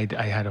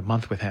had a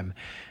month with him.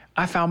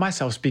 I found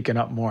myself speaking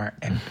up more,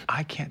 and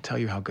I can't tell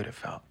you how good it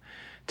felt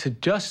to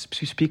just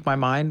speak my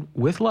mind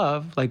with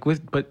love,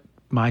 but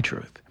my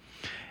truth.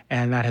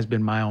 And that has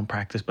been my own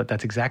practice, but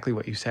that's exactly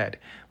what you said.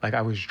 Like,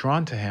 I was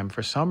drawn to him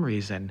for some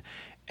reason,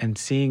 and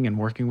seeing and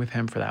working with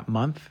him for that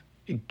month,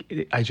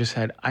 I just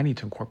said, I need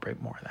to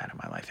incorporate more of that in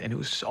my life. And it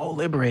was so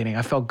liberating.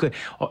 I felt good.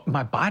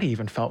 My body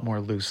even felt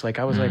more loose. Like,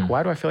 I was like,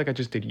 why do I feel like I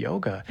just did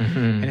yoga?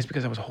 And it's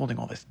because I was holding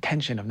all this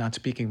tension of not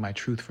speaking my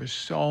truth for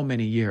so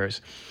many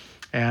years.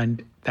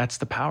 And that's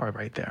the power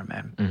right there,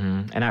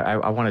 man. And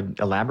I want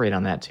to elaborate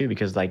on that too,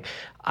 because like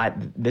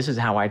this is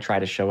how I try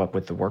to show up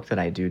with the work that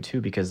I do too,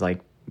 because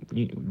like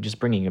just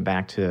bringing it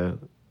back to,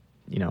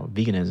 you know,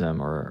 veganism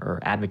or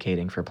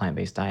advocating for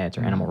plant-based diets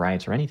or animal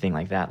rights or anything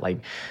like that, like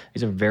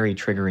these are very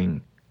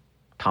triggering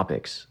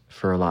topics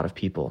for a lot of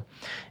people.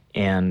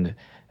 And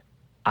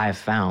I have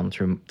found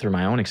through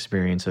my own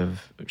experience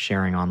of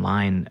sharing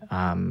online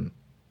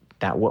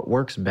that what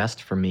works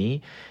best for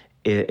me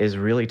is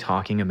really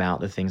talking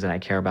about the things that I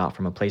care about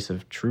from a place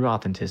of true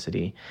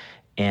authenticity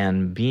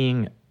and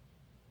being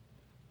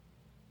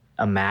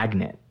a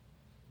magnet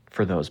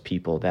for those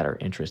people that are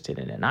interested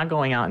in it. Not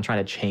going out and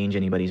trying to change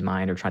anybody's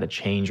mind or try to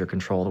change or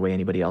control the way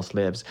anybody else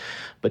lives,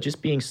 but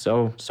just being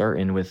so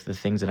certain with the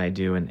things that I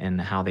do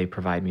and how they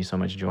provide me so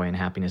much joy and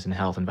happiness and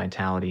health and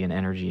vitality and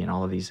energy and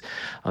all of these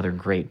other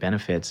great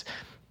benefits.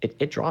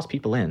 It draws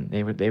people in.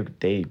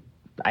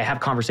 I have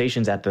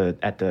conversations at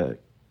the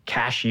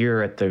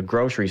cashier at the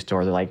grocery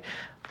store. They're like,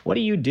 what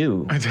do you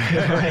do?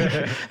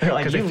 They're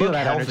like, you look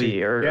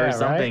healthy or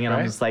something. And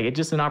I'm just like, it's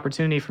just an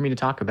opportunity for me to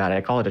talk about it.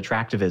 I call it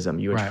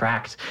attractivism. You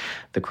attract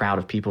the crowd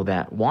of people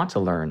that want to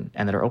learn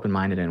and that are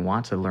open-minded and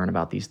want to learn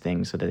about these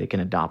things so that they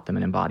can adopt them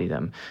and embody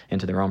them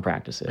into their own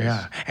practices.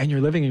 Yeah, and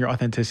you're living in your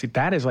authenticity.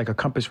 That is like a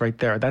compass right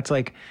there. That's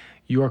like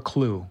your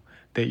clue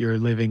that you're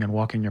living and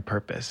walking your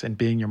purpose and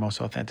being your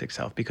most authentic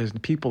self, because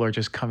people are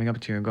just coming up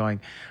to you and going,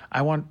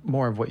 I want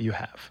more of what you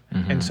have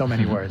in so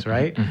many words,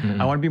 right?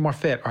 I want to be more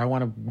fit, or I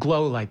want to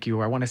glow like you,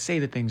 or I want to say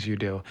the things you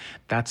do.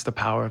 That's the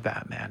power of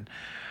that, man.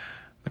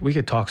 We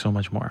could talk so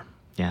much more.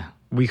 Yeah.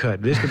 We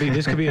could. This could be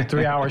a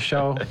 3-hour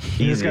show.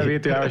 This could be a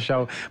 3-hour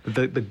show.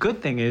 But the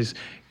good thing is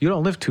you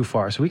don't live too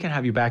far, so we can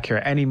have you back here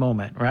at any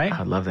moment, right?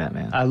 I love that,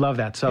 man. I love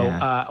that. So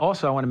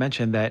also I want to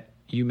mention that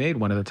you made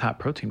one of the top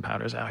protein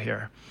powders out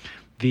here.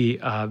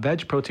 The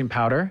veg protein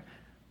powder,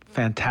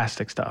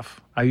 fantastic stuff.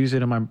 I use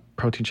it in my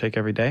protein shake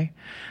every day.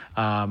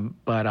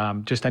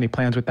 But just any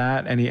plans with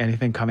that?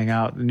 Anything coming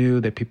out new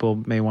that people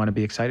may want to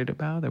be excited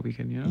about that we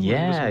can,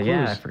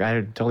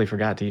 I totally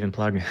forgot to even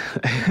plug.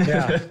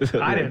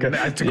 I didn't.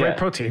 It's a great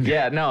protein.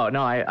 Yeah,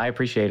 no, I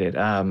appreciate it.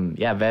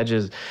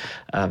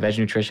 Veg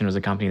Nutrition was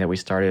a company that we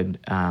started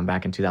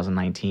back in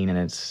 2019, and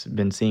it's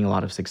been seeing a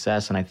lot of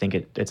success. And I think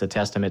it's a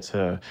testament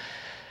to,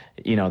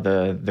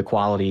 the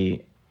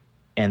quality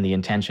and the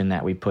intention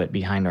that we put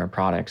behind our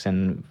products.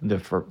 And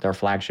our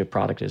flagship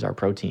product is our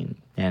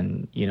protein.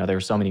 And,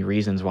 there's so many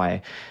reasons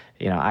why,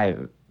 I,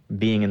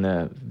 being in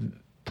the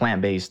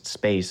plant-based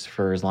space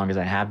for as long as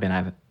I have been,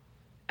 I've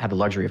had the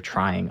luxury of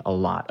trying a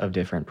lot of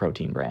different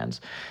protein brands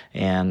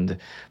and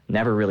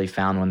never really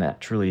found one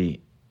that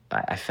truly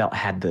I felt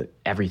had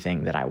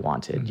everything that I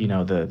wanted.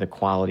 The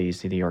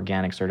qualities, the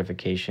organic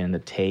certification, the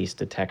taste,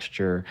 the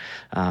texture,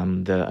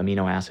 the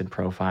amino acid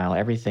profile,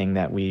 everything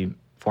that we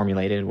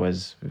formulated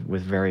was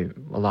with a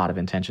lot of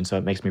intention. So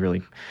it makes me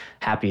really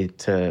happy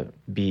to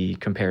be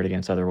compared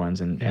against other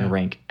ones and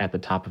rank at the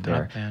top of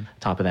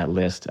that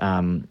list.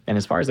 And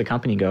as far as the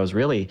company goes,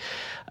 really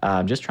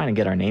just trying to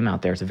get our name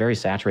out there. It's a very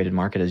saturated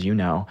market, as you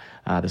know,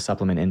 the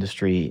supplement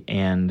industry,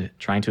 and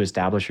trying to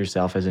establish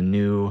yourself as a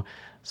new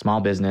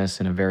small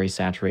business in a very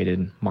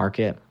saturated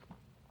market.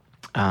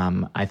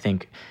 I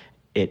think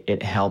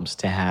it helps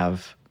to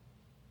have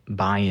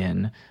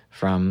buy-in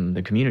from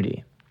the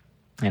community.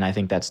 And I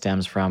think that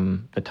stems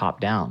from the top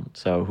down.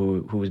 So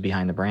who was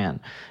behind the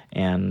brand?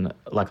 And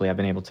luckily I've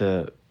been able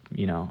to,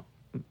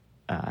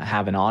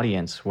 have an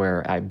audience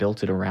where I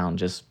built it around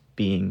just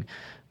being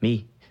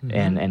me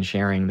and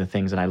sharing the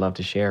things that I love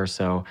to share.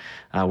 So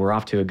we're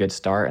off to a good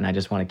start, and I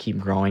just want to keep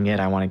growing it.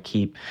 I want to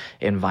keep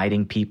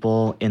inviting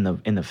people in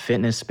the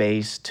fitness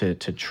space to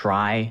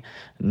try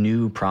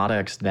new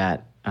products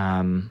that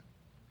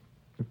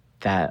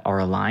that are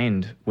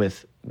aligned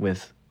with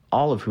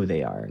all of who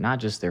they are, not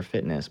just their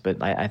fitness.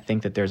 But I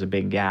think that there's a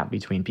big gap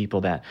between people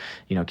that,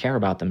 care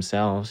about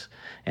themselves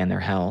and their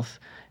health,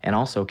 and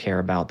also care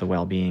about the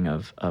well-being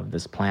of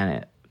this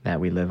planet that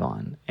we live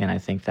on. And I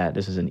think that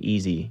this is an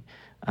easy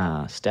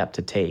step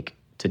to take,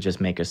 to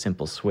just make a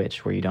simple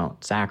switch where you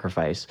don't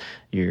sacrifice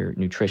your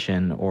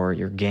nutrition or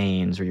your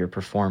gains or your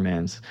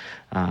performance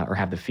or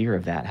have the fear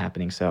of that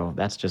happening. So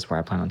that's just where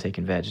I plan on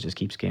taking Veg, just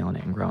keep scaling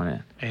it and growing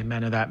it.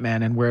 Amen to that,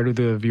 man. And where do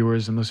the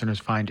viewers and listeners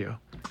find you?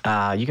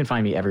 You can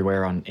find me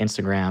everywhere on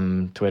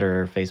Instagram,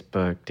 Twitter,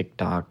 Facebook,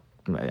 TikTok,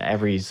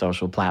 every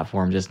social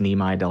platform, just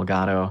Nimai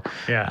Delgado.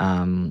 Yeah.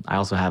 I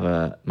also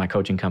have my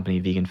coaching company,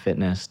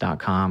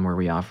 veganfitness.com, where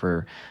we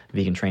offer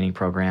vegan training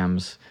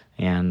programs,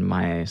 and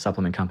my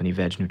supplement company,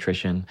 Veg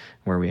Nutrition,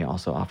 where we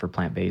also offer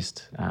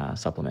plant-based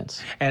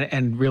supplements.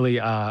 And really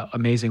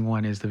amazing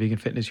one is the Vegan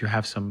Fitness. You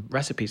have some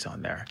recipes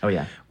on there. Oh,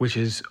 yeah. Which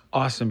is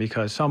awesome,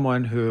 because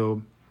someone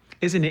who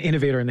is an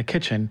innovator in the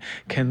kitchen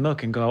can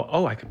look and go,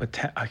 oh, I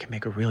can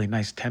make a really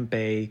nice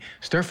tempeh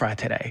stir fry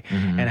today.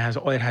 Mm-hmm. And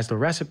it has the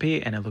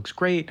recipe, and it looks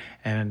great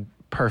and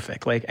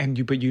perfect. But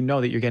you know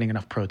that you're getting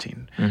enough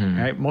protein, mm-hmm.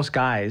 right? Most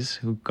guys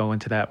who go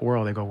into that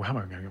world, they go, well, how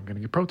am I going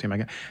to get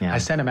protein? I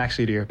send them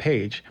actually to your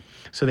page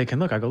so they can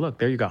look. I go, look,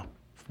 there you go.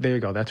 There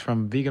you go. That's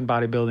from Vegan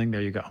Bodybuilding.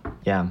 There you go.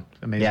 Yeah.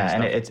 Amazing stuff.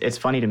 And it's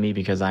funny to me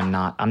because I'm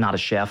not a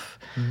chef.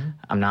 Mm-hmm.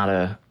 I'm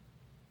not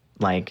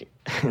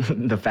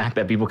the fact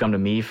that people come to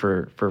me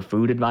for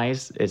food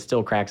advice, it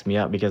still cracks me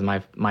up, because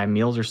my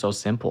meals are so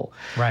simple.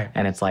 Right.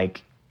 And it's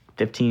like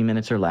 15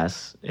 minutes or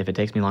less. If it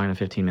takes me longer than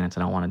 15 minutes,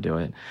 I don't want to do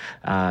it.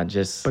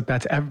 But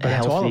that's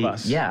all of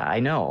us. Yeah, I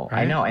know.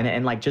 Right? I know.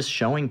 And like just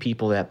showing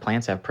people that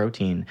plants have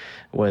protein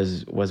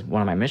was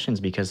one of my missions,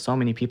 because so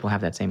many people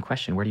have that same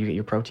question. Where do you get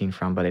your protein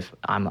from? But if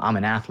I'm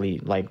an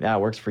athlete, like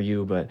that works for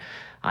you, but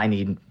I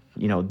need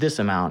this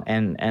amount.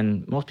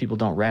 And most people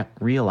don't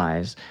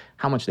realize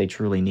how much they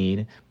truly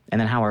need, and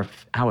then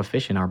how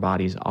efficient our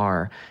bodies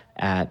are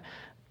at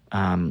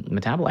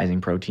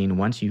metabolizing protein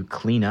once you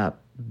clean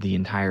up the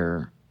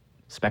entire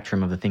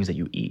spectrum of the things that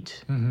you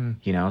eat.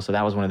 Mm-hmm. So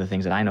that was one of the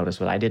things that I noticed,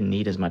 was I didn't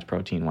need as much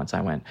protein once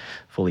I went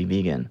fully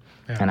vegan.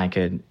 Yeah. And I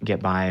could get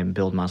by and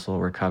build muscle,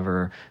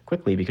 recover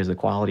quickly, because the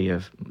quality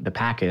of the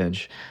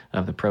package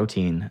of the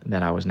protein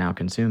that I was now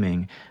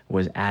consuming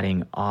was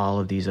adding all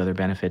of these other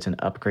benefits and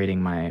upgrading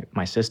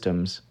my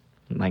systems,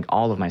 like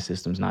all of my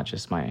systems, not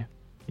just my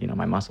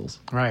muscles.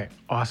 Right.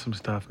 Awesome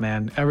stuff,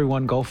 man.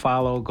 Everyone go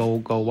follow,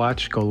 go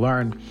watch, go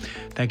learn.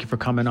 Thank you for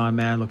coming on,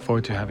 man. Look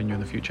forward to having you in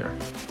the future.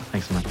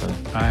 Thanks so much, brother.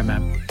 All right,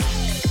 man.